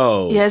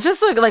 Yo. Yeah, it's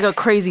just like a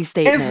crazy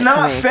statement. It's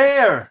not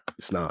fair.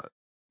 It's not.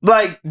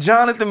 Like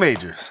Jonathan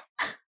Majors.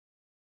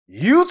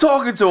 You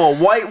talking to a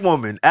white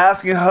woman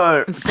asking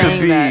her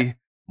to be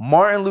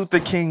Martin Luther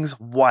King's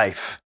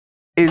wife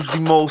is the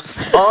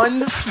most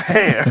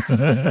unfair.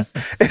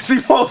 It's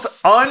the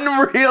most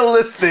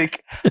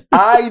unrealistic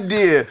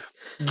idea.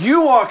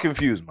 You are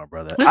confused, my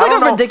brother. It's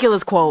like a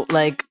ridiculous quote.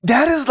 Like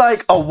that is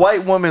like a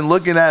white woman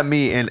looking at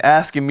me and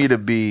asking me to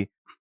be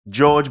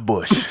George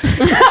Bush.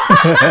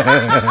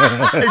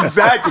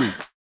 Exactly.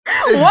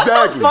 What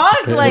the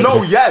fuck? Like,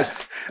 no,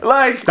 yes.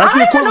 Like that's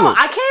the equivalent.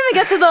 I can't even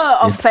get to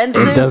the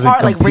offensive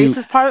part, like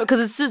racist part,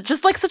 because it's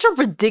just like such a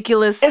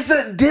ridiculous. It's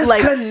a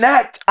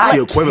disconnect. Like,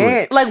 the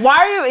equivalent. Like,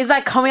 why is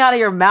that coming out of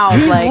your mouth?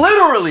 He's like,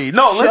 literally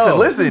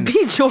listen.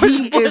 Be George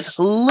he Bush. is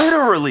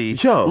literally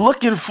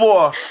looking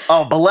for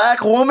a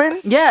black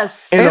woman.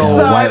 Yes,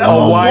 inside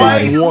a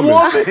white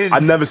woman.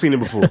 I've never seen it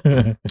before.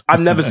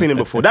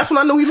 That's when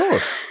I know he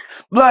lost.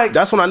 Like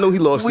that's when I knew he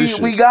lost.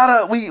 We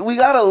gotta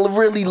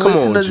really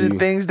listen to the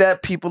things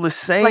that people are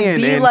saying. Like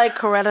be like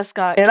Coretta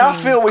Scott. And I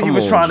feel what he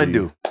was trying to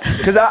do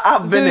because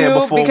I've been there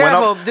before. Be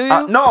careful. Do you?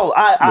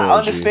 I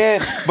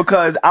understand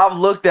because I've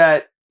looked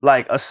at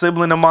like a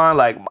sibling of mine.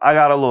 Like I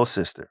got a little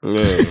sister.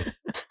 Yeah.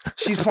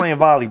 She's playing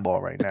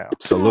volleyball right now.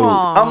 Salute.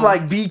 Aww. I'm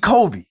like, be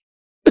Kobe.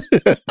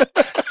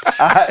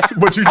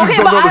 But you just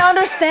don't know. I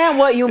understand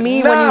what you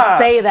mean when you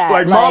say that.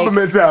 Like Mamba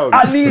mentality.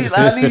 I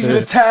need you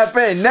to tap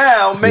in.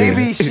 Now,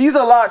 maybe she's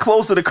a lot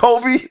closer to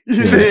Kobe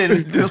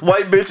than this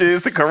white bitch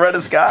is to Coretta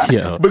Scott.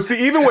 Yeah. But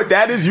see, even what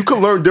that is, you can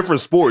learn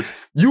different sports.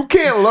 You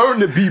can't learn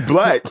to be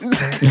black.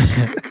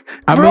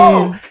 I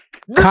Bro, mean,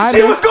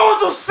 she was going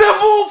through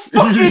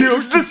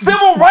the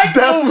civil rights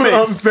That's movement.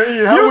 what I'm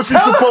saying. How was she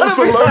supposed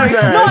to learn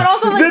that? No, and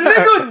also like The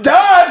nigga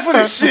died for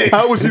this shit.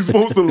 How was she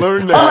supposed to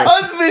learn Her that?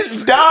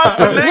 husband died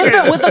for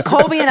niggas. with the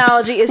Kobe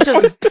analogy, it's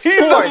just sports. He's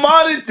the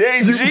modern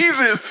day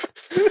Jesus.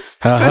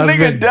 her The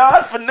nigga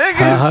died for niggas.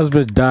 Her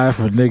husband died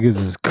for niggas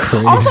is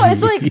crazy. Also,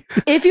 it's like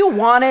if you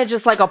wanted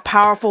just like a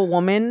powerful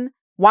woman,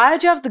 why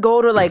did you have to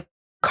go to like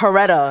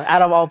Coretta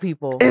out of all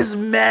people? It's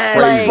mad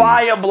Crazy.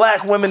 fire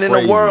black women in the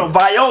Crazy. world.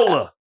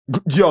 Viola.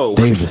 Yo.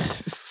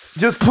 Davis.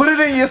 Just put it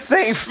in your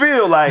same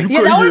feel. Like,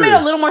 Yeah, that would have made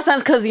a little more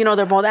sense because you know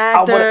they're both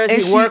actors.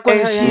 and You work with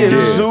her. she yeah.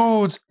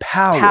 exudes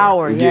power.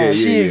 Power, yeah.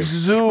 She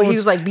exudes. But he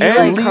was like, be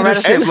And like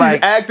Coretta. And she's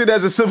like- acted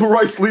as a civil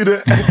rights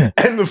leader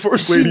and the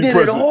first She lady did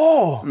president. it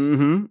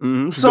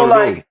all. So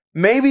like,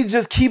 maybe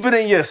just keep it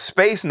in your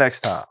space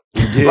next time.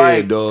 Yeah,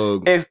 like,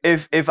 dog.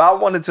 If I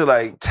wanted to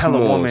like tell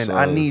Come a on, woman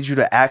I son. need you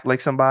to act like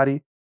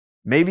somebody,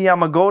 maybe I'm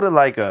gonna go to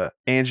like a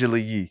Angela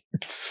Yee.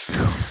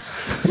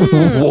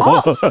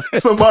 What?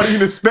 Somebody in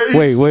the space.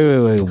 Wait.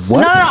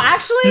 What? No,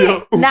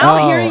 actually,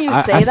 now hearing you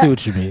say I that, see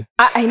what you mean.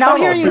 now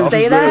hearing you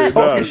say that,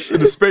 Nah, in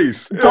the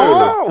space.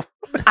 don't.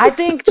 I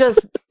think just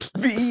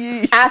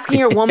VE. asking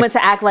your woman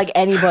to act like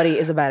anybody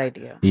is a bad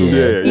idea. Yeah. Yeah.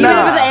 Even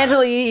if it's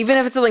Angela Yee, even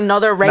if it's like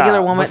another regular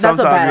Nah, woman, but that's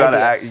a sometimes bad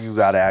idea. you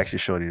gotta ask your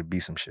shorty to be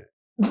some shit.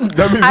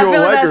 That means I you don't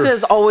feel like like that's her.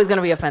 just always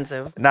gonna be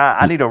offensive. Nah,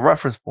 I need a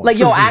reference point. Like,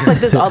 yo, act like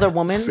this other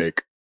woman.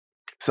 Sick.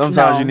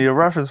 Sometimes No. you need a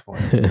reference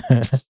point.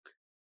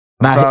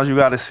 Nah, Sometimes you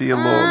gotta see a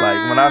little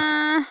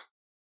like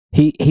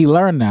when he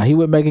learned now. He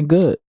went making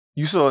good.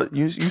 you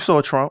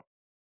saw Trump.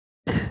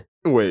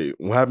 Wait,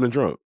 what happened to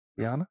Trump?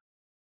 Yana?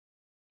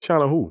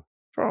 China who?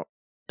 Trump.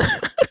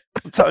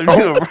 I'm telling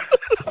you,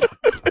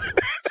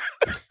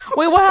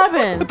 Wait, what I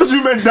happened? thought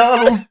you meant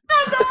Donald.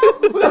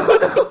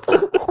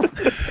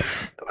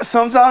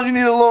 sometimes you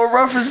need a little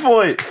reference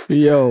point.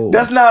 Yo.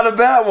 That's not a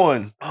bad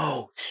one.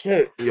 Oh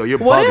shit. Yo, you're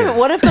What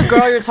bugging. if the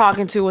girl you're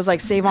talking to was like,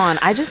 Savon,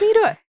 I just need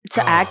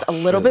to act a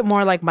little bit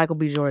more like Michael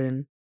B.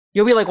 Jordan.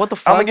 You'll be like, what the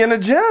fuck? I'm gonna get in the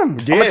gym. I'm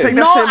Yeah. gonna take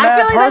that no, shit I mad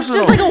feel like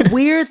personal. that's just like a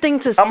weird thing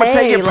to say. I'm gonna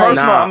take it like-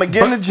 personal. Nah, I'm gonna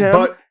get in the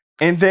gym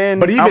and then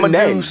but even I'm gonna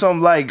then- do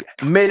some like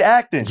mid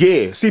acting.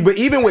 Yeah, see, but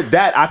even with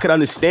that, I could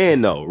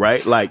understand though,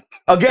 right? Like,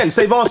 again,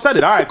 Savon said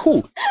it. All right,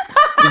 cool.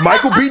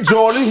 Michael B.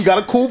 Jordan, he got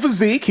a cool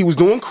physique. He was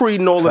doing Creed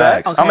and all of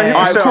that. I'm gonna hit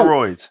All the right, cool.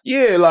 steroids.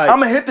 Yeah, like, I'm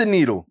gonna hit the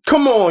needle.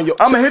 come on, yo.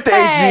 I'm gonna hit the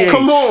Hey. HGH.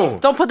 Come on.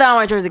 Don't put that on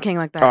my Jersey King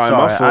like that. All right,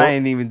 my Sorry, fault. I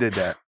ain't even did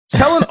that.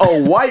 Telling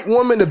a white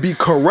woman to be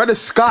Coretta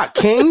Scott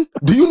King?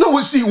 Do you know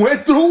what she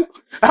went through?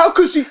 How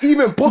could she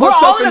even put We're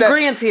herself all in that?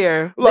 agreement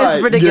here. Like,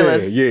 It's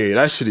ridiculous. Yeah,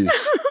 that shit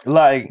is.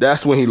 Like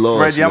That's when he lost.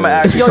 Reggie, I'm gonna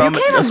man. ask you Yo, you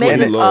something. can't That's even when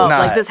make he this lost. up.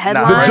 Like this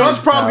headline. The Reggie, judge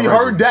probably Reggie.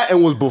 heard that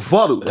and was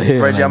befuddled. Yeah, Reggie,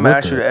 I'm like, gonna what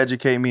ask you the- to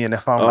educate me, and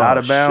if I'm Oh, out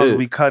of bounds, shit.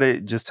 we cut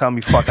it. Just tell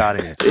me fuck out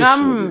of here.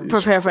 I'm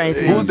prepared for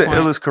anything. Who's the at this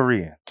point. illest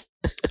Korean?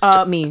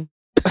 Me.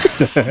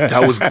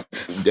 That was, and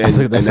That's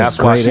a that's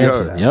why great she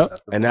answer. heard. Yep.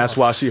 And that's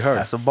why she heard.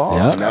 That's a ball.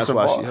 Yep. That's a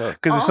why ball. she heard.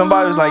 Because if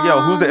somebody was like,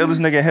 "Yo, who's the illest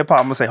nigga in hip hop?"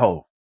 I'm gonna say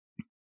Hov.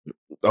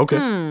 Okay.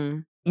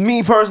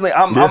 Me personally,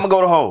 I'm Yeah. gonna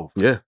go to Hov.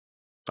 Yeah.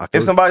 I If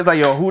feel somebody's like,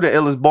 "Yo, who the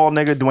illest bald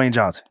nigga?" Dwayne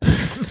Johnson.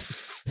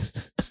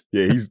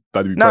 yeah, he's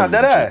about to be Nah, president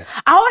that and shit.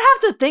 ass. I would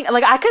have to think.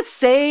 Like I could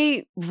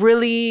say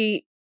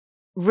really,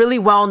 really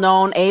well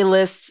known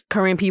A-list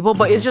Korean people,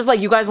 but it's just like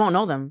you guys won't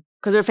know them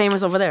because they're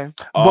famous over there.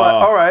 But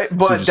all right, see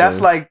what but you're that's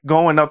saying. like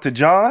going up to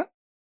John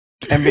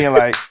and being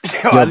like,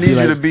 "Yo, Yo, I be need you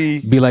like- to be."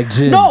 Be like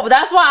Jin. No,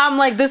 that's why I'm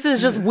like, this is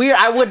just weird.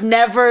 I would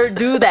never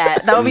do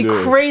that. That would be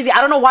Yeah. crazy.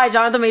 I don't know why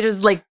Jonathan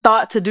Majors like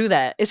thought to do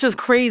that. It's just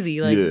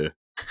crazy. Like, Yeah.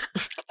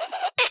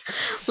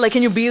 like,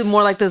 can you be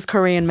more like this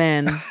Korean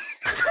man?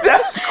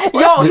 That's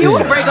Yo, he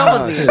would break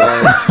up with me.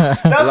 That's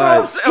what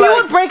I'm saying. He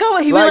Like, would break up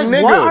with. He'd like, be like,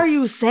 nigga, "What are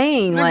you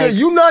saying?" Nigga, Like,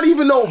 you not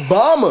even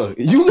Obama.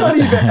 You not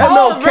even MLK.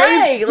 Oh,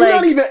 right, You like-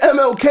 not even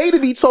MLK to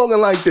be talking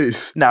like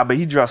this. nah, but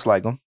he dressed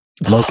like him.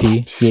 Low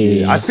key.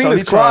 Yeah. I seen So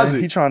his he trying-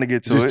 closet. He trying to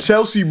get to Just it.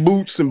 Chelsea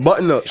boots and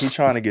button ups. He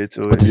trying to get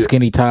to With the it.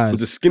 skinny ties. With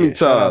the skinny Yeah,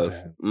 shout out ties.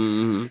 to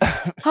him.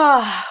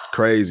 Mhm.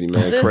 Crazy,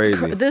 man.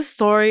 Crazy. This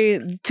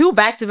story, two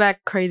back-to-back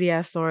crazy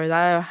ass stories.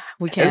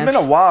 We can't. It's been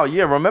a while.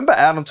 Yeah, remember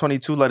Adam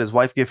 22 let his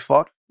wife get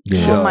fucked?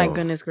 Yeah. Oh my Yo.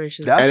 goodness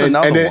gracious! That's and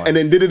another then, one. And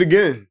then did it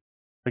again.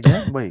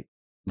 Again? Wait,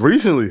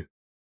 Recently.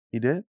 he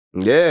did?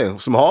 Yeah.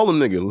 Some Harlem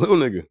nigga. Little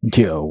nigga.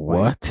 Yo,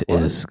 what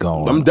is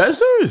going I'm on? dead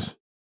serious.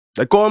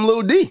 They call him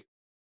Lil D.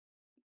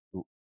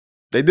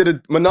 They did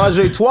a menage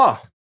a trois.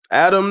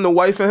 Adam, the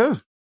wife, and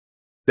him.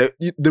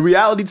 The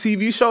reality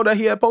TV show that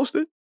he had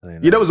posted.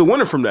 Yeah, there was a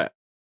winner from that.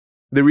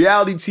 The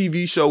reality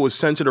TV show was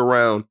centered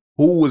around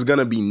who was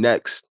gonna be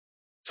next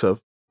to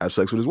have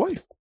sex with his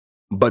wife.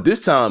 But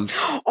this time,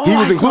 Oh, he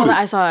was I included.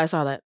 I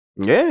saw that.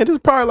 Yeah, it was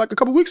probably like a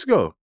couple weeks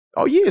ago.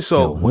 Oh yeah, Yo,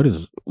 so what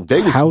is?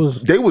 they was How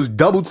is? they was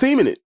double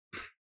teaming it.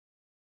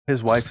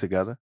 His wife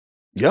together.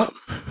 Yep.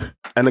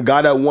 And the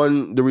guy that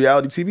won the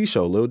reality TV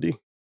show, Lil D.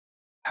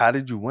 How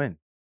did you win?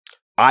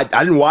 I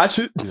didn't watch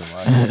it,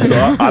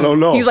 so I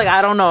don't know. He's like,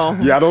 I don't know.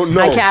 Yeah, I don't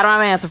know. I don't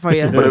have an answer for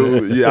you. But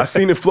I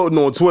seen it floating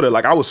on Twitter.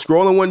 Like I was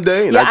scrolling one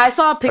day. And I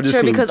saw a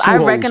picture because I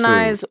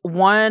recognize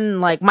one.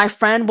 Like my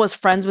friend was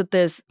friends with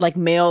this like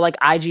male like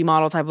IG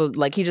model type of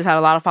like he just had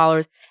a lot of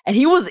followers and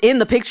he was in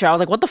the picture. I was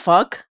like, what the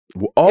fuck?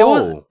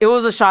 Oh, it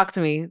was a shock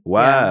to me.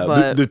 Wow,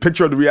 yeah, the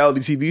picture of the reality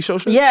TV show.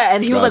 Yeah,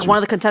 and he was like one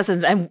of the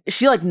contestants, and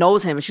she like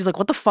knows him, and she's like,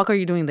 "What the fuck are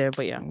you doing there?"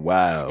 But yeah,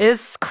 wow,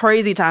 it's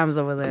crazy times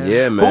over there.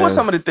 Yeah, man. What were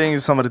some of the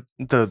things, some of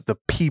the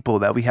people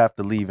that we have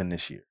to leave in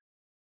this year?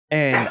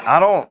 And I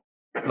don't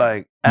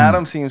like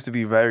Adam seems to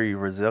be very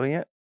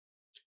resilient.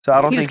 So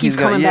I don't think he's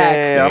gonna.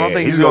 I don't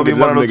think he's gonna be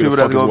one of those people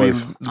that's gonna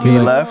be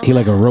left. He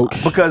like a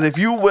roach. Because if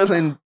you're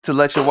willing to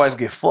let your wife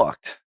get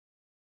fucked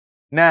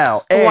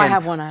now, I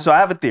have one. So I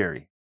have a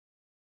theory.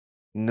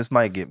 And this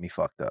might get me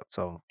fucked up.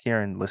 So,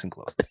 Kieran, listen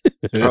close.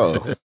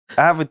 I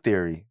have a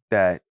theory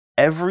that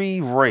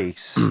every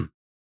race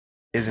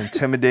is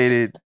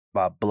intimidated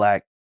by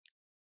black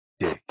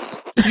dick.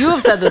 You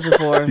have said this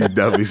before. You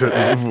definitely said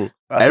this before.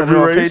 Every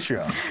race.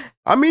 Patreon.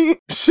 I mean,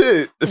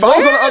 shit. If I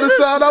was on the other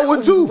side, I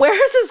would too. Where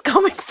is this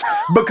coming from?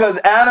 Because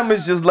Adam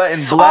is just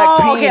letting black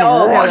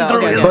run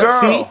through his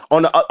girl. See,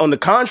 on the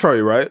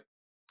contrary, right?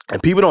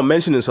 And people don't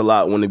mention this a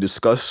lot when they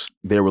discuss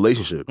their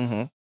relationship.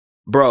 Mm-hmm.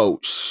 Bro,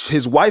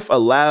 his wife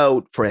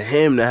allowed for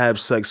him to have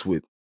sex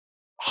with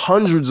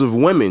hundreds of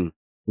women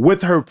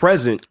with her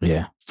present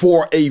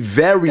for a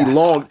very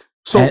long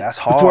that's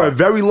hard. For a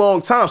very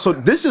long time. So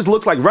this just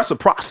looks like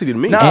reciprocity to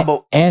me.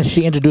 And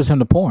she introduced him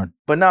to porn.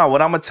 But now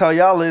what I'm gonna tell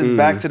y'all is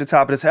back to the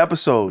top of this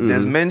episode.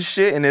 There's men's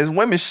shit and there's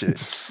women's shit.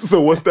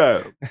 So what's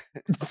that?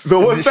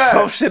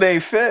 Some shit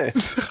ain't fair.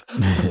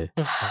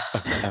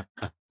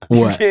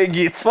 You can't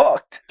get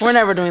fucked. We're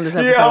never doing this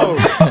episode.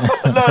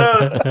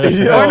 No.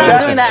 We're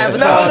not doing that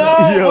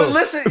episode. No, but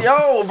listen,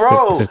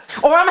 bro.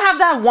 Or I'm gonna have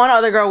to have one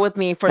other girl with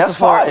me for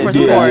support. Fine.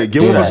 Yeah,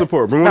 get one for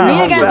support. Me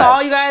against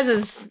all you guys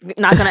is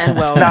not gonna end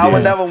well. I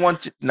would never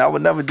want you. I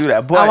would never do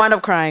that. But I wind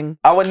up crying.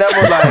 I would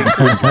never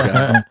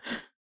like.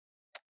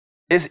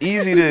 It's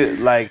easy to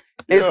like.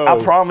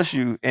 I promise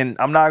you, and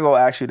I'm not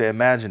gonna ask you to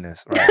imagine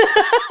this,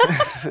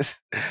 right?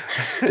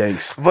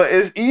 Thanks. But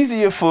it's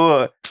easier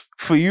for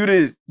you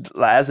to,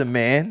 like, as a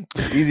man,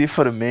 it's easier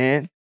for the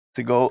man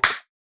to go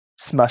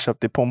smash up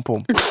the pom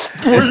pom.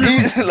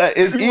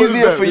 It's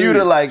easier for you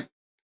to like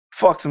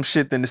fuck some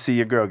shit than to see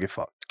your girl get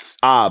fucked.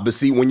 But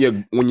see, when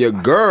your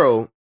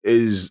girl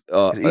is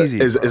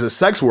a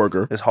sex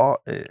worker, it's hard.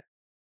 Yeah.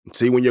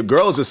 See, when your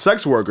girl is a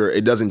sex worker,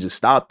 it doesn't just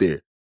stop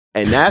there,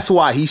 and that's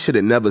why he should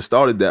have never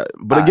started that.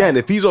 But again,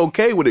 if he's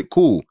okay with it,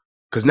 cool.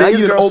 Because now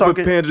you didn't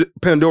open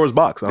Pandora's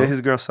box. Did his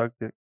girl suck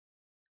dick?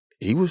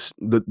 He was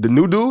the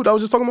new dude I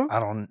was just talking about? I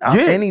don't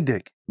any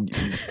dick.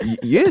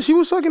 Yeah, she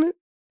was sucking it.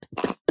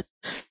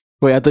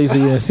 Wait, I thought you said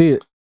you didn't see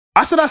it.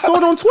 I said I saw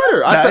it on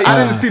Twitter. I said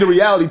I didn't see the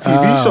reality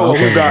TV show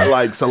who got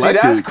like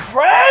selected. See, that's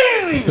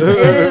crazy.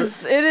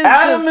 It is.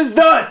 Adam is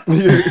done.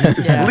 Lead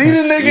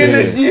a nigga in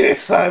this year,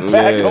 son.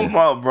 Back him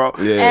up, bro.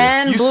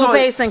 Yeah. And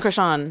Blueface and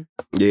Krishan.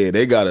 Yeah,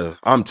 they gotta.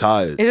 I'm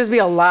tired. It just be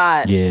a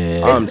lot.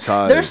 Yeah, I'm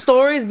tired. Their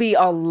stories be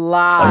a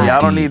lot. Oh, yeah,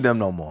 I don't need them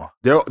no more.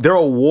 They're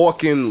a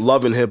walking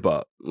loving hip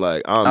hop.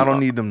 Like I don't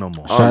need them no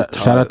more. Shout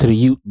out to the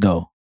youth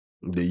though.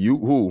 The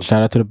youth who?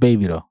 Shout out to the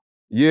baby though.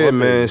 Yeah,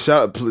 man.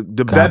 Shout out.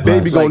 That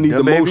baby gonna need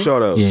the most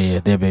shout outs. Yeah,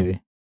 their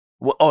baby.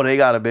 Well, they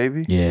got a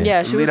baby?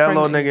 Yeah, she leave was that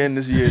pregnant. little nigga in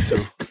this year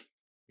too.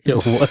 Yo,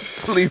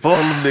 what? Leave all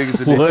them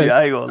niggas in this year.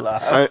 I ain't gonna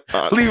lie.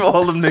 Leave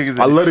all them niggas in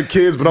I love the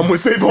kids, but I'm gonna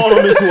save all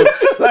on this one.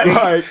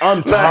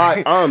 I'm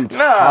tired. I'm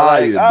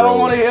tired. I don't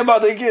want to hear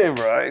about their kid,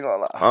 bro. I ain't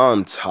gonna lie.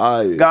 I'm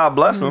tired. God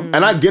bless them.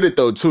 And I get it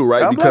though too,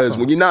 right? God Because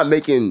when you're not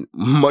making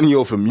money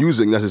off of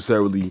music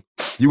necessarily,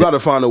 you got to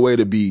find a way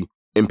to be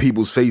in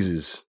people's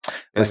faces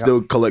and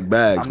still collect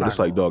bags. But it's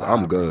like, dog,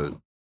 I'm good.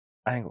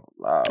 I ain't gonna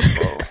lie,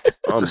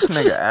 bro. This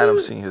nigga Adam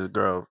seen his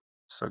girl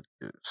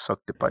suck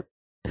the pipe.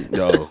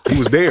 Yo, he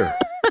was there.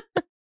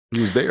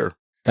 He was there.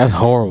 That's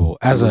horrible.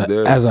 As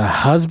a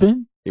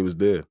husband, he was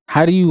there.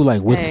 How do you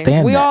like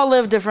withstand we that? all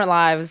live different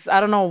lives. I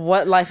don't know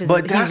what life he's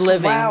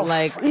living.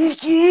 Like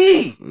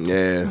freaky.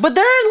 Yeah. But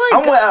they're like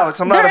I'm with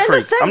Alex. I'm not a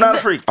freak. I'm not a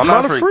freak. I'm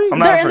not a freak.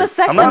 They're in the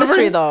sex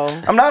industry though.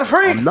 I'm not a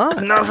freak. I'm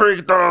not a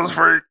freak. Thought I was a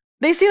freak.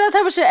 They see that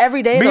type of shit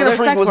every day. Being a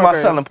freak was my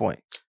selling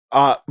point.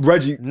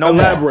 Reggie,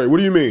 elaborate. What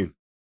do you mean?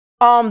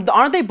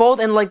 Aren't they both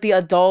in like the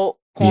adult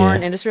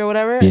porn industry or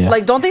whatever? Yeah.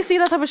 Like, don't they see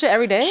that type of shit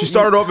every day? She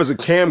started off as a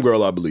cam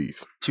girl, I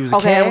believe. She was a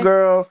cam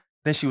girl.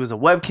 Then she was a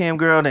webcam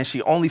girl. Then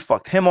she only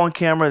fucked him on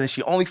camera. Then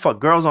she only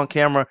fucked girls on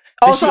camera.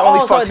 Then she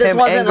only fucked him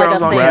and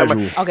girls on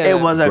camera. Okay, it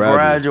was a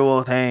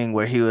gradual thing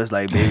where he was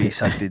like, "Baby,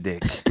 suck the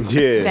dick."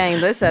 Yeah. Dang,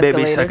 this escalated.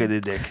 Baby, suck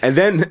the dick. And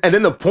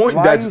then the point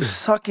why that's you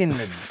sucking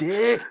the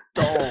dick,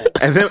 though.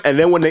 and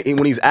then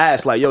when he's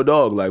asked like, "Yo,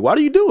 dog, like, why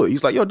do you do it?"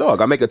 He's like, "Yo,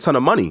 dog, I make a ton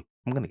of money."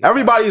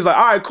 Everybody's like,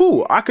 "All right,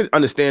 cool, I could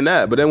understand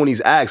that." But then when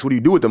he's asked, "What do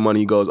you do with the money?"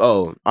 He goes,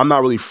 "Oh, I'm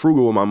not really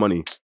frugal with my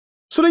money."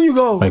 So then you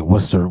go. Like,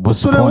 what's the point?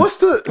 What's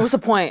the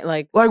point?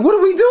 Like, what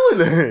are we doing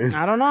then?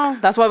 I don't know.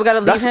 That's why we got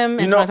to leave him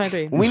in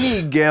 2023. We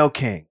need Gayle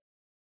King.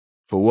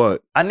 For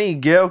what? I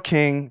need Gayle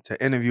King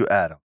to interview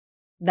Adam.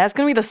 That's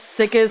gonna be the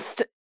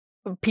sickest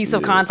piece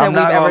of content we've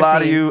ever seen. I'm not gonna lie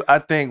to you. I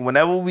think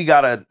whenever we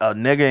got a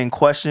nigga in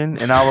question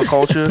in our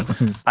culture,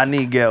 I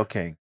need Gayle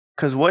King.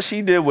 Because what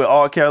she did with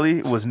R.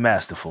 Kelly was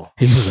masterful.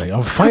 He was like,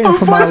 I'm fighting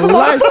for my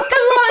life.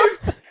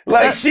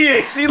 Like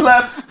she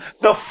left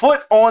the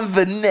foot on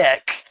the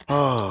neck.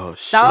 Oh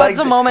shit. That was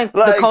a moment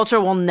the culture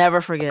will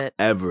never forget.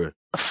 Ever.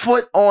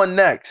 Foot on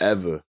necks.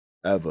 Ever.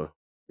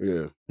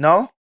 Yeah.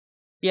 No?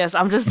 Yes,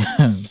 I'm just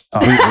reliving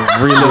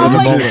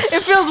the moment.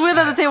 It feels weird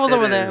that the table's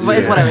over there, but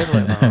it's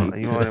whatever.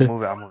 You want to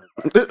move it? I'm moving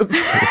it.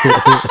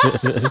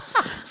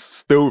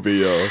 Stupid,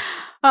 yo.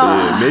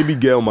 Yeah, maybe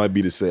Gayle might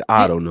be the same.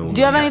 I don't know.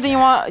 Do you have anything you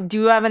want? Do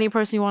you have any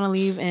person you want to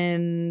leave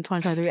in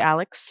 2023,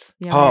 Alex?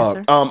 You have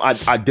an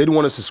answer? I did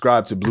want to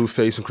subscribe to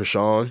Blueface and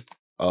Krishan.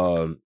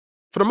 For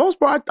the most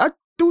part, I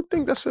do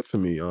think that's it for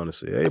me.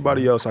 Honestly,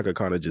 everybody else I could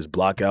kind of just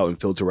block out and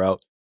filter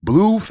out.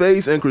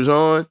 Blueface and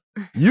Krishan,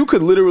 you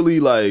could literally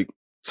like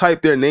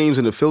type their names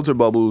in the filter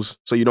bubbles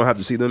so you don't have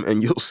to see them,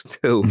 and you'll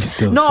still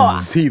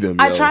see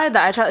them. I tried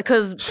that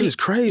because shit's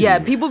crazy. Yeah,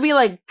 people be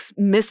like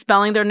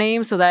misspelling their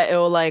names so that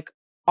it'll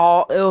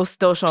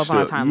still show up on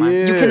our timeline.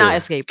 Yeah. You cannot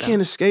escape them.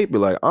 Can't escape it.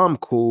 Like, I'm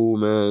cool,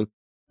 man.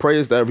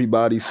 Prayers to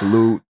everybody.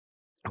 Salute.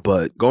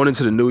 But going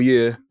into the new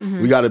year,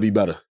 we got to be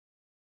better.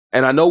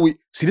 And I know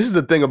this is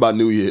the thing about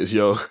New Year's,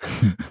 yo.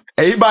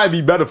 Everybody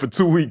be better for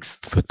 2 weeks.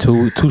 For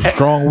two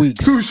strong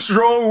weeks. 2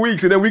 strong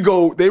weeks. And then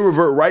they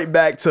revert right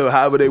back to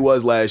however they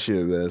was last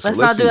year, man. So let's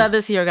not do that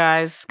this year,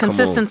 guys.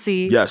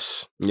 Consistency.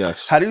 Yes.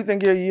 How do you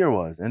think your year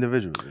was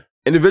individually?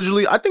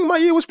 Individually, I think my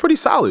year was pretty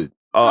solid.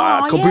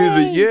 I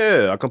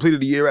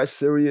completed the year at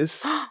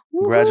Sirius.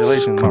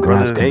 Congratulations,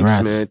 Congrats. Thanks,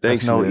 man.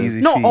 Thanks, That's no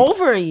easy feat. feat.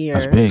 Over a year.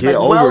 That's big. Yeah,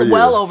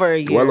 well over a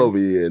year. Well over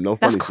a year. No funny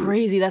That's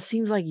crazy. That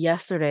seems like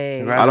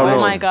yesterday. I don't know. Oh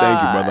my God.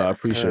 Thank you, brother. I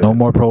appreciate it. No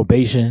more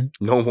probation.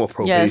 No more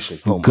probation.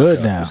 Yes. Oh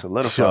Good now.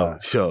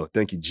 Sure.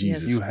 Thank you,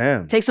 Jesus. You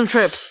him. Take some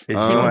trips. Take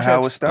some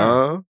Howard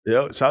Stern.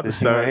 Yeah. Shout to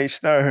Stern. H.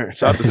 Stern.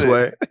 Shout to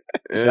Sway.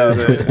 Shout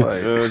to Sway.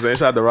 You know what I'm saying?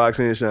 Shout to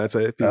Roxanne and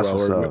Shantae. That's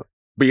what's up.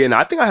 But yeah,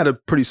 I think I had a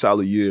pretty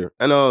solid year.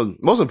 And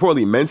most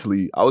importantly,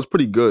 mentally, I was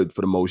pretty good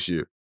for most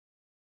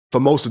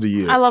of the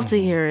year. I love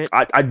to hear it.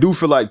 I do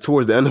feel like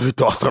towards the end of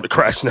it, I started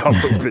crashing out a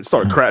little bit.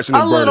 Started crashing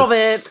a little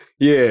bit.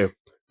 Yeah.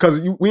 Because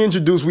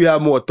we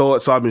have more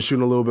thoughts, so I've been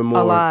shooting a little bit more.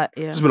 A lot,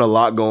 yeah. There's been a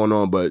lot going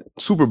on, but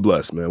super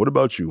blessed, man. What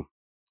about you?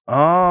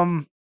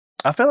 I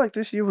feel like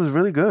this year was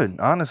really good,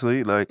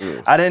 honestly. Like,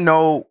 I didn't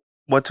know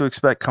what to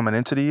expect coming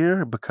into the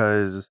year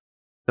because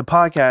the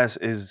podcast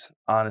is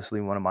honestly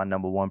one of my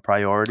number one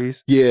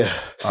priorities. Yeah,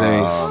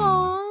 same.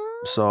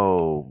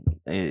 So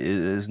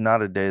it's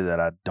not a day that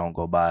I don't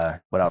go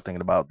by without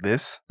thinking about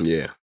this.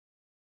 Yeah.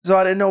 So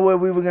I didn't know where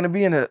we were going to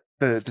be in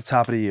the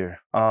top of the year.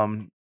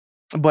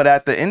 But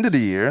at the end of the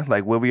year,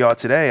 like where we are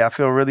today, I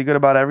feel really good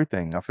about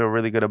everything. I feel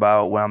really good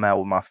about where I'm at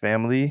with my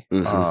family.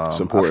 I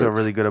feel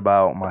really good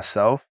about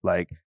myself.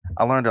 Like,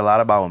 I learned a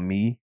lot about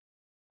me.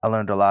 I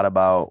learned a lot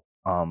about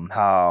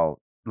how,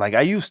 like,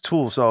 I use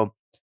tools. So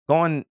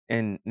going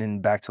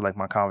in back to like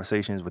my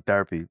conversations with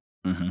therapy,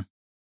 I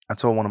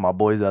told one of my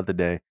boys the other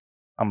day,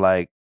 I'm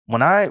like,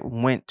 when I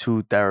went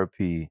to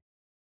therapy,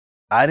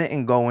 I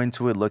didn't go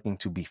into it looking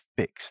to be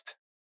fixed.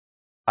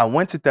 I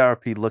went to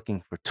therapy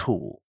looking for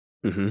tools,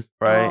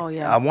 right? Oh,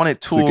 yeah. I wanted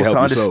tools to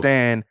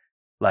understand,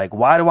 like,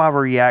 why do I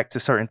react to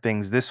certain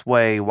things this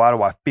way? Why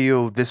do I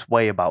feel this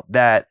way about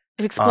that?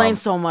 It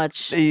explains so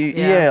much.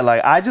 Yeah,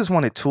 like I just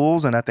wanted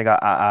tools, and I think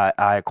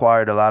I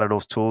acquired a lot of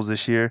those tools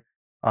this year.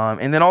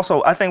 And then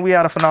also, I think we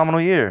had a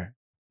phenomenal year.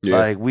 Yeah.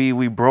 Like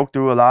we broke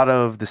through a lot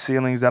of the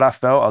ceilings that I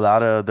felt, a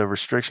lot of the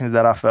restrictions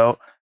that I felt.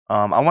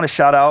 I want to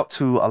shout out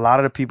to a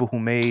lot of the people who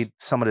made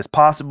some of this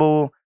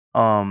possible,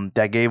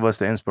 that gave us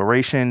the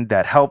inspiration,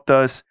 that helped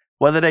us,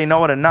 whether they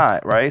know it or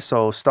not, right?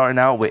 So starting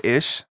out with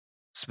Ish,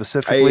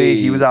 specifically,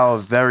 he was our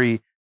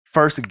very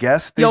first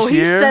guest this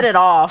year. He set it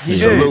off. He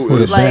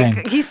did.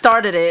 Like, he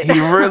started it. He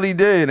really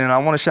did. And I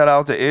want to shout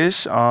out to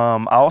Ish.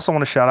 I also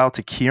want to shout out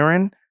to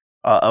Kieran.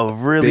 A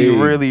really,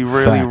 really,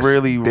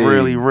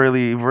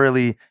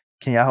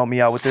 can y'all help me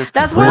out with this?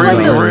 That's where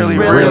really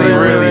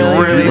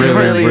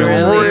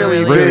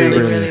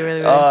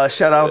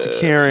shout out to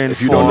Kieran.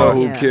 If you don't know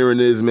who Kieran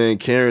is, man,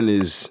 Kieran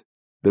is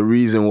the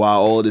reason why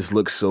all this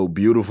looks so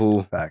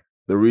beautiful. Fact.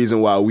 The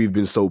reason why we've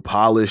been so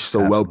polished,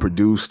 so well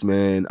produced,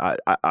 man.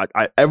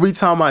 I every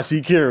time I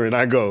see Kieran,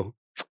 I go,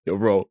 yo,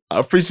 bro, I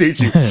appreciate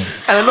you. And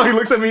I know he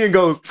looks at me and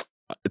goes,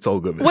 it's all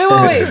good, man.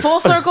 Wait. Full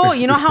circle.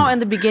 You know how in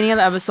the beginning of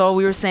the episode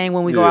we were saying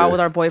when we go out with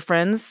our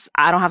boyfriends,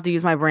 I don't have to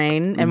use my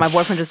brain and my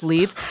boyfriend just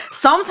leads?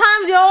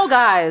 Sometimes,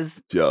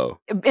 guys,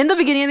 in the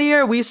beginning of the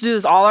year, we used to do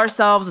this all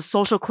ourselves, the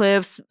social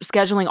clips,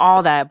 scheduling,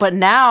 all that. But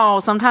now,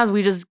 sometimes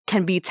we just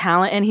can be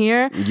talent in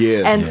here.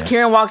 Yeah. And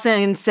Kieran walks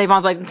in and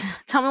Savon's like,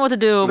 tell me what to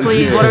do,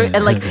 please.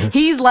 And like,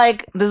 he's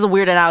like, this is a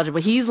weird analogy,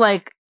 but he's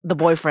like the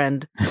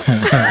boyfriend.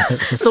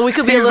 So we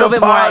could be a little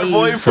bit more at ease.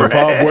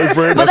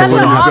 Boyfriend. But that's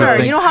an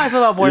honor. You know how I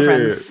feel about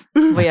boyfriends.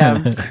 Yeah. But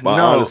yeah. But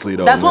honestly,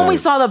 though, that's when we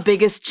saw the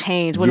biggest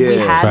change, when we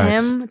had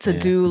him to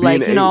do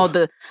like, you know,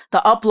 the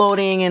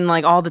uploading and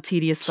like all the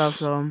tedious stuff.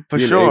 So for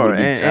sure.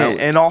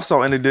 And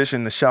also in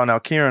addition to shouting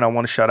out Kieran, I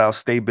want to shout out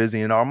Stay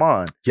Busy and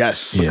Armand.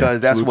 Yes.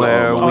 Because that's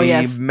where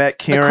we met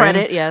Kieran. The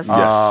credit, yes.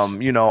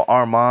 You know,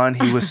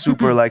 Armand, he was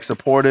super like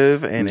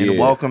supportive and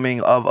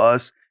welcoming of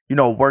us, you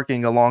know,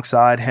 working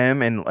alongside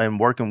him and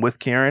working with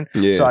Kieran.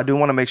 Yeah. So I do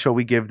want to make sure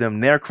we give them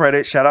their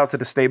credit. Shout out to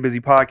the Stay Busy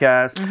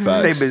podcast,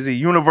 Stay Busy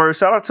Universe.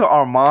 Shout out to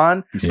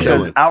Armand.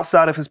 Because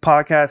outside of his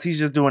podcast, he's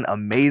just doing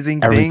amazing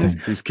things.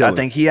 He's killing. I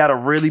think he had a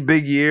really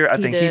big year. I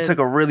think he took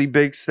a really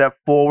big step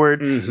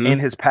forward in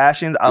his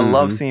passions. I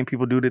love seeing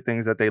people do the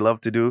things that they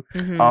love to do.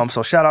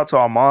 So shout out to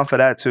Armand for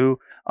that too.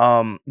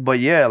 But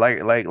yeah,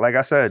 like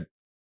I said,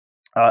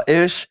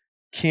 Ish,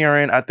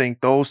 Kieran, I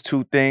think those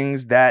two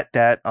things that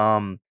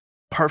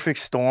perfect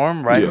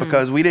storm, right?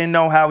 Because we didn't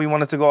know how we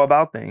wanted to go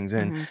about things.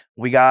 And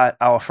we got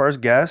our first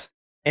guest.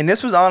 And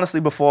this was honestly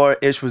before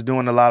Ish was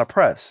doing a lot of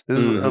press.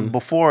 This was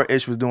before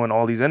Ish was doing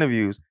all these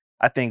interviews.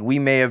 I think we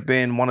may have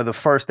been one of the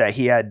first that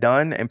he had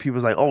done. And people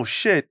was like, oh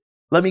shit,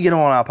 let me get him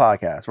on our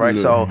podcast, right?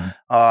 So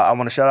I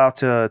want to shout out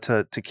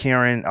to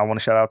Kieran. I want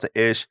to shout out to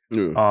Ish.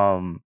 I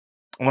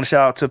want to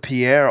shout out to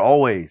Pierre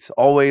always.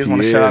 Always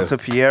want to shout out to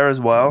Pierre as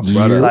well.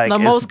 Like, the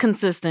most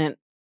consistent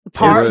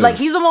part, like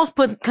he's the most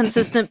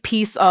consistent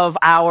piece of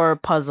our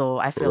puzzle,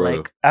 I feel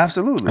like.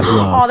 Absolutely.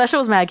 Oh, that show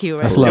was mad cute,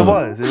 right? It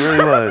was. It really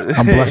was.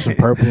 I'm blushing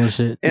purple and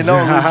shit. You know,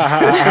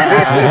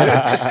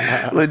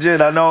 legit.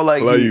 I know,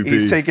 like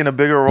he's taking a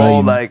bigger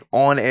role, like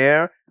on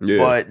air,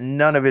 but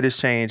none of it has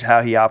changed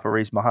how he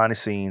operates behind the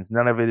scenes.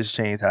 None of it has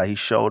changed how he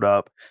showed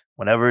up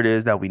whenever it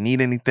is that we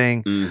need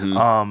anything.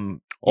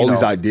 All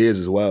these ideas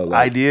as well.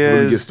 Like,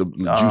 really gets the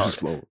juices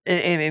flowing.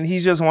 And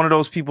he's just one of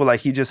those people, like,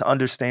 he just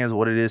understands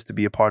what it is to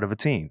be a part of a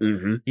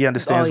team. He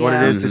understands what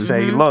it is to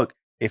say, look,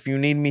 if you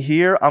need me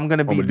here, I'm going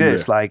to be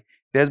this. Like,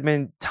 there's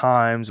been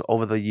times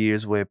over the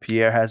years where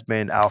Pierre has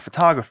been our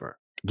photographer.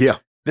 Yeah.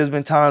 There's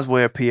been times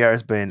where Pierre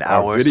has been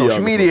our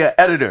social media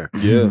editor.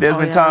 There's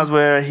been times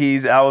where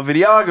he's our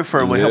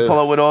videographer, where he'll pull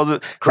up with all the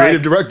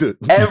creative director.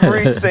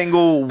 Every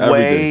single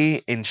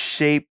way and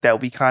shape that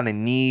we kind of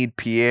need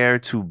Pierre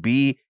to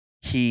be,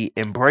 he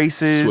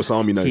embraces,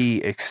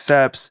 he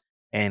accepts,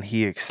 and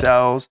he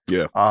excels.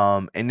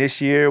 And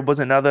this year was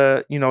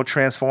another, you know,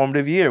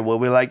 transformative year where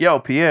we're like, yo,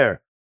 Pierre,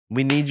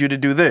 we need you to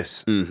do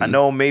this. I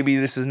know maybe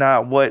this is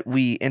not what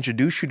we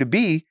introduced you to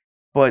be,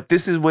 but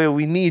this is where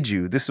we need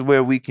you. This is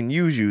where we can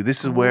use you.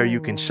 This is where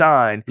you can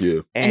shine.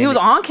 And he was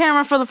on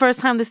camera for the first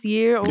time this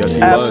year. Yes,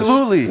 he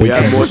absolutely. We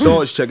have more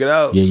thoughts. Check it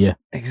out.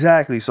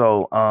 Exactly.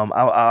 So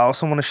I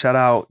also want to shout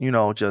out, you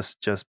know, just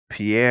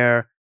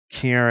Pierre,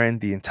 Kieran,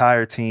 the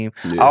entire team.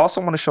 I also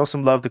want to show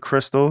some love to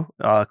Crystal.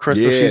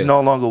 She's no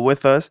longer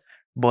with us,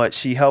 but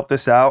she helped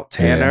us out.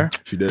 Tanner.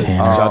 She did. Shout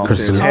out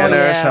to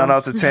Tanner. Shout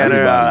out to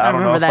Tanner. I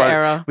don't know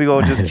if we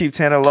go just keep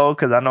Tanner low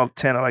because I know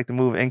Tanner like to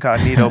move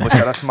incognito, but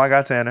shout out to my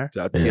guy Tanner.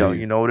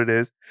 You know what it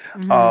is.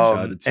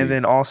 And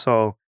then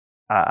also,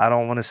 I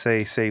don't want to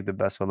say save the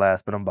best for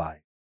last, but I'm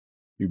biased.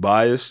 You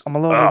biased? I'm a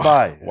little bit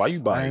biased. Why you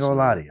biased? I ain't gonna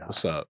lie to y'all.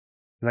 What's up?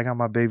 I got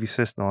my baby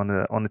sister on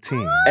the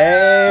team.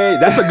 Hey,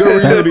 that's a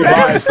good reason to be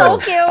biased.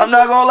 That's so cute. I'm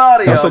not gonna lie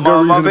to you. That's a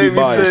good reason to be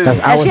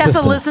biased. And she has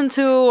to listen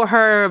to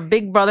her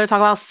big brother talk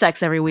about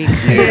sex every week.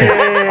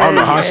 I don't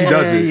know how she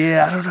does it.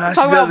 Yeah, I don't know how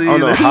she does it either. I don't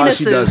know how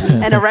she does it.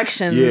 And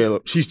erections. Yeah,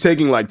 look, she's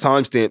taking like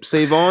timestamps.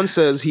 Savon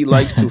says he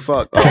likes to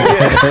fuck.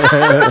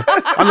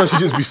 I know she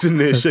just be sitting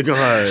there shaking her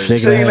head.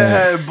 Shaking her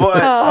head.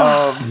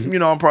 But, you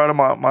know, I'm proud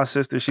of my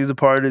sister. She's a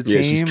part of the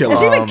team. She's killing. And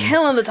she's been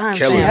killing the time.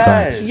 She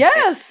has.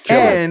 Yes.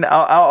 And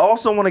I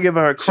also want to give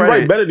her credit. She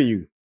write better than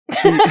you.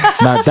 That's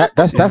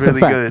really a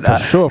fact. Good. For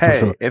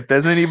sure. If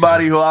there's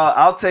anybody who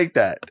I'll take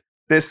that.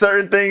 There's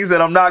certain things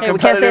that I'm not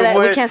competitive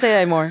with. We can't say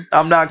that anymore.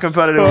 I'm not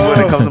competitive when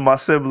it comes to my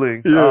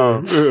siblings.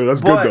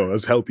 That's good though.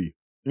 That's healthy.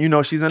 You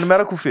know, she's in the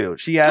medical field.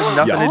 She has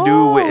nothing to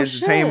do with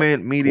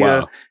entertainment, media.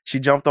 Wow. She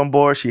jumped on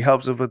board. She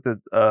helps us with the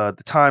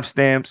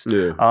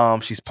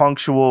timestamps. She's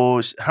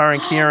punctual. Her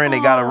and Kieran, they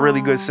got a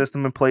really good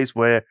system in place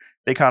where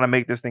they kind of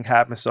make this thing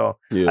happen. So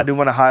I do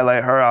want to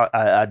highlight her.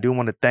 I do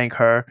want to thank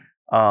her.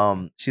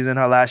 She's in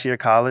her last year of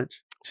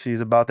college.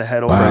 She's about to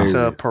head over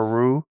to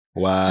Peru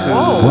to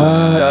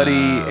study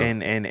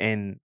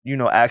and you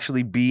know,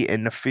 actually be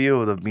in the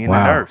field of being a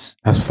nurse.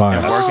 That's fine.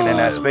 And working in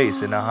that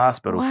space in the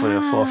hospital for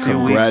a few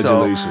weeks.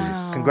 Congratulations.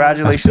 So,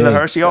 congratulations to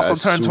her. She also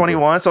turned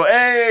 21. So,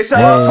 hey,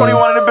 shout out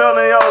 21 in the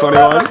building. Yo,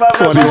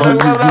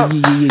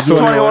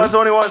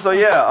 21. So,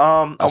 yeah,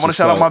 I want to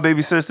shout out my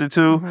baby sister,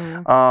 too.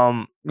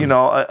 You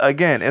know,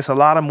 again, it's a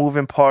lot of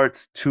moving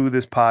parts to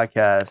this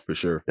podcast. For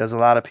sure. There's a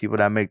lot of people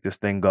that make this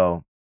thing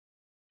go.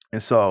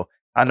 And so,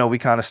 I know we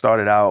kind of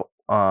started out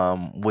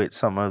with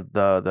some of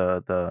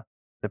the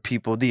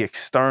people, the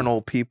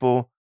external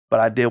people,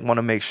 but I did want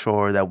to make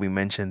sure that we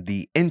mentioned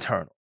the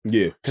internal.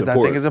 Yeah, because I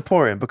think it's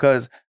important.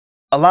 Because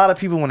a lot of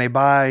people, when they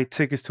buy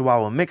tickets to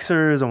our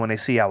mixers or when they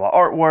see our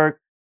artwork,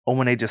 or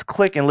when they just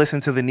click and listen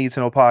to the Need to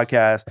Know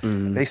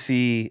podcast, they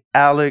see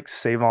Alex,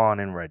 Savon,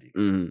 and Reggie.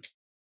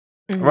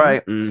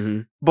 Right?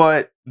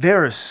 But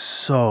there is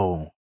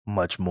so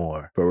much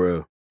more for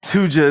real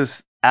to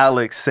just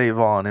Alex,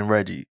 Savon, and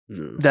Reggie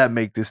that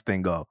make this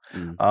thing go.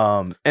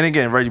 And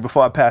again, Reggie,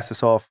 before I pass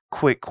this off,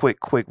 quick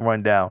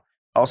rundown.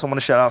 I also want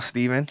to shout out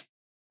Steven,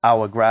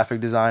 our graphic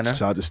designer.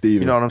 Shout out to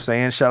Steven. You know what I'm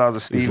saying? Shout out to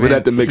Steven. He's lit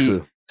at the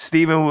mixer.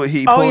 Steven,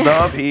 he pulled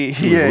up. He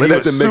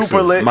was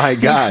super lit. My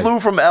guy. He flew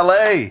from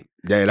LA.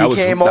 Yeah, he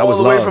came all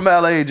the way from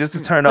LA just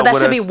to turn up with us.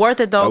 But that should be worth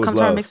it, though. Come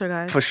to our mixer,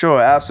 guys. For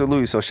sure,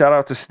 absolutely. So shout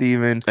out to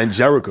Steven. And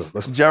Jerica.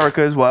 Jerica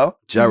as well.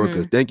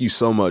 Jerica, thank you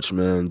so much,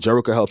 man.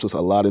 Jerica helps us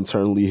a lot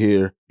internally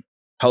here.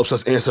 Helps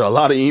us answer a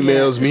lot of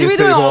emails. Me and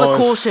doing all the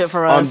cool shit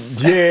for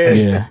us.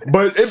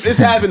 But it's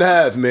half and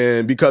half,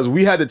 man, because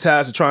we had the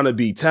task of trying to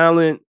be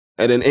talent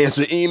and then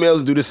answer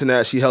emails, do this and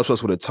that. She helps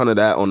us with a ton of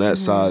that on that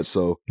side.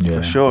 So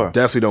for sure.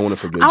 Definitely don't want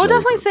to forget. I would Jerica.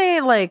 definitely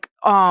say, like,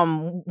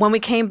 when we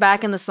came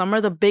back in the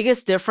summer, the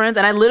biggest difference,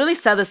 and I literally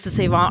said this to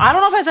Savon. I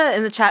don't know if I said it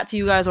in the chat to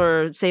you guys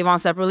or Savon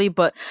separately,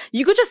 but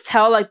you could just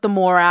tell like the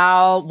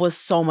morale was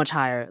so much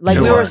higher. Like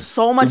we were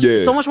so much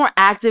more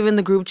active in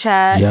the group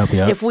chat.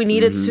 Yep. If we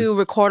needed to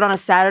record on a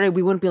Saturday,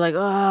 we wouldn't be like,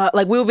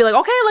 like we would be like,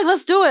 okay, like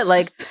let's do it.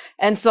 Like,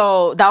 and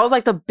so that was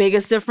like the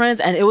biggest difference,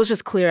 and it was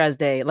just clear as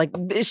day. Like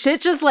shit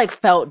just like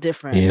felt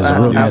different. Yeah, it's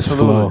a real nice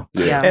flow.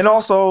 Yeah. And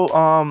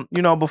also,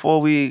 you know,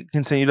 before we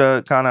continue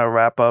to kind of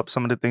wrap up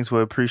some of the things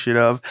we appreciate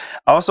of,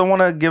 I also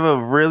want to give a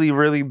really,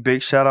 really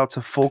big shout out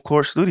to Full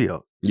Court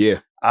Studio. Yeah.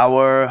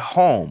 Our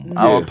home,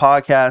 our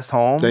podcast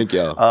home. Thank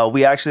y'all.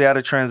 We actually had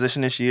a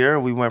transition this year.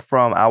 We went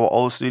from our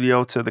old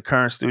studio to the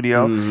current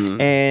studio.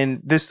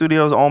 And this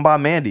studio is owned by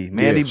Mandy.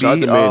 Mandy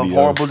B of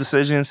Horrible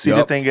Decisions. See,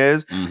 the thing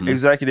is,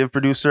 executive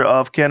producer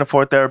of Can't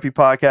Afford Therapy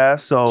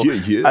podcast. So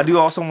I do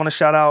also want to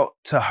shout out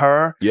to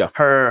her,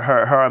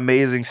 her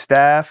amazing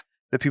staff.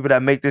 The people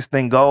that make this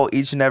thing go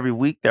each and every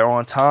week, they're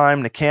on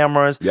time. The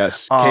cameras,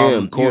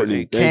 Cam,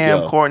 Courtney, Courtney,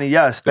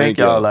 thank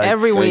y'all. Like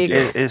every week,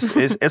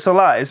 it's a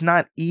lot. It's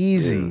not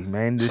easy,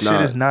 man. This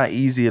shit is not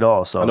easy at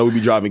all. So I know we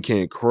be driving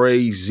Cam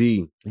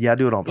crazy. Yeah, I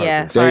do it on purpose.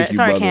 Yeah, Thank you,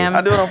 sorry, brother. Cam.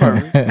 I do it on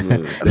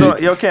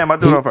purpose. Yo, Cam, I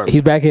do it on purpose.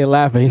 He back here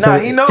laughing.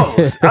 He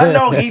knows. I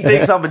know he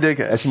thinks I'm a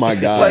dickhead. That's my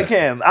guy. Like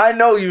Cam, I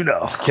know you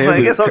know. Cam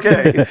like it's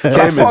okay.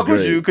 I fuck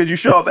with you because you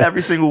show up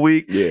every single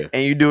week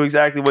and you do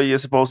exactly what you're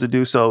supposed to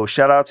do. So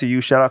shout out to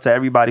you. Shout out to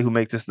everybody who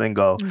makes this thing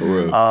go. For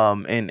real.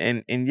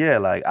 And yeah,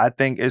 like I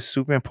think it's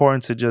super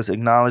important to just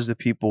acknowledge the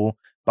people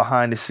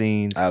behind the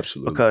scenes.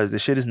 Absolutely. Because the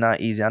shit is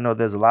not easy. I know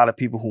there's a lot of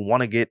people who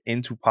want to get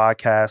into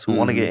podcasts, who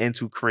want to get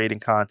into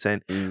creating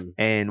content.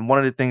 And one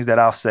of the things that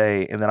I'll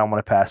say, and then I want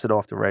to pass it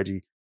off to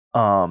Reggie,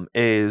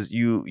 is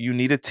you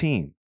need a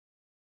team.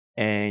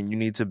 And you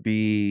need to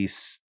be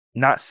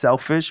not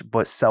selfish,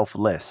 but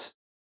selfless.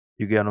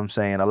 You get what I'm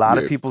saying? A lot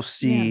of people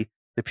see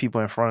the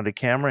people in front of the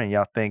camera and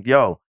y'all think,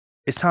 yo,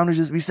 it's time to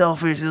just be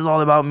selfish. This is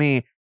all about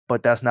me.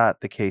 But that's not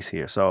the case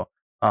here. So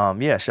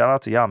shout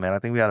out to y'all, man. I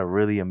think we had a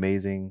really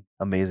amazing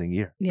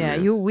year. Yeah,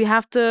 you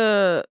have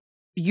to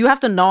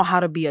know how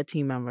to be a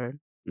team member.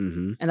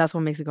 And that's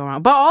what makes it go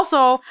around. But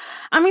also,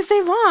 I mean,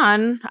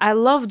 Savon, I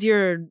loved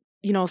your,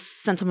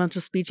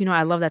 sentimental speech.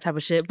 I love that type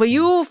of shit. But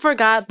you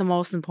forgot the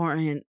most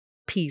important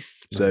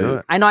piece.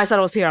 I know I said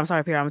it was Pierre. I'm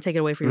sorry, Pierre. I'm gonna take it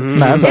away from you.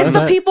 It's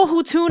the people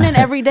who tune in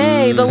every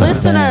day, the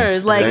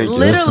listeners. Like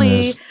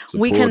literally,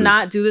 we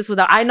cannot do this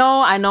without. I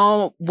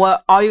know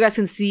what all you guys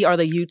can see are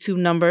the YouTube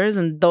numbers,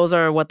 and those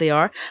are what they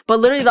are.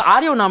 But literally, the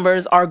audio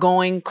numbers are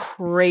going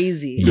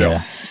crazy. Yeah.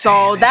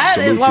 So that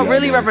is what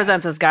really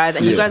represents us, guys.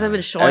 And you guys have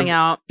been showing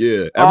out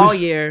all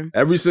year.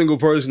 Every single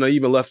person that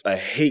even left a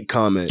hate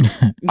comment,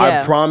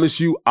 I promise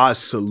you, I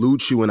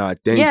salute you and I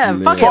thank you. Yeah,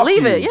 fuck it,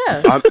 leave it.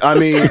 Yeah. I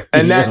mean,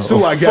 and that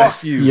too, I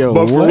guess. Yo,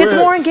 but for it's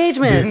more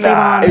engagement.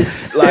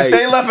 It's like, if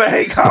they left a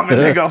hate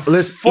comment, they go,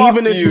 listen,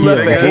 even if you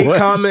left a hate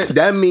comment,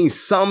 that means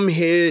some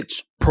here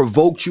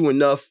provoked you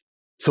enough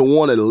to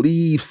want to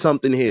leave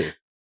something here.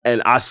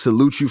 And I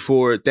salute you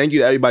for it. Thank you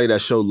to everybody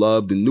that showed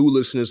love, the new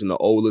listeners and the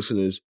old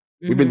listeners.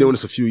 We've been doing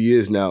this a few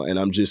years now, and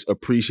I'm just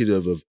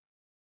appreciative of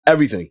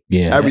everything.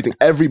 Yeah. Everything.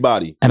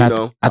 Everybody. And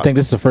I think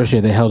this is the first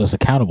year they held us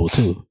accountable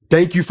too.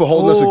 Thank you for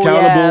holding us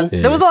accountable.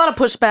 Yeah. There was a lot of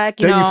pushback.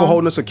 Thank you for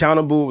holding us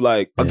accountable.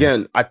 Like,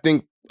 again, I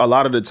think a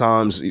lot of the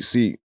times, you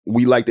see,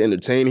 we like to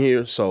entertain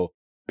here. So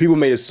people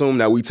may assume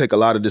that we take a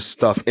lot of this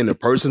stuff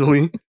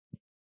interpersonally.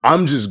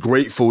 I'm just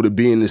grateful to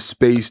be in this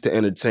space to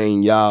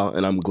entertain y'all.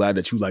 And I'm glad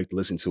that you like to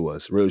listen to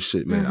us. Real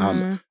shit,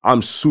 man.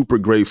 I'm super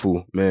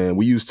grateful, man.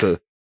 We used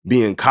to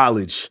be in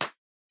college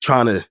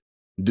trying to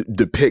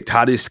depict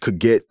how this could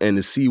get, and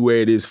to see where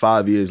it is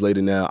 5 years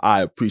later now.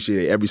 I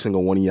appreciate every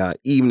single one of y'all,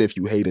 even if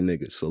you hate a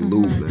nigga.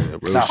 Salute, man.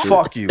 Real shit.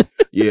 Fuck you.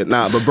 Yeah,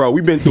 but bro,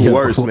 we've been through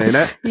worse, man.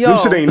 Them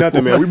shit ain't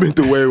nothing, man. We've been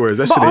through way worse.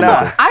 That shit ain't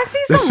nothing.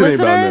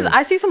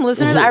 I see some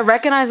listeners. I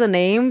recognize the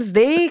names.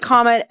 They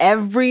comment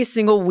every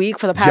single week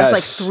for the past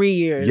like 3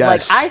 years.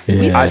 Like we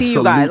see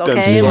you guys.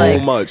 Okay, them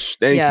so much.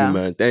 Thank you,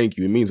 man. Thank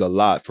you. It means a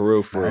lot for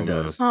real. It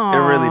does. It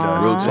really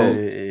does.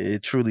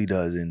 It truly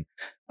does. And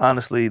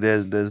honestly,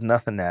 there's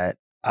nothing that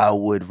I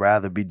would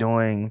rather be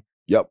doing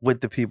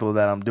with the people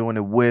that I'm doing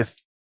it with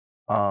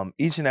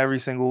each and every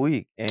single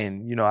week.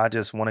 And, you know, I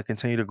just want to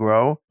continue to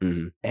grow.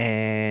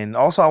 And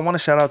also I want to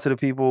shout out to the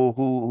people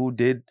who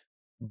did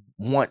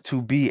want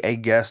to be a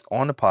guest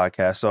on the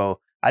podcast. So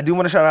I do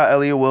want to shout out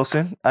Elliot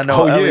Wilson. I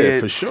know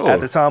Elliot, for sure. At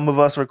the time of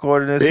us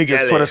recording this, he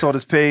just put us on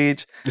his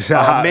page.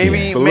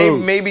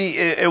 Maybe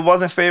it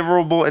wasn't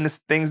favorable in the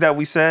things that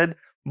we said,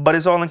 but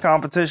it's all in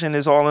competition,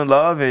 it's all in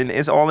love, and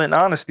it's all in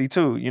honesty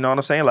too. You know what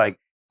I'm saying? Like,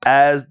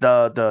 as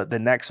the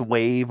next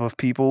wave of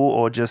people,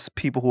 or just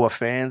people who are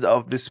fans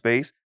of this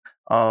space,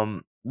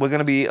 we're going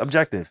to be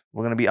objective.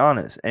 We're going to be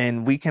honest.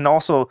 And we can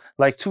also,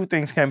 like, two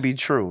things can be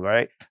true,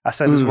 right? I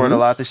said this word a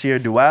lot this year,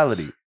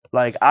 duality.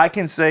 Like, I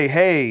can say,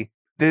 hey,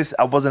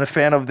 I wasn't a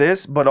fan of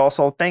this, but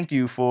also thank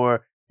you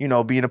for, you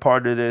know, being a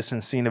part of this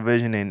and seeing the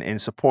vision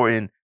and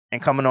supporting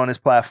and coming on this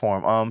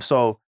platform.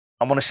 So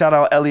I want to shout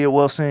out Elliot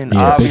Wilson.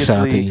 Yeah,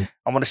 obviously,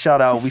 I want to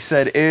shout out, we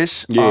said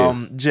Ish,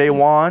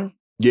 J1.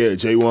 Yeah,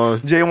 J1.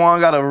 J1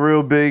 got a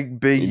real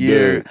big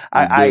year.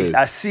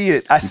 I see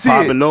it. I see it.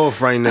 Popping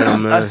off right now,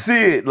 man. I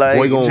see it. Like,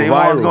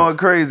 J1's going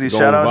crazy.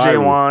 Shout out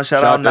J1.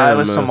 Shout out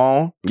Nyla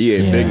Simone. Yeah,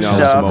 big Nyla.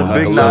 Shout out to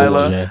Big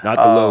Nyla. Not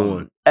the little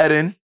one.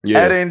 Eden.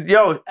 Yeah. Eden,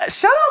 yo,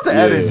 shout out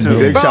to Eden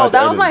too. Bro,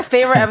 that was my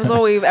favorite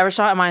episode we've ever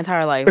shot in my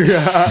entire life.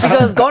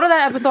 Because go to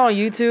that episode on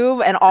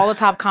YouTube and all the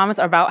top comments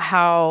are about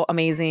how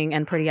amazing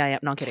and pretty I am.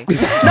 No, I'm kidding.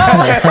 No,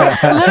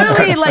 like,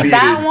 literally, like,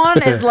 that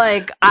one is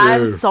like,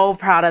 I'm so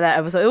proud of that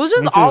episode. It was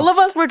just all of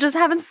us were just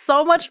having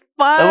so much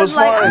fun. It was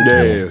fun.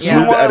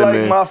 Yeah. One of,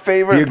 like, my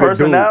favorite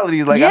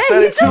personalities. Like, I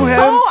said it to him.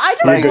 I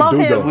just love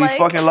him. We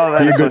fucking love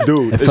Eden. He's a good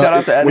dude. Shout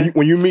out to Eden.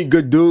 When you meet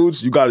good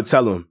dudes, you got to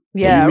tell them.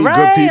 Yeah, when you meet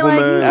right. good people, like,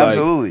 man.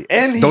 Absolutely.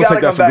 And he gotta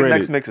come back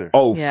next mixer.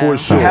 Oh, for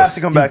sure. He has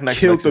to come back next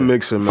mixer. Killed the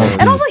mixer, man.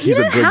 And also, he he's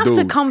didn't a good have dude.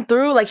 to come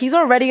through. Like, he's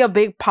already a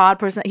big pod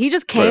person. He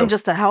just came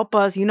just to help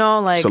us, you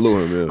know? Like,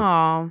 salute him,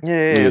 yeah.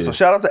 Yeah. So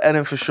shout out to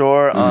Eden for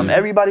sure.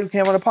 Everybody who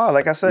came on the pod,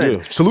 like I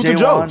said. Salute to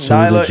Joe.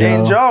 Nyla,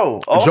 and Joe.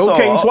 Also, Joe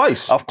came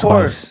twice. Of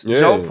course.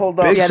 Joe pulled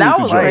up. Yeah,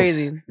 that was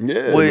crazy.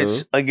 Yeah,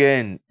 which,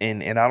 again,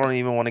 and I don't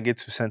even want to get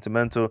too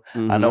sentimental.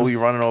 I know we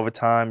running over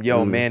time.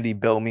 Yo, Mandy,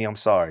 bill me. I'm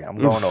sorry. I'm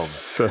going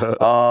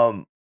over.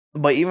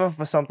 But even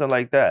for something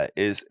like that,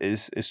 is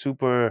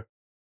super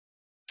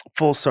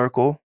full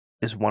circle.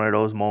 It's one of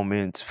those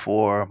moments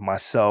for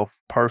myself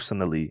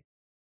personally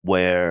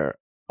where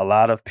a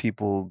lot of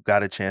people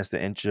got a chance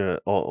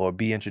to or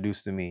be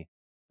introduced to me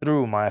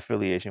through my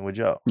affiliation with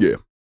Joe. Yeah.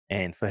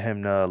 And for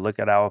him to look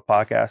at our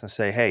podcast and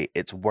say, hey,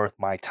 it's worth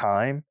my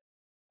time.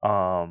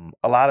 A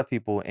lot of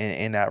people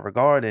in that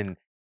regard. And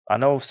I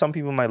know some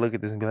people might look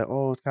at this and be like,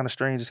 oh, it's kind of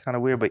strange, it's kind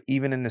of weird. But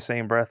even in the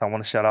same breath, I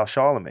want to shout out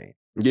Charlamagne.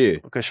 Yeah.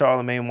 Because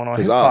Charlamagne went on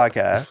his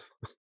podcast.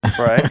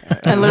 Right?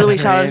 And literally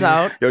shout us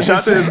out. Yo, shout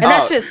out to his and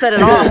that shit set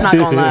it off, not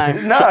gonna lie.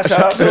 Nah, shout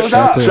out to his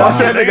op. Shout out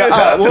to the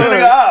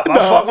nigga op. I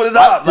fuck with his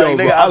op. Like,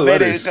 nigga, I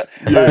made it.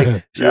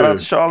 Like, shout out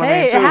to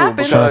Charlamagne too. It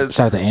happened. Shout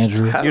out to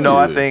Andrew. You know,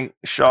 I think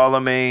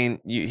Charlamagne,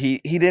 he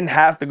didn't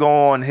have to go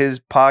on his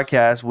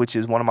podcast, which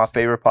is one of my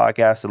favorite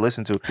podcasts to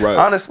listen to. Right.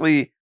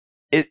 Honestly,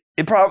 it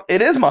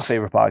is my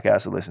favorite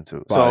podcast to listen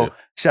to. So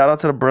shout out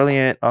to the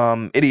brilliant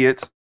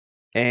idiots.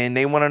 And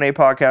they went on a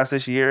podcast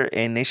this year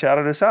and they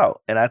shouted us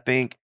out. And I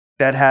think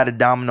that had a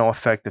domino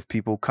effect of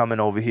people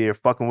coming over here,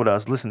 fucking with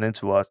us, listening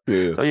to us.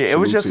 Yeah, so yeah, it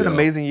was just an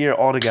amazing year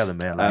altogether,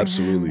 man. Like,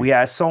 absolutely. We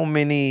had so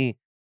many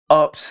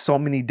ups, so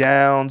many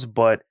downs,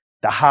 but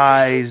the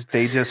highs,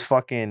 they just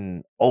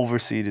fucking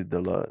overseeded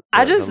the lows.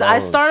 I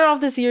started off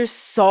this year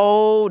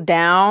so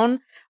down,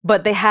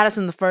 but they had us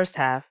in the first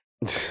half.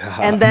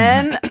 And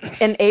then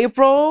in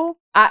April,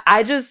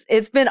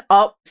 it's been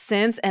up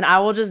since, and I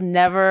will just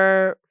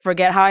never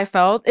forget how I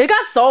felt. It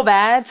got so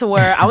bad to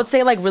where I would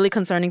say like really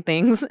concerning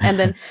things, and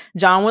then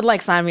John would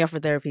like sign me up for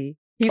therapy.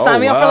 He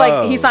signed me up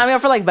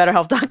for like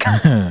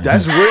BetterHelp.com.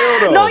 That's real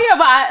though. No, yeah,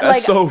 but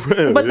that's so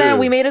real. But then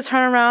we made a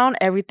turnaround.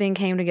 Everything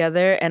came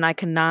together, and I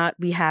could not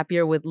be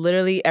happier with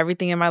literally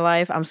everything in my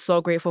life. I'm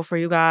so grateful for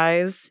you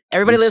guys,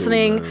 everybody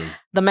listening,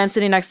 the men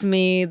sitting next to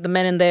me, the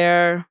men in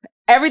there.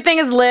 Everything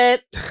is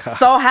lit.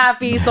 So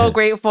happy, so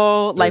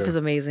grateful. Life is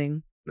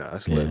amazing. Nah,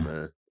 that's lit,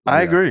 man.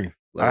 I agree.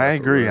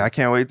 I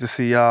can't wait to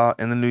see y'all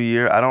in the new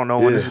year. I don't know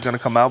when this is going to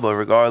come out, but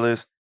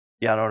regardless,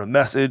 y'all know the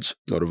message.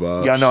 Know the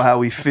vibes. Y'all know how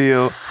we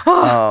feel. This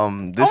oh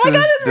my God,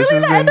 it's really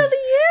the end of the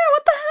year.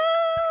 What the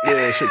hell?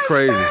 Yeah, shit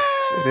crazy.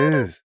 It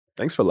is.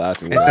 Thanks for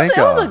laughing. It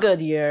was a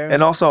good year.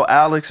 And also,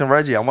 Alex and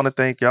Reggie, I want to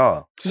thank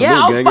y'all.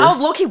 Yeah, I was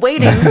low-key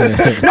waiting.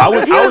 I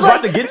was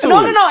about to get to it.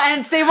 No.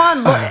 And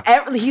Savon,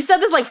 he said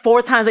this like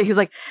 4 times. Like, he was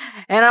like,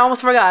 and I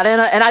almost forgot.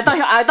 And I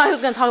thought he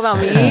was going to talk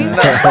about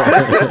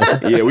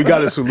me. Yeah, we got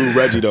to salute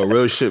Reggie, though.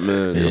 Real shit,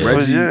 man.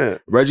 Yeah.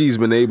 Reggie's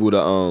been able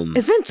to...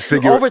 It's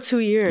been over 2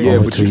 years. Yeah,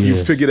 but you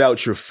figured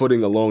out your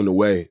footing along the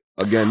way.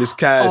 Again, this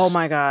cast... Oh,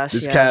 my gosh,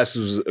 This cast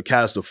was a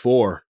cast of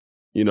 4,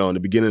 you know, in the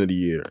beginning of the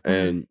year.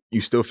 And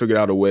you still figured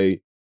out a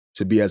way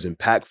to be as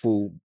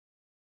impactful,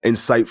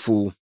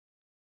 insightful,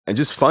 and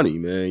just funny,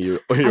 man.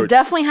 I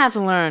definitely had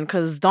to learn,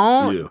 because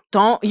don't.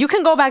 You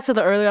can go back to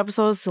the earlier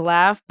episodes to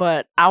laugh,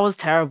 but I was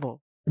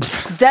terrible.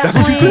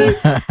 Definitely,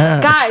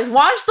 guys,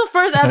 watch the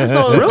first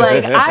episode.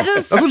 Really? Like,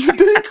 that's what you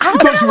think? I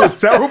thought she was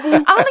terrible.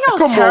 I don't think I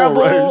was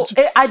terrible.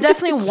 I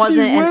definitely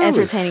wasn't an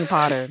entertaining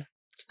Potter.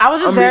 I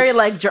was just very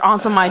like on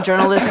some of my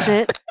journalist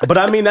shit. But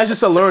I mean, that's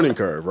just a learning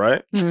curve,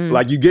 right? Mm-hmm.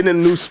 Like you get in a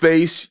new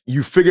space,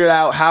 you figure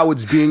out how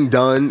it's being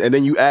done, and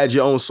then you add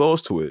your own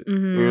sauce to it.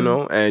 Mm-hmm. You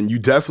know, and you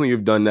definitely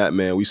have done that,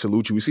 man. We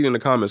salute you. We see it in the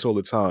comments all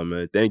the time,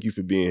 man. Thank you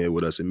for being here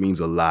with us. It means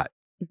a lot.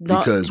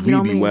 Because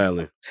we be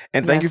wailing.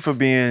 And thank you for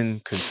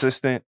being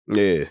consistent.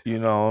 Yeah. You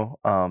know,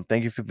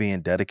 thank you for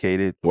being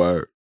dedicated.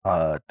 Word.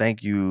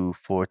 Thank you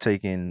for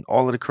taking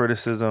all of the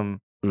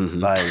criticism. Mm-hmm.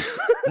 Like,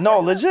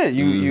 no, legit.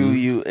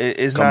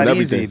 It's not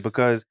easy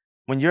because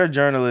when you're a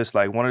journalist,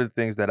 like one of the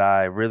things that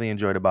I really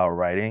enjoyed about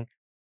writing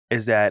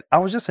is that I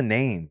was just a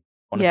name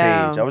on the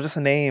page. I was just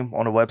a name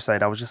on a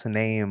website. I was just a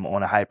name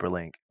on a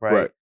hyperlink,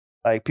 right?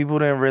 Like people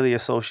didn't really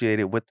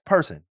associate it with the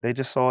person. They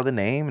just saw the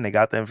name and they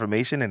got the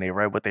information and they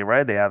read what they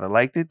read. They either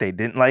liked it, they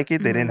didn't like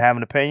it, they didn't have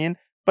an opinion,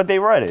 but they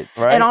read it,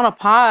 right? And on a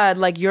pod,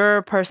 like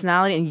your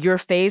personality and your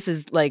face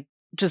is like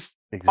just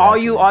all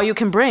you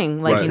can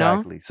bring, like you know.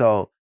 Exactly.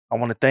 So I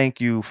want to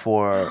thank you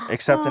for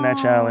accepting that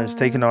challenge,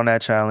 taking on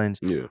that challenge.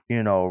 Yeah.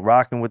 You know,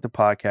 rocking with the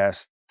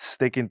podcast,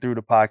 sticking through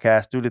the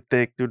podcast, through the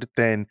thick, through the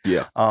thin.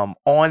 Yeah.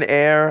 On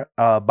air,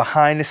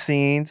 behind the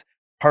scenes.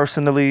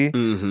 Personally,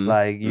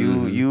 like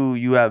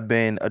you have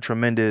been a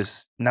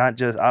tremendous, not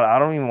just I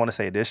don't even want to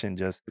say addition,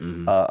 just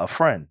a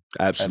friend.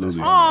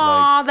 Absolutely. Oh,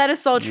 like, that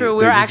is so true.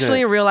 We're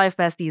actually real life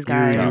besties,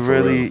 guys.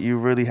 You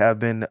really have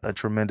been a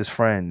tremendous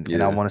friend,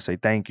 and I want to say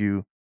thank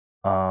you.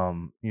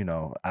 You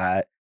know,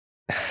 I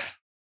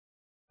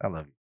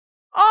love you.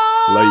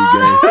 Oh, love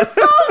you, gang. That's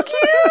so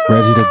cute.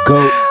 Ready to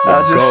go.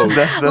 That's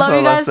love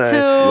you guys too.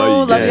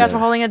 Love you guys for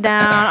holding it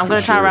down. I'm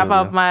gonna try to wrap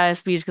up my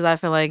speech because I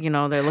feel like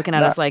they're looking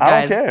at us like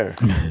guys. I don't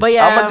care. But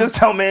yeah, I'm gonna just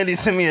tell Mandy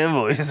send me an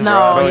invoice. No,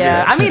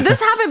 I mean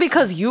this happened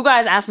because you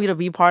guys asked me to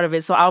be part of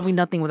it, so I'll be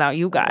nothing without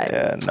you guys.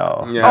 Yeah,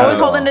 no. Always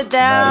holding it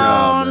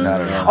down.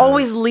 Not at all.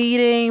 Always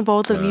leading,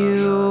 both of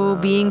you,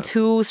 being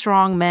two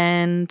strong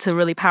men to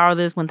really power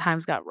this when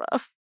times got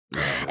rough.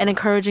 And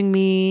encouraging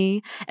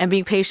me and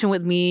being patient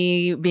with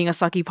me, being a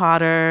sucky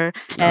Potter.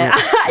 And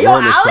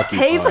Alex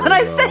hates when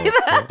I say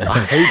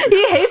that.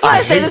 He hates when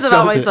I say this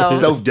about myself.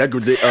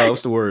 Self-degradation.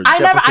 What's the word?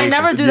 I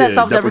never do that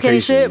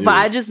self-deprecation shit, but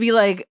I just be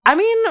like, I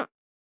mean,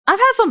 I've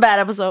had some bad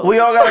episodes. We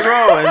all gotta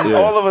grow, and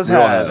all of us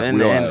have.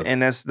 And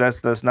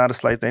that's not a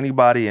slight to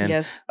anybody.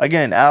 And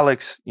again,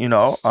 Alex,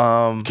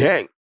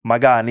 gang, my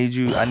guy, I need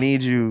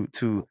you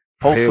to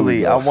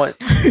hopefully. I want.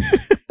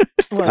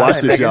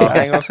 Watch this, y'all.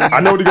 I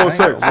know what he's gonna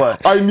say.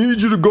 What? I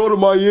need you to go to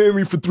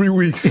Miami for 3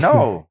 weeks.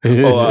 No.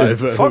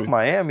 Fuck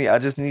Miami. I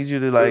just need you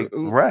to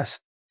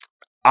rest.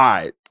 All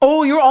right.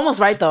 Oh, you were almost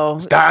right though.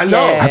 I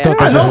know. Yeah.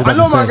 I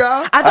know my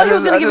guy. I thought he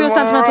was gonna give you a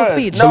sentimental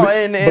speech. No,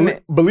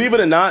 believe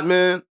it or not,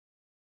 man,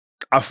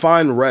 I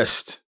find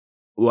rest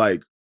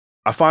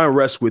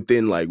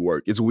within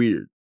work. It's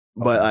weird,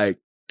 but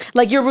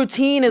like your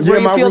routine is where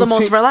you feel the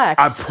most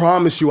relaxed. I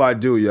promise you, I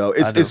do, yo.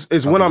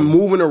 It's when I'm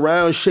moving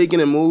around, shaking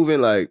and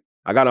moving.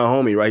 I got a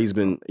homie, right?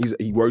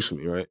 He works for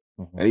me, right?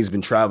 And he's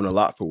been traveling a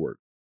lot for work.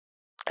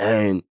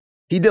 And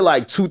he did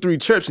 2-3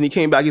 trips, and he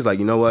came back. He's like,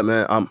 you know what,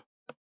 man?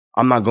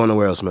 I'm not going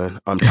nowhere else, man.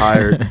 I'm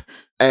tired.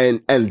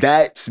 and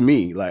that's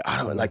me. I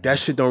don't that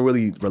shit. Don't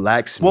really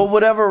relax me. Well,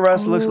 whatever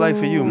rest looks like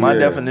for you. My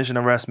definition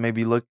of rest may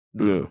look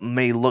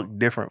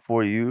different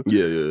for you.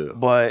 Yeah.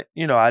 But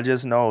I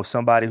just know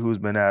somebody who's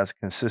been as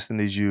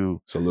consistent as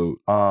you. Salute.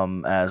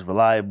 As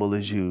reliable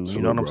as you. Salute,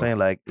 you know what I'm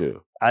saying?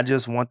 I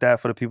just want that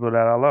for the people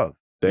that I love.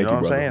 Thank you,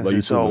 know what I'm saying? Love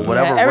you so too,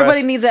 whatever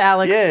everybody needs it,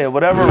 Alex. Yeah,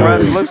 whatever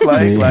rest looks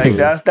like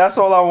that's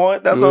all I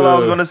want. That's all I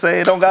was gonna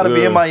say. It don't gotta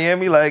be in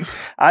Miami.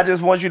 I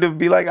just want you to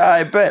be like,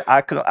 I bet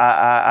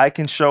I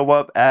can show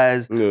up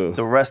as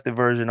the rested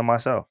version of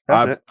myself.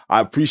 That's it.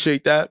 I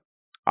appreciate that.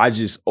 I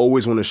just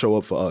always want to show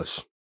up for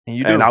us. And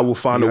you do. And I will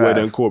find a way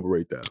to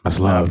incorporate that. That's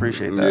love. I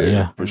appreciate that.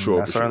 Yeah, for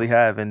sure. I certainly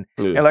have. And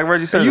like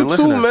Reggie said, you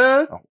too,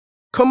 man.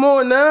 Come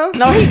on now.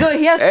 No, he good.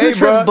 He has 2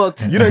 trips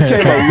booked. You done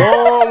came a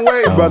long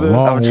way, brother.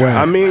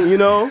 I mean,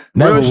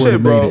 real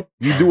shit, bro.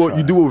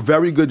 You do a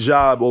very good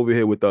job over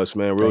here with us,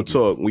 man. Real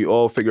talk. We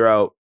all figure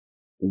out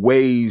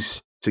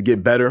ways to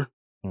get better,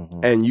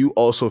 and you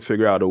also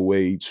figure out a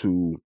way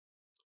to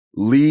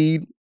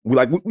lead.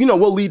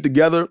 We'll lead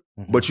together,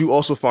 but you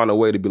also find a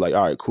way to be like,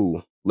 all right,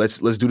 cool. Let's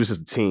do this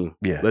as a team.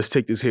 Yeah. Let's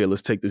take this here.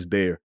 Let's take this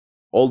there.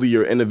 All of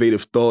your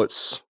innovative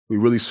thoughts, we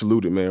really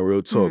salute it, man.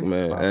 Real talk,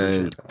 man.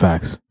 And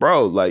facts,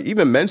 bro.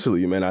 Even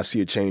mentally, man, I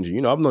see it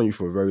changing. I've known you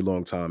for a very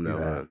long time now,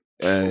 man.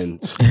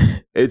 And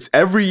it's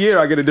every year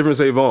I get a different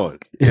save on.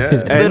 Yeah,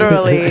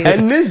 literally.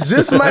 And this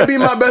just might be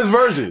my best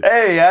version.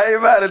 Hey, I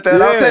ain't mad at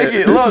that. I'll take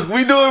it. Look,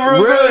 we doing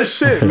real good.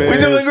 Shit, man. We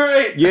doing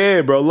great.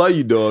 Yeah, bro. Love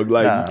you, dog.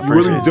 You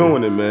really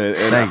doing it, man.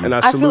 And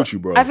I salute you,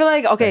 bro. I feel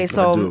like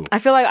I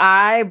feel like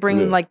I bring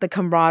the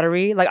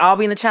camaraderie. I'll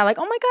be in the chat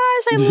oh my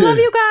gosh, I love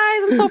you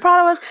guys. I'm so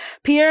proud of us.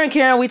 Pierre and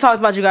Karen, we talked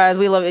about you guys.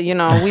 We love it. We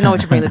know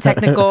what you bring, the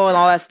technical and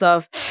all that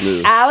stuff.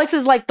 Yeah. Alex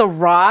is like the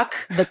rock,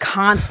 the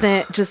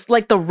constant, just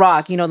like the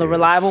rock. The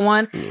reliable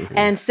one.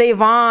 And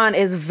Savon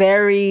is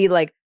very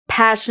like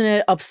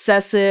passionate,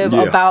 obsessive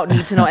about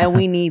need to know, and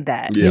we need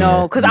that, you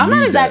know, because I'm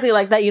not exactly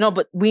like that, you know,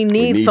 but we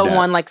need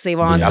someone like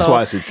Savon. That's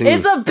why it's a team.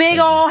 It's a big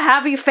old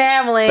happy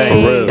family.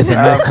 It's a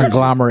nice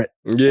conglomerate.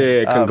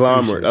 Yeah,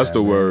 conglomerate. That's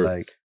the word.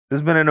 Like,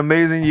 it's been an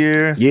amazing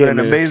year. It's been an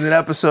amazing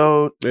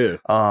episode. Yeah.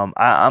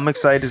 I'm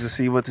excited to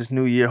see what this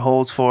new year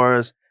holds for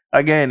us.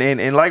 Again,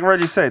 and like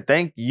Reggie said,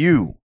 thank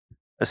you.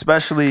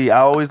 Especially, I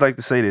always like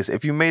to say this.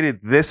 If you made it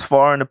this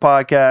far in the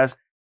podcast,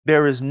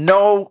 there is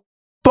no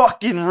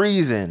fucking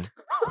reason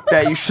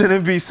that you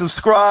shouldn't be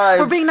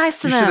subscribed. We're being nice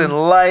to them. You shouldn't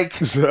like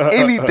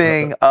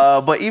anything.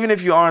 But even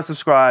if you aren't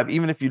subscribed,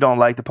 even if you don't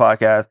like the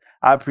podcast,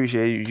 I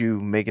appreciate you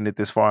making it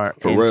this far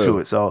into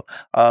it. So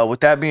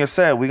with that being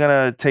said, we're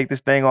gonna take this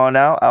thing on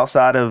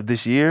outside of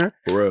this year.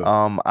 For real.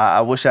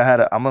 I wish I had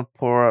I'm gonna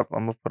put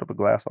up a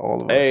glass for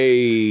all of us.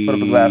 Hey. Put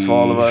up a glass for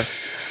all of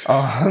us.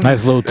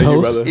 Nice little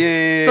toast.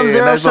 Yeah. Some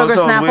zero nice sugar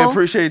toast. Snapple. We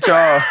appreciate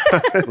y'all.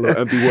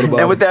 Empty water bottle.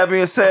 And with that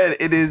being said,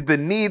 it is the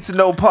Need to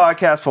Know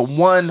podcast for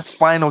one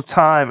final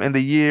time in the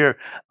year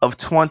of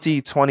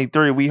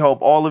 2023. We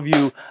hope all of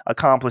you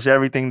accomplish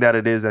everything that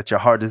it is that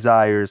your heart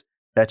desires,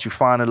 that you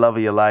find the love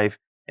of your life,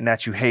 and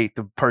that you hate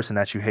the person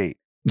that you hate.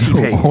 Keep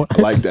hating.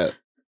 I like that.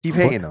 Keep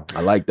hating them.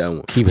 I like that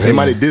one. They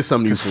might have did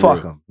something to you.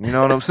 Fuck them. You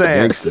know what I'm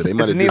saying? Gangster. They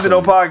It's the Need to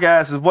Know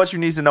podcast. Is what you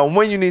need to know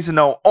when you need to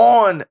know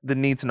on the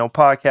Need to Know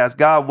podcast.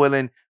 God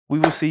willing, we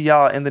will see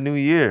y'all in the new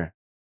year.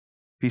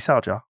 Peace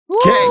out, y'all.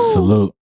 Salute.